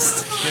good.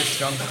 Good,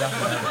 strong stuff.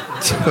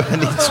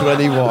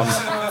 2021.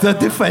 The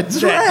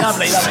defence Yeah, rests.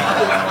 lovely.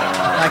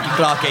 Thank you,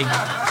 Clarky.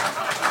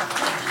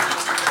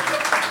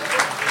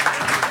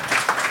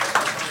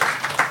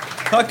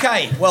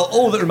 Okay, well,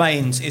 all that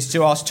remains is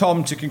to ask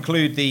Tom to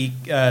conclude the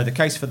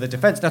case for the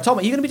defence. Now, Tom,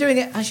 are you going to be doing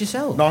it as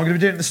yourself? No, I'm going to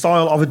be doing it in the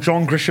style of a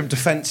John Grisham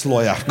defence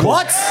lawyer.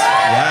 What?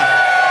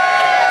 Yeah.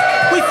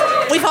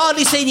 We've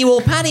hardly seen you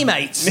all panny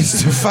mates.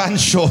 Mr.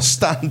 Fanshawe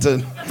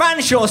Standen.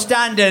 Fanshawe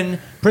Standen,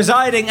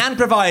 presiding and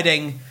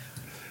providing.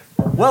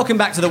 Welcome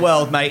back to the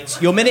world, mate.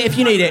 Your minute if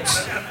you need it.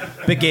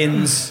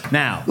 begins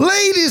now.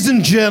 Ladies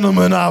and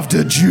gentlemen of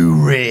the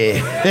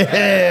jury,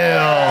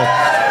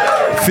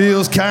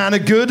 feels kind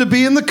of good to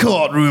be in the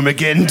courtroom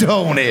again,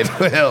 don't it?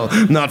 Well,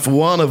 not for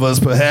one of us,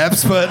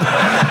 perhaps, but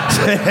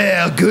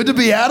good to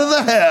be out of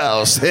the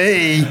house.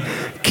 Hey,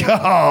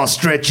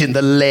 stretching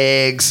the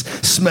legs,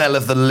 smell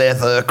of the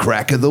leather,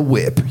 crack of the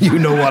whip. You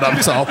know what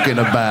I'm talking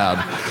about.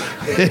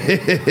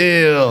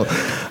 Hell,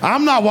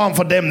 I'm not one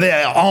for them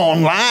there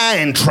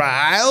online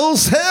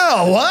trials.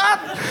 Hell,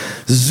 what?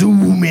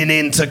 Zooming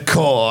into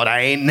court. I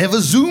ain't never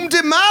zoomed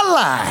in my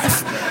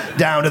life.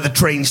 Down to the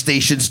train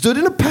station, stood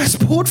in a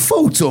passport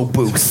photo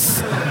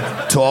booth,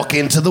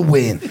 talking to the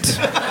wind.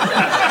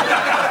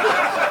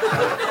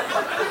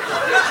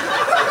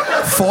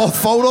 Fourth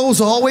photo's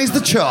always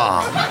the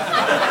charm.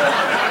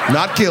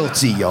 Not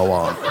guilty, Your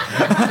Honor.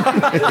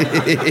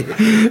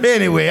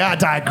 Anyway, I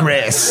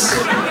digress.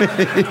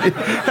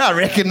 I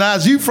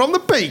recognize you from the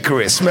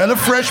bakery. Smell of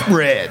fresh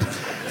bread.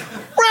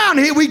 Round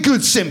here, we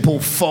good, simple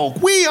folk.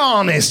 We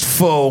honest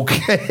folk.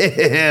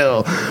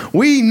 Hell,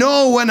 we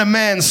know when a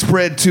man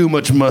spread too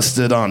much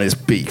mustard on his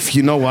beef.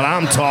 You know what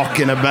I'm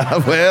talking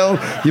about. Well,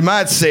 you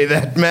might say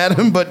that,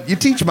 madam, but you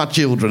teach my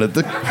children at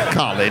the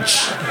college.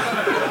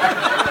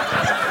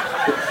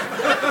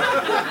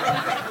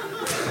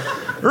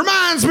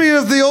 Reminds me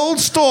of the old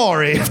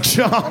story of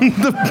John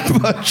the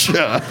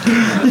Butcher.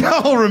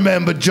 Y'all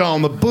remember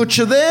John the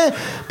Butcher there?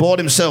 Bought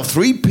himself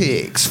 3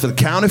 pigs for the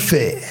county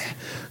fair.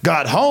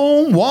 Got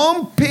home,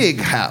 1 pig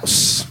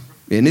house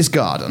in his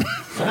garden.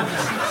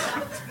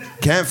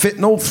 Can't fit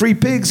no 3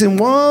 pigs in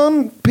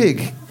 1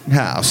 pig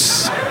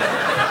house.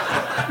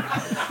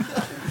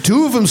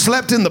 2 of them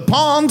slept in the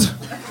pond.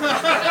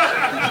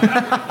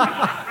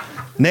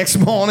 Next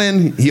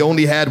morning, he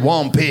only had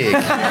 1 pig.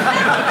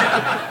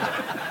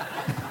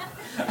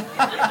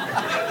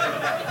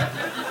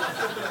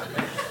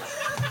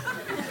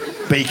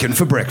 Bacon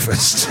for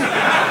breakfast.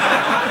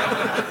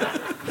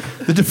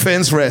 The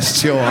defense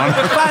rests, Your Honor.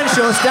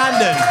 Fanshawe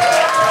Standen.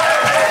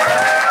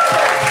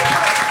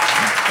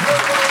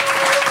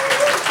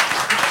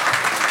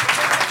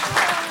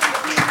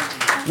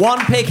 One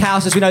Pig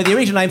House, as we know, the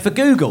original name for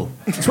Google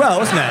as well,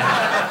 wasn't it?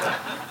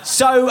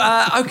 So,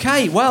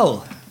 OK,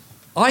 well,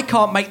 I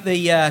can't make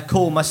the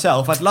call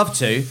myself. I'd love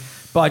to,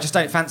 but I just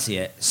don't fancy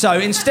it. So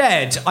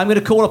instead, I'm going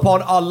to call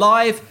upon our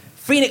live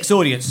Phoenix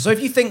audience. So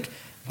if you think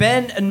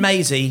Ben and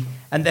Maisie,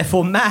 and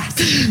therefore Matt,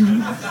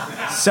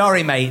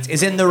 sorry mate,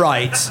 is in the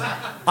right,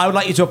 I would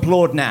like you to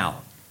applaud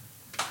now.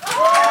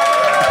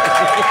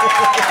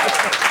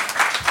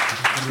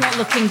 Not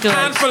looking good.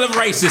 Handful of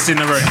racists in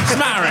the room.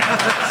 Smattering.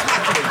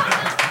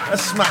 A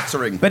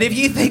smattering. But if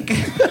you think...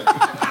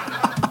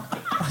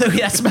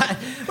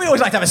 we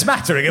always like to have a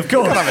smattering, of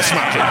course. Have a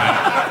smattering.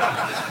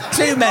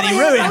 Too many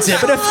ruins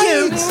it, but a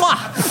few...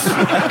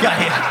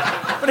 OK.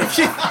 But if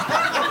you...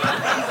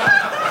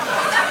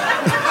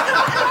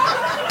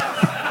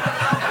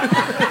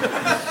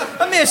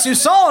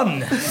 Susan.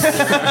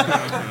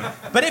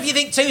 But if you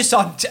think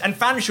Tucson and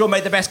Fanshawe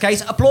made the best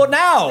case, applaud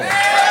now.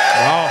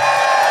 Wow.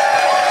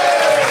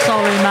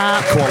 Sorry,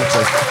 Matt.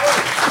 Quality.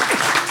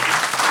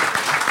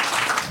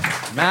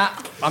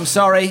 Matt, I'm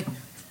sorry.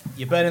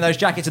 You're burning those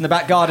jackets in the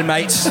back garden,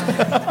 mates.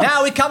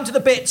 Now we come to the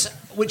bit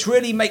which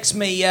really makes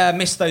me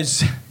miss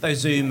those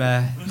Zoom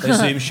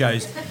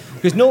shows.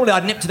 Because normally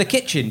I'd nip to the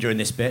kitchen during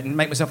this bit and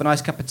make myself a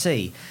nice cup of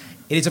tea.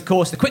 It is, of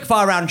course, the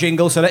quickfire round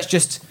jingle, so let's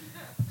just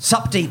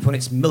sup deep on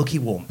its milky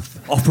warmth.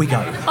 Off we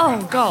go.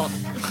 Oh, God.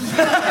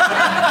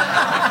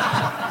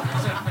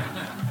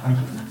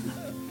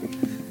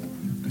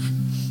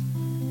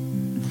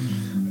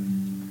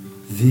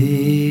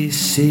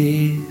 This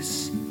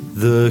is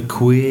the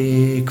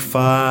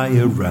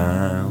quickfire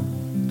round.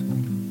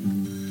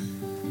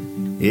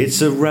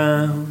 It's a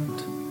round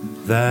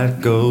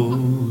that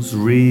goes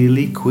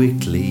really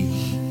quickly,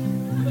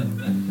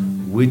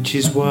 which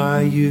is why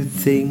you'd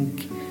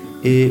think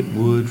it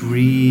would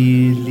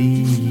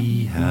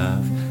really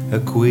have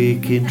a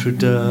quick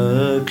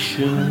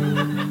introduction.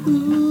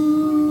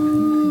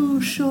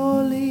 Ooh,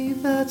 surely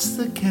that's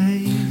the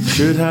case.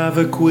 Should have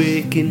a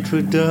quick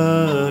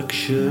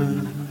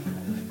introduction.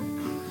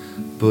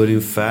 But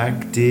in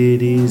fact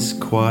it is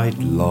quite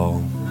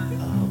long.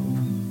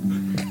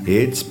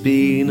 It's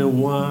been a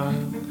while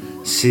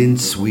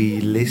since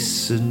we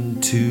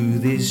listened to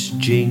this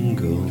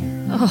jingle.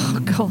 Oh,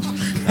 God.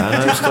 And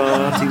I'm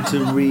starting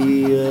to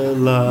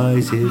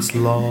realise it's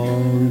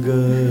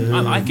longer.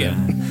 I like it.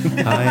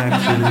 I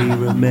actually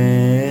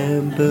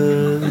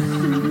remember.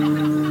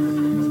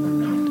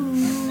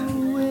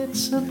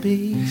 It's a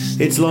beast.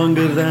 It's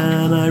longer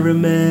than I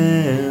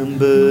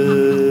remember.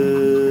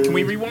 Can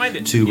we rewind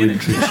it? To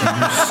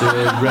introduce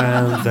a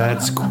round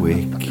that's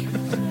quick.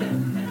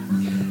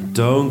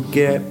 Don't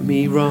get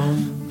me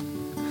wrong,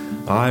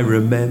 I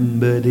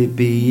remembered it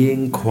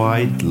being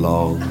quite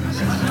long.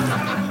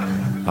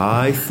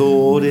 I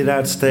thought it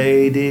had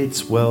stayed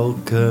its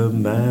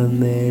welcome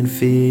and then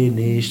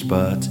finished,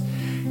 but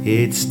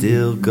it's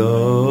still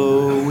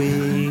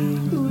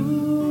going.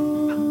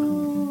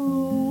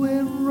 Ooh,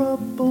 it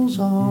rumbles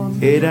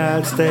It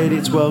outstayed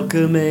its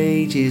welcome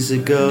ages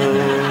ago,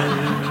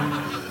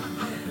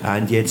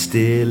 and yet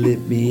still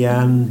it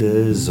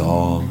meanders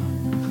on.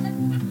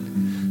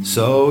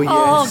 So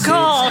yes, it's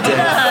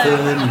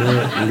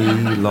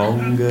definitely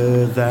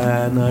longer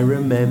than I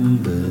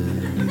remember.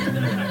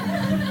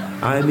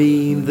 I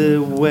mean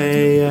the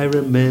way I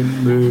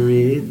remember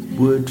it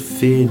would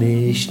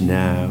finish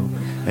now,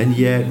 and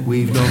yet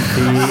we've not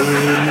finished.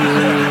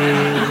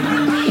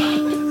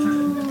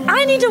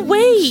 I need a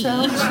wee.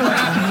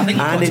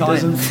 And it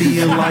doesn't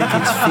feel like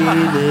it's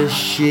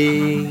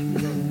finishing.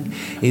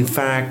 In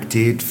fact,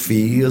 it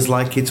feels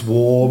like it's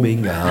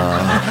warming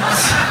up.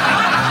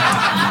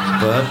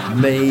 But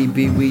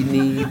maybe we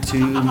need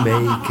to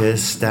make a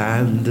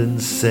stand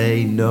and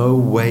say, no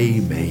way,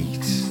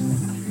 mate.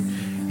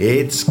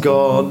 It's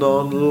gone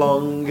on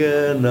long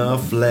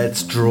enough.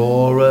 Let's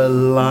draw a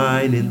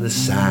line in the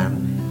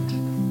sand.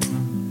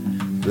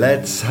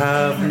 Let's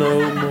have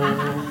no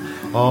more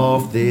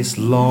of this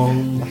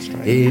long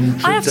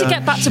introduction. I have to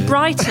get back to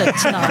Brighton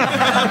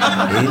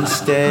tonight.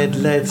 Instead,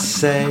 let's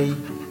say,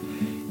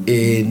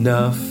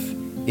 enough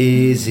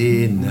is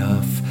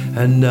enough.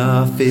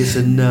 Enough is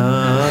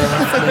enough.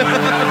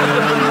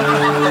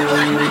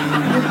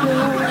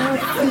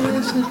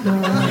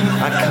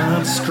 I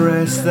can't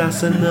stress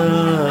that's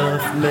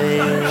enough,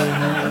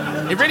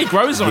 man. It really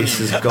grows on this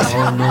you. This has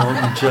gone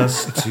on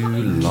just too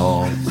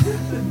long.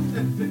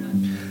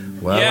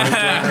 Well,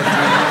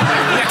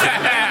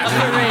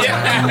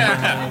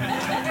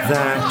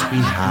 that we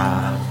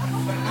have.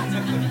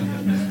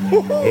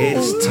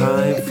 It's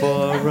time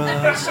for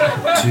us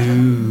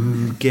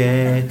to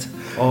get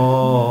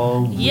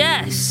on.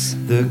 Yes.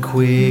 The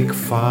quick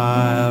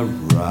fire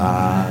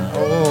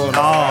round.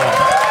 Oh,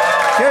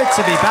 good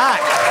to be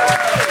back.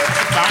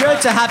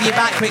 Good to have you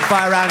back, quick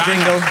fire round,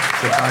 Jingle.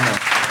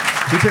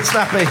 Keep it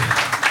snappy.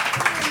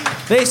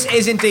 This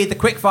is indeed the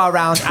quickfire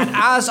round, and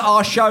as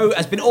our show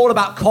has been all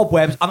about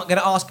cobwebs, I'm going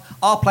to ask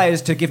our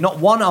players to give not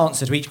one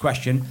answer to each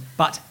question,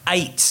 but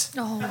 8.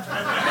 Oh.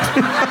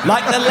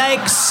 Like the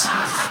legs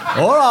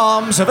or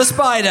arms of a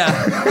spider.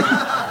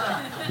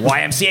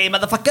 YMCA,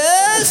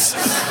 motherfuckers!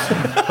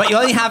 But you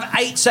only have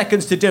 8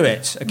 seconds to do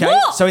it, okay?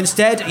 What? So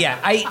instead,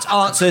 8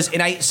 answers in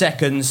 8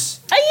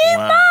 seconds. Are you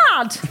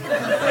mad?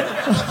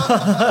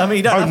 I mean,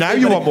 you don't now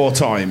you want more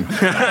time.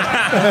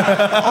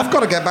 I've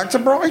got to get back to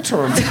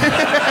Brighton.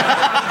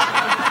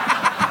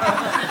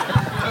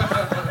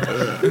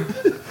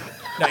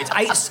 No,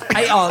 it's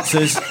 8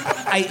 answers,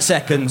 8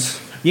 seconds.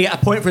 You get a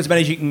point for as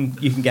many as you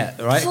can get,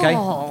 all right? Okay.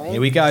 Oh.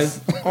 Here we go.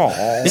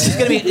 This is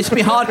going to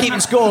be hard keeping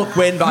score,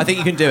 Gwyn, but I think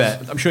you can do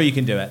it. I'm sure you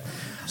can do it.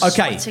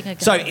 Okay.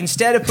 So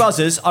instead of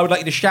buzzers, I would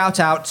like you to shout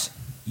out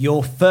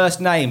your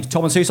first names.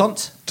 Tom and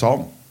Toussaint.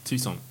 Tom.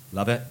 Toussaint.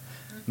 Love it.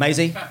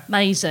 Maisie.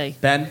 Maisie.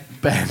 Ben.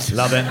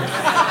 Love it.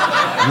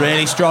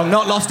 Really strong.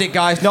 Not lost it,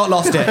 guys. Not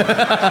lost it.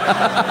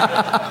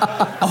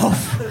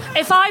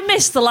 If I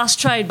missed the last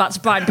train back to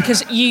Brighton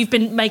because you've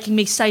been making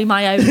me say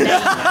my own name.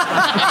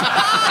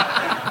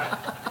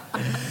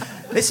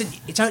 Listen,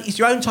 it's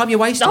your own time you're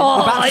wasting. Oh,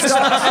 We're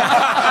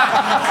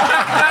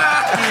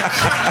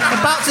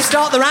about to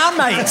start the round,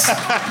 mates.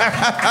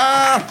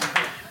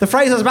 The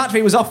phrase I was about to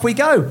read was off we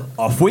go.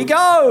 Off we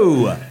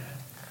go.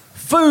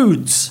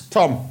 Foods.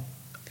 Tom.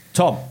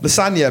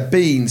 Lasagna,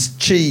 beans,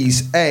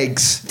 cheese,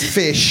 eggs,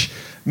 fish,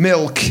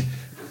 milk,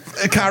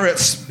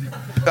 carrots,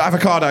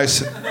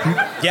 avocados.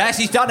 Yes,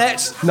 he's done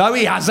it. No,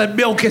 he hasn't.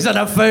 Milk isn't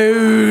a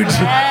food.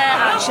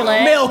 Yeah,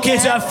 actually. Milk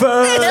is a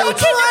food. Milk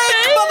is a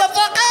food.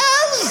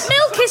 Motherfuckers.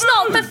 Milk is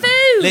not the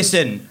food.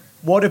 Listen,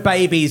 what do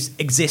babies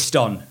exist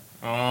on?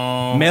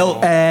 Oh.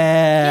 Milk.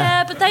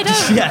 Yeah, but they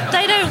don't. Yeah.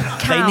 They don't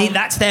count.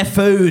 That's their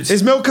food.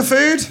 Is milk a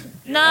food?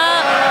 No.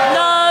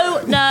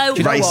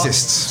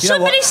 Racists.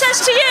 Somebody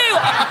says to you,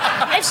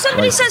 if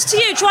somebody says to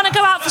you, do you want to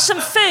go out for some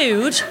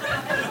food?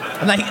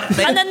 And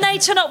then they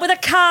turn up with a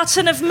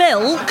carton of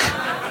milk,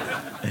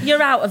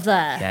 you're out of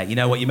there. Yeah, you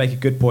know what? You make a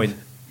good point.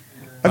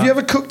 Have you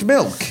ever cooked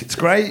milk? It's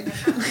great.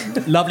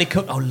 Lovely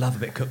cook. Oh, love a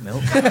bit of cooked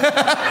milk. Bit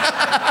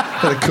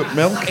of cooked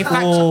milk. In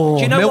fact, do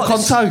you know milk what?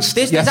 on toast.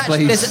 Yes,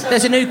 please.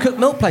 There's a new cooked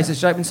milk place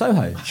that's open in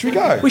Soho. Should we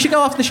go? We should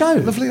go after the show.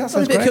 Lovely, that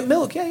sounds a bit great. of cooked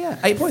milk. Yeah.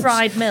 8 points.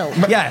 Fried milk.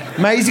 Yeah.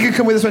 Maisie can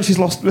come with us when she's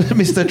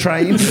missed her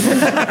train.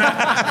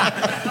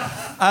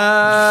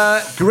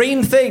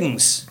 Green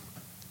things.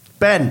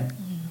 Ben.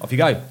 Off you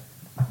go.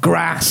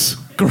 Grass.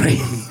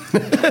 Green.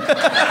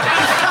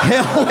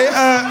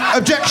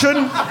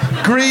 Objection.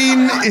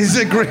 Green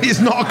is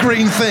not a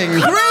green thing.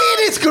 Green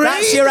is green.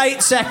 That's your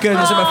 8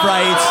 seconds, I'm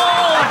afraid.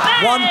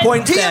 1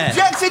 point He there.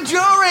 objected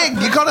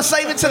during. You got to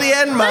save it to the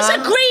end, man. There's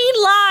a green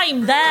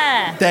line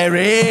there. There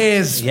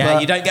is. Yeah,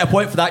 you don't get a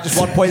point for that. Just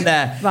 1 point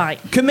there. Right.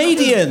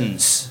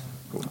 Comedians.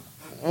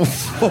 Who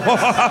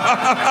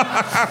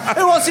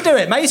wants to do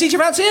it? Maisie, do you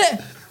fancy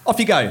it? Off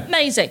you go.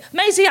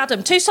 Maisie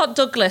Adam, Toussaint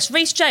Douglas,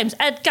 Rhys James,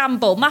 Ed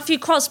Gamble, Matthew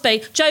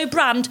Crosby, Joe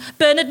Brand,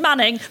 Bernard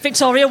Manning,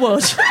 Victoria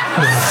Wood.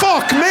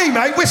 Fuck me,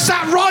 mate. We're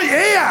sat right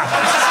here.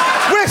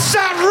 We're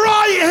sat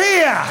right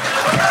here.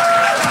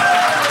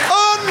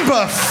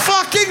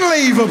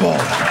 Unbe-fucking-leavable.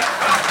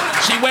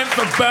 She went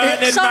for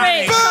Bernard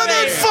Manning.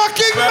 Bernard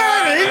fucking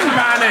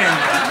Manning!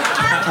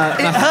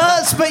 It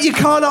hurts, but you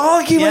can't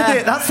argue with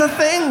it. That's the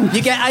thing.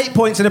 You get 8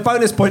 points and a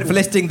bonus point for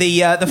listing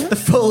the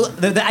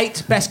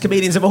 8 best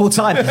comedians of all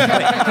time. Wait,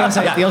 can I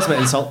say the ultimate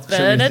insult?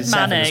 Bernard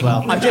Manning. As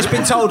well. I've just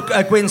been told,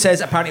 Gwyn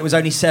says apparently it was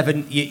only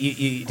 7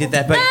 you did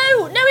there, but...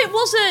 No, it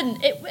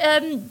wasn't.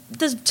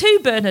 There's 2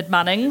 Bernard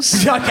Mannings.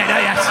 Okay, no,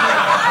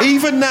 yes.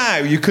 Even now,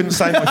 you couldn't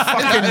say my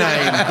fucking name.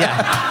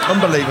 Yeah.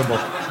 Unbelievable.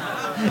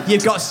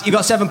 You've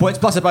got 7 points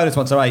plus a bonus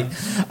one, so 8.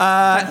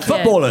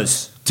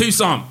 Footballers.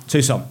 Tucson.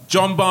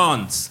 John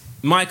Barnes.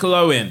 Michael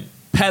Owen.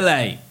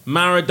 Pele.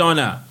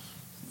 Maradona.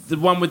 The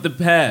one with the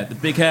hair, the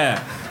big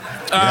hair.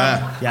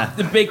 Yeah.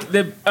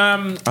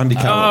 Andy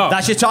Carroll.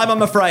 That's your time,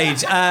 I'm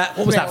afraid.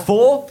 What was that,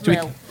 4?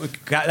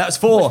 That was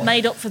 4.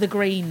 Made up for the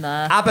green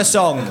there. ABBA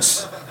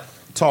songs.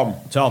 Tom.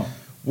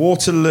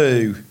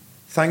 Waterloo.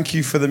 Thank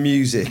you for the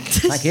music.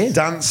 Thank you.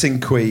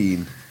 Dancing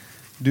Queen.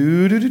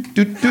 Do do do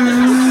do do.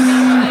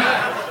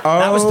 Oh,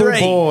 That was 3.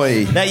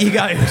 Boy. There you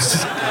go.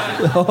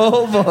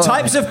 Oh boy.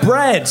 Types of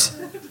bread.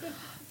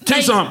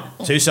 Tucson.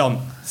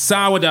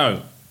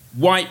 Sourdough.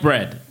 White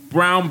bread.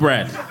 Brown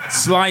bread.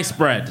 Sliced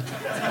bread.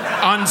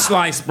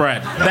 Unsliced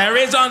bread. There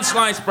is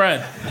unsliced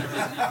bread.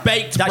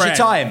 Baked bread. That's your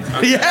time.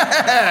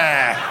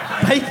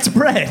 Yeah. Baked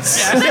bread.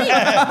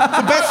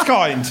 The best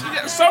kind.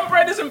 Yeah, some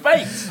bread isn't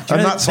baked.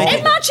 And that's all.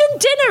 Imagine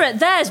dinner at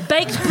theirs,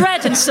 baked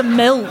bread and some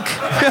milk.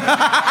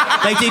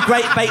 They do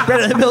great baked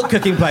bread at the milk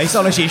cooking place.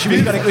 Honestly,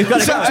 we've got to Come go.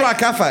 to our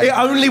cafe. It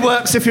only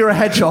works if you're a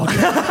hedgehog.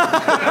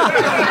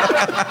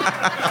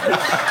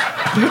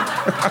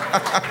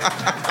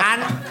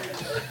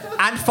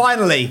 And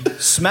finally,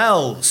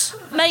 smells.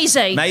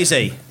 Maisie.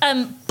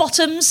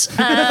 Bottoms.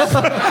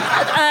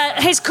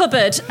 His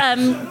cupboard.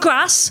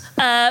 Grass.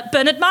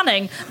 Bernard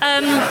Manning.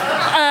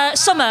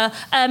 Summer.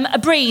 A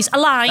breeze. A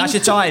line. That's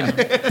your time.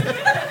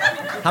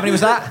 How many was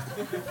that?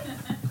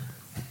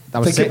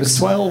 I think it was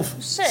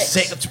 12.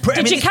 6.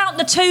 Did you count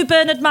the 2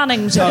 Bernard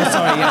Mannings? Oh,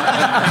 sorry,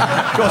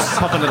 yeah. Of course,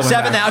 pop another one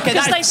 7 down. there. Okay,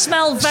 Because they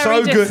smell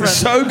very different.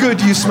 So good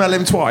you smell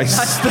him twice.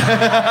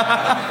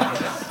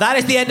 That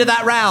is the end of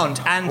that round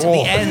and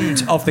the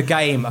end of the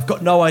game. I've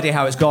got no idea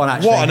how it's gone,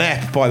 actually. What an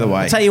ep, by the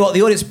way. I'll tell you what,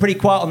 the audience were pretty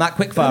quiet on that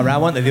quickfire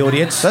round, weren't they, the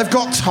audience? They've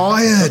got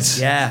tired.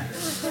 Yeah.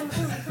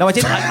 No, I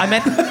didn't. I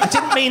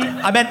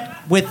meant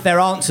with their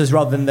answers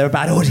rather than their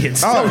bad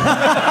audience. Oh.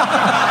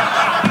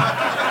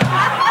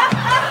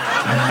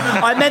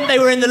 I meant they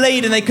were in the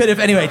lead and they could have...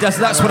 Anyway, that's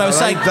what I was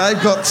saying. They've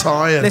got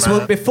tired,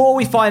 Listen, before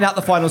we find out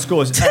the final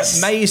scores,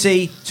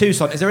 Maisie,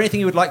 Tucson, is there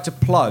anything you would like to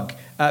plug?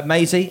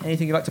 Maisie,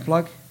 anything you'd like to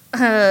plug?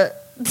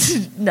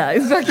 No,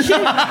 thank you.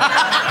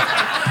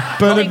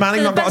 Bernard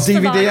Manning not got a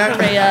DVD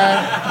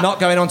out? Not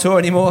going on tour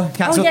anymore?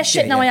 Cancelled? Oh, yeah,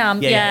 shit, no, I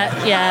am. Yeah.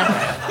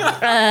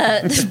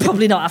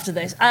 Probably not after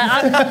this.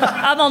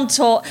 I'm on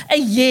tour a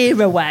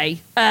year away,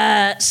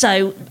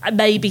 so I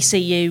maybe see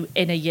you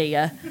in a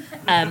year.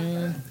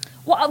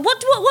 What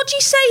do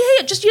you say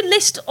here? Just you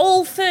list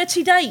all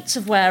 30 dates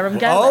of where I'm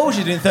going. Oh,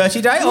 she's doing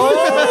 30 dates? Oh,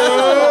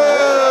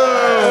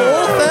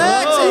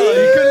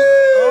 30! You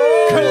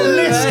can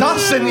list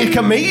us and your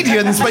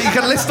comedians, but you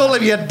can list all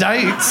of your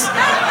dates.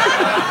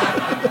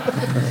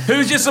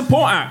 Who's your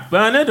support act,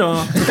 Bernard?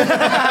 Or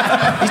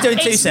he's doing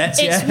 2 sets.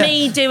 It's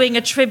me doing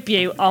a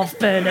tribute of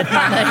Bernard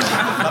Manning.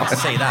 Love to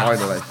see that.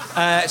 Finally.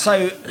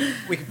 So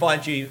we can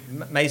find you,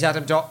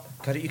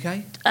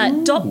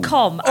 maiseadam.co.uk?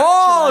 .com.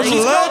 Oh,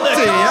 she's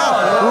bloody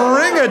hell.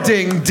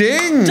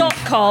 Ring-a-ding-ding.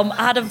 .com.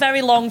 I had a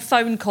very long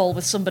phone call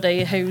with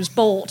somebody who's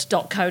bought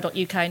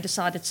 .co.uk and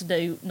decided to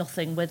do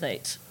nothing with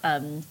it.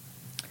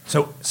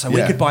 So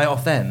we could buy it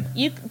off them?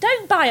 You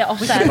don't buy it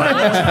off them.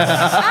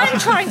 I'm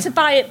trying to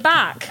buy it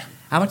back.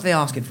 How much are they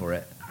asking for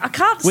it? I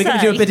can't We're say. going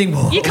to do a bidding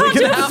war. You can't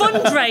do a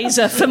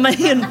fundraiser for me.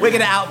 And we're going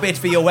to outbid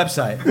for your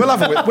website. We'll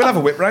have a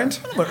whip round.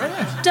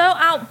 Don't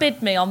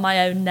outbid me on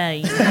my own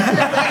name.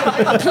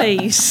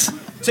 Please.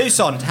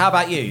 Tucson, how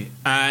about you?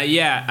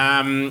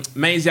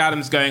 Maisie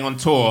Adams going on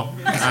tour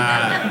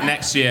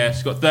next year.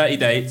 She's got 30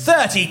 dates.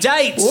 30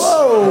 dates?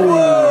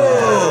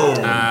 Whoa!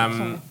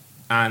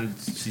 And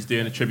she's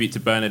doing a tribute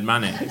to Bernard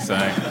Manning. So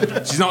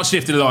she's not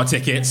shifted a lot of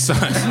tickets. So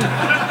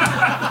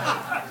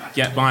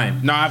get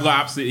buying. No, I've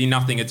got absolutely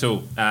nothing at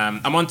all.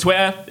 I'm on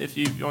Twitter. If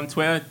you're on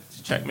Twitter,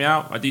 check me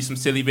out. I do some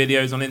silly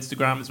videos on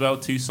Instagram as well,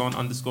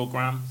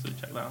 Tucson_gram. So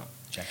check that out.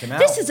 Check him out.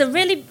 This is a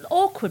really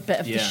awkward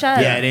bit of the show.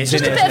 Yeah, it is.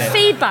 Just a bit of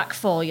feedback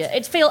for you.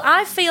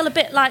 I feel a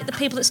bit like the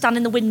people that stand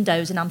in the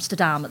windows in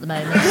Amsterdam at the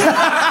moment.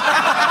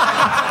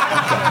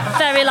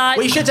 Very like...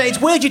 We should say, it's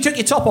weird you took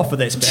your top off for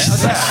this bit.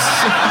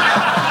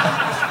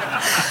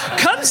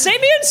 Come see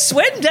me in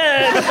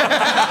Swindon!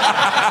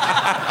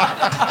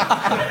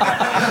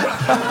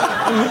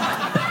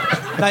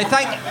 No,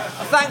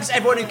 thanks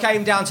everyone who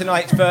came down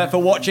tonight for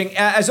watching.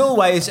 As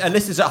always,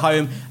 listeners at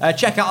home,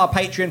 check out our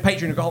Patreon,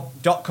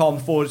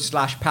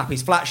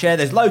 patreon.com/Pappy's Flatshare.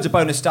 There's loads of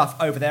bonus stuff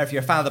over there if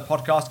you're a fan of the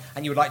podcast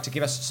and you would like to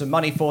give us some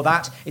money for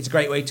that. It's a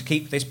great way to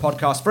keep this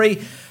podcast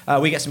free.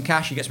 We get some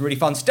cash, you get some really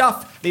fun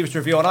stuff. Leave us a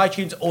review on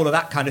iTunes, all of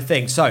that kind of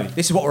thing. So,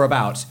 this is what we're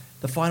about.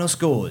 the final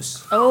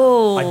scores.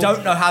 Oh. I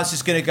don't know how this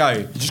is going to go.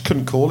 You just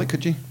couldn't call it,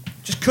 could you?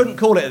 Just couldn't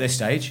call it at this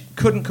stage.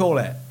 Couldn't call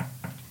it.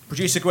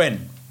 Producer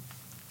Gwyn.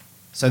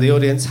 So the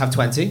audience have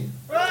 20.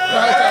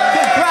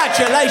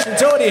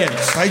 Congratulations,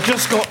 audience. They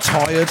just got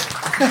tired.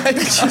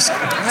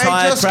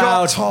 Tired,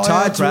 proud,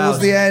 tired towards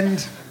the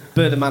end.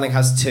 Bernard Manning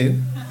has 2.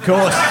 Of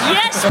course.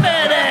 Yes,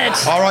 Bernard.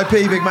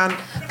 R.I.P. big man.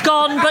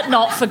 Gone but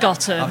not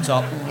forgotten. Up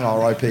top.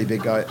 R.I.P.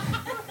 big guy.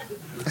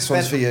 This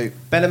one's for you.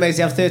 Ben and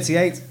Maisie have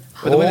 38.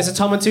 But the winners are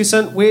Tom and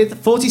Tucson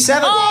with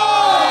 47.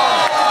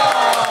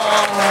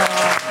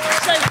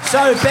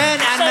 So Ben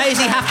and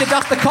Maisie have to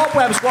dust the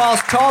cobwebs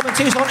whilst Tom and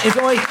Tucson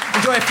enjoy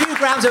a few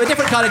grams of a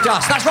different kind of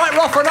dust. That's right, we're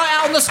off for a night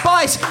out on the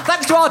Spice.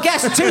 Thanks to our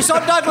guests,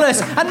 Tucson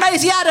Douglas and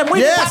Maisie Adam.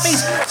 We've been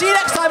Pappies. See you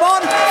next time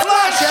on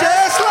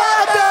Flatshare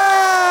Slamdown!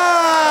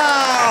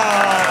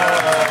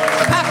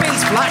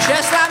 Pappies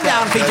Flatshare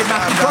Slamdown featured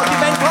Matthew Crosby,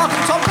 Ben Clark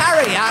and Tom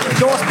Parry, and of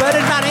course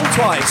Bernard Manning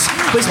twice.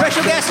 With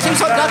special guests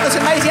Tucson Douglas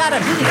and Maisie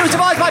Adam. It was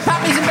devised by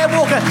Pappies and Ben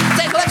Walker.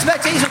 Technical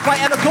expertise was by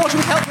Emma Caution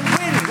with help from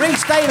Gwyn,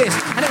 Rhys Davis,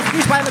 and it was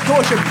produced by Emma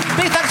Caution.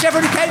 Big thanks to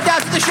everyone who came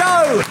down to the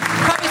show.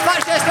 Pappies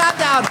Flatshare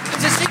Slamdown.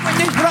 It's a Secret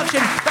News production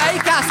for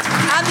Acast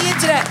and the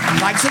internet.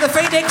 Thanks to the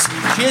Phoenix.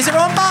 Cheers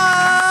everyone.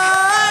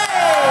 Bye.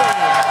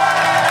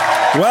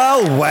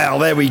 Well,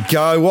 there we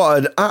go.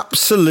 What an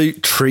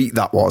absolute treat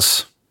that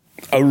was.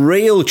 A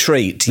real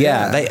treat,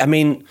 yeah.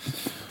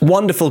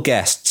 Wonderful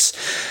guests.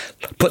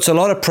 Puts a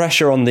lot of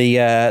pressure on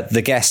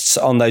the guests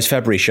on those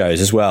February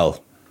shows as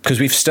well. Because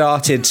we've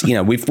started,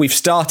 we've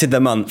started the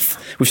month,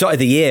 we've started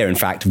the year, in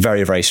fact,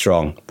 very, very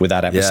strong with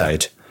that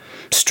episode. Yeah.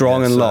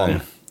 Strong and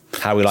long,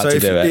 how we like to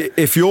do it.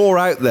 If you're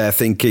out there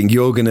thinking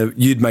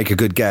you'd make a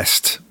good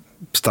guest,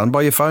 stand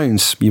by your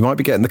phones. You might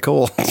be getting the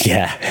call.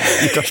 Yeah.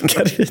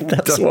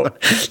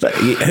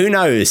 Who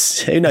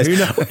knows?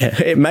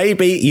 It may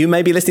be, you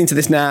may be listening to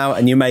this now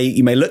and you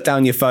may look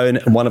down your phone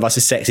and one of us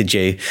has texted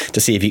you to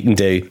see if you can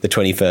do the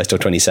 21st or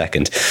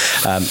 22nd.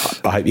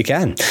 I hope you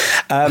can.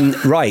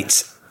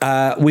 Right.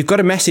 We've got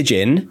a message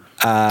in.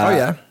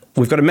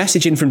 We've got a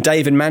message in from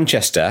Dave in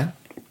Manchester.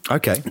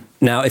 Okay.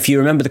 Now, if you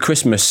remember the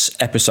Christmas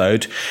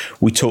episode,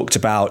 we talked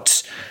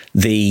about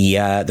the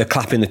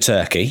clapping the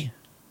turkey.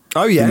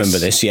 Oh yes. Remember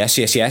this? Yes.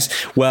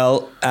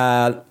 Well,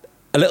 a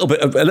little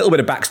bit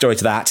of backstory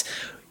to that.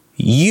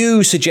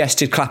 You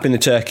suggested clapping the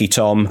turkey,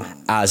 Tom,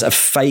 as a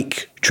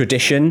fake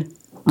tradition.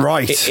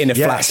 Right. In a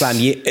Flatsland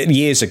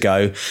years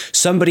ago.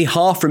 Somebody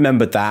half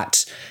remembered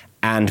that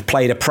and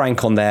played a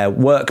prank on their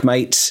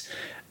workmates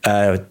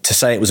to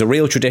say it was a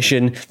real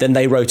tradition. Then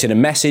they wrote in a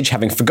message,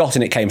 having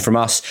forgotten it came from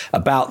us,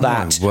 about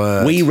that.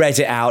 We read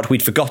it out.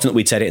 We'd forgotten that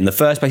we'd said it in the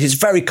first place. It's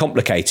very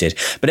complicated.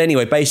 But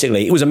anyway,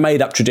 basically, it was a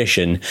made-up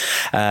tradition.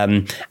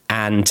 It's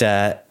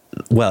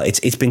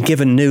been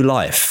given new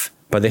life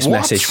by this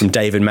message from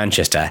Dave in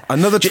Manchester.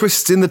 Another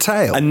twist in the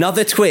tale.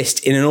 Another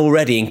twist in an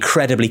already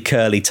incredibly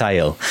curly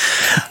tale.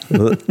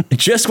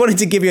 Just wanted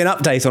to give you an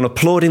update on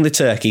applauding the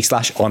turkey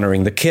 /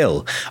 honouring the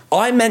kill.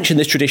 I mentioned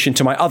this tradition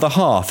to my other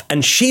half,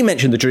 and she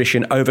mentioned the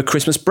tradition over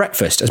Christmas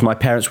breakfast as my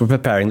parents were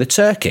preparing the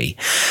turkey.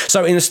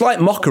 So in a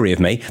slight mockery of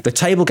me, the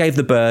table gave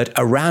the bird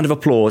a round of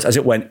applause as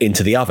it went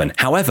into the oven.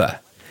 However,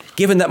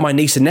 given that my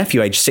niece and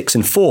nephew, aged 6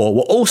 and 4,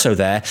 were also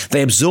there,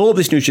 they absorbed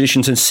this new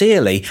tradition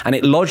sincerely, and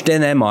it lodged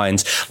in their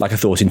minds like a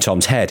thought in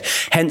Tom's head.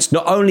 Hence,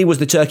 not only was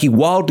the turkey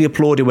wildly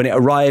applauded when it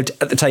arrived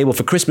at the table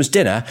for Christmas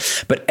dinner,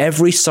 but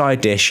every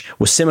side dish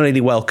was similarly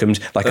welcomed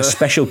like a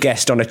special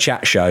guest on a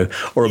chat show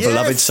or a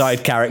beloved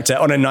side character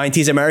on a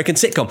 90s American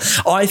sitcom.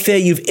 I fear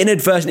you've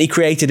inadvertently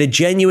created a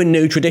genuine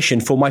new tradition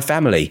for my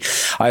family.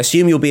 I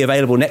assume you'll be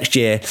available next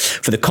year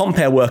for the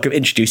compare work of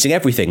introducing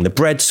everything. The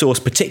bread sauce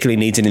particularly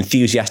needs an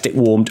enthusiastic,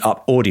 warmed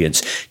up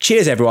audience.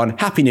 Cheers, everyone.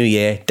 Happy New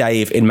Year.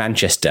 Dave in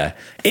Manchester.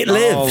 It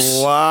lives.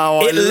 Oh,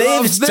 wow. It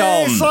lives,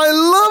 Tom. I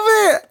love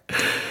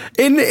it.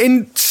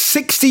 In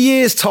 60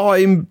 years'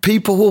 time,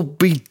 people will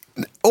be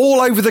all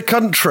over the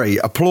country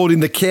applauding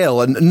the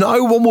kill, and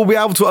no one will be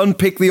able to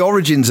unpick the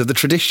origins of the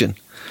tradition.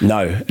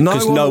 No,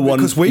 because no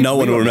one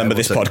will remember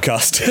this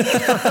podcast.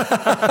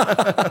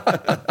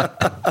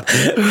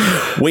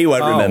 We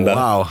won't remember.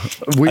 Wow.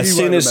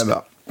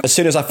 As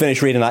soon as I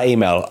finished reading that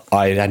email,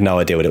 I had no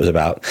idea what it was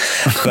about.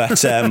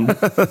 But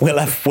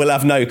we'll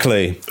have no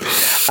clue.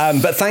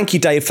 But thank you,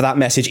 Dave, for that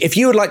message. If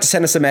you would like to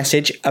send us a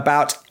message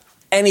about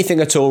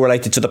anything at all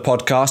related to the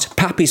podcast,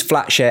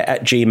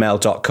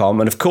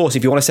 pappiesflatshare@gmail.com. And of course,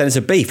 if you want to send us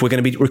a beef, we're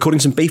going to be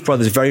recording some Beef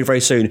Brothers very, very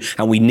soon,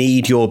 and we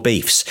need your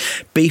beefs.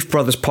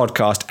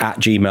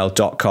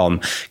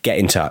 beefbrotherspodcast@gmail.com. Get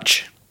in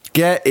touch.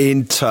 Get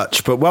in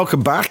touch. But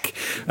welcome back.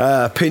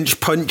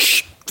 Pinch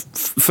Punch,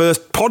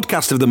 first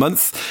podcast of the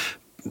month.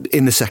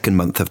 In the second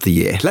month of the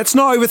year. Let's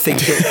not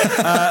overthink it.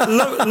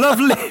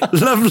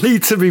 Lovely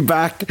to be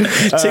back. 2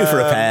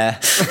 for a pair.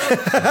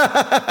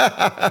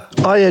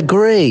 I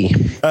agree.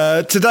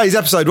 Today's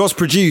episode was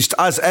produced,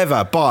 as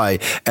ever, by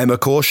Emma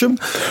Caution.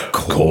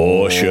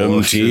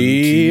 Caution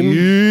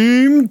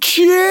team.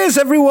 Cheers,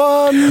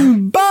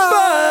 everyone.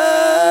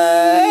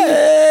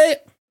 Bye.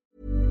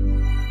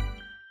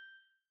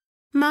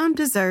 Mom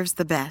deserves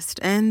the best,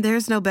 and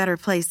there's no better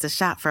place to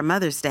shop for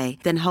Mother's Day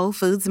than Whole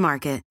Foods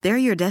Market. They're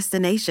your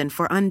destination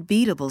for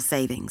unbeatable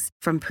savings,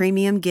 from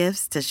premium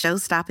gifts to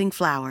show-stopping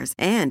flowers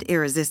and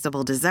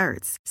irresistible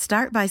desserts.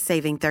 Start by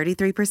saving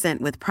 33%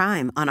 with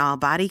Prime on all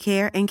body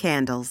care and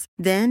candles.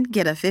 Then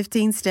get a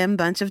 15-stem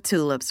bunch of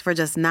tulips for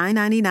just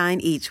 $9.99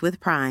 each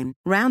with Prime.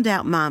 Round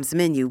out Mom's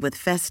menu with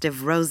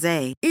festive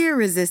rosé,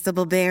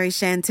 irresistible berry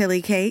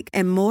chantilly cake,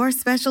 and more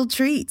special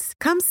treats.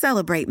 Come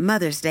celebrate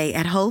Mother's Day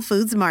at Whole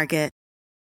Foods Market.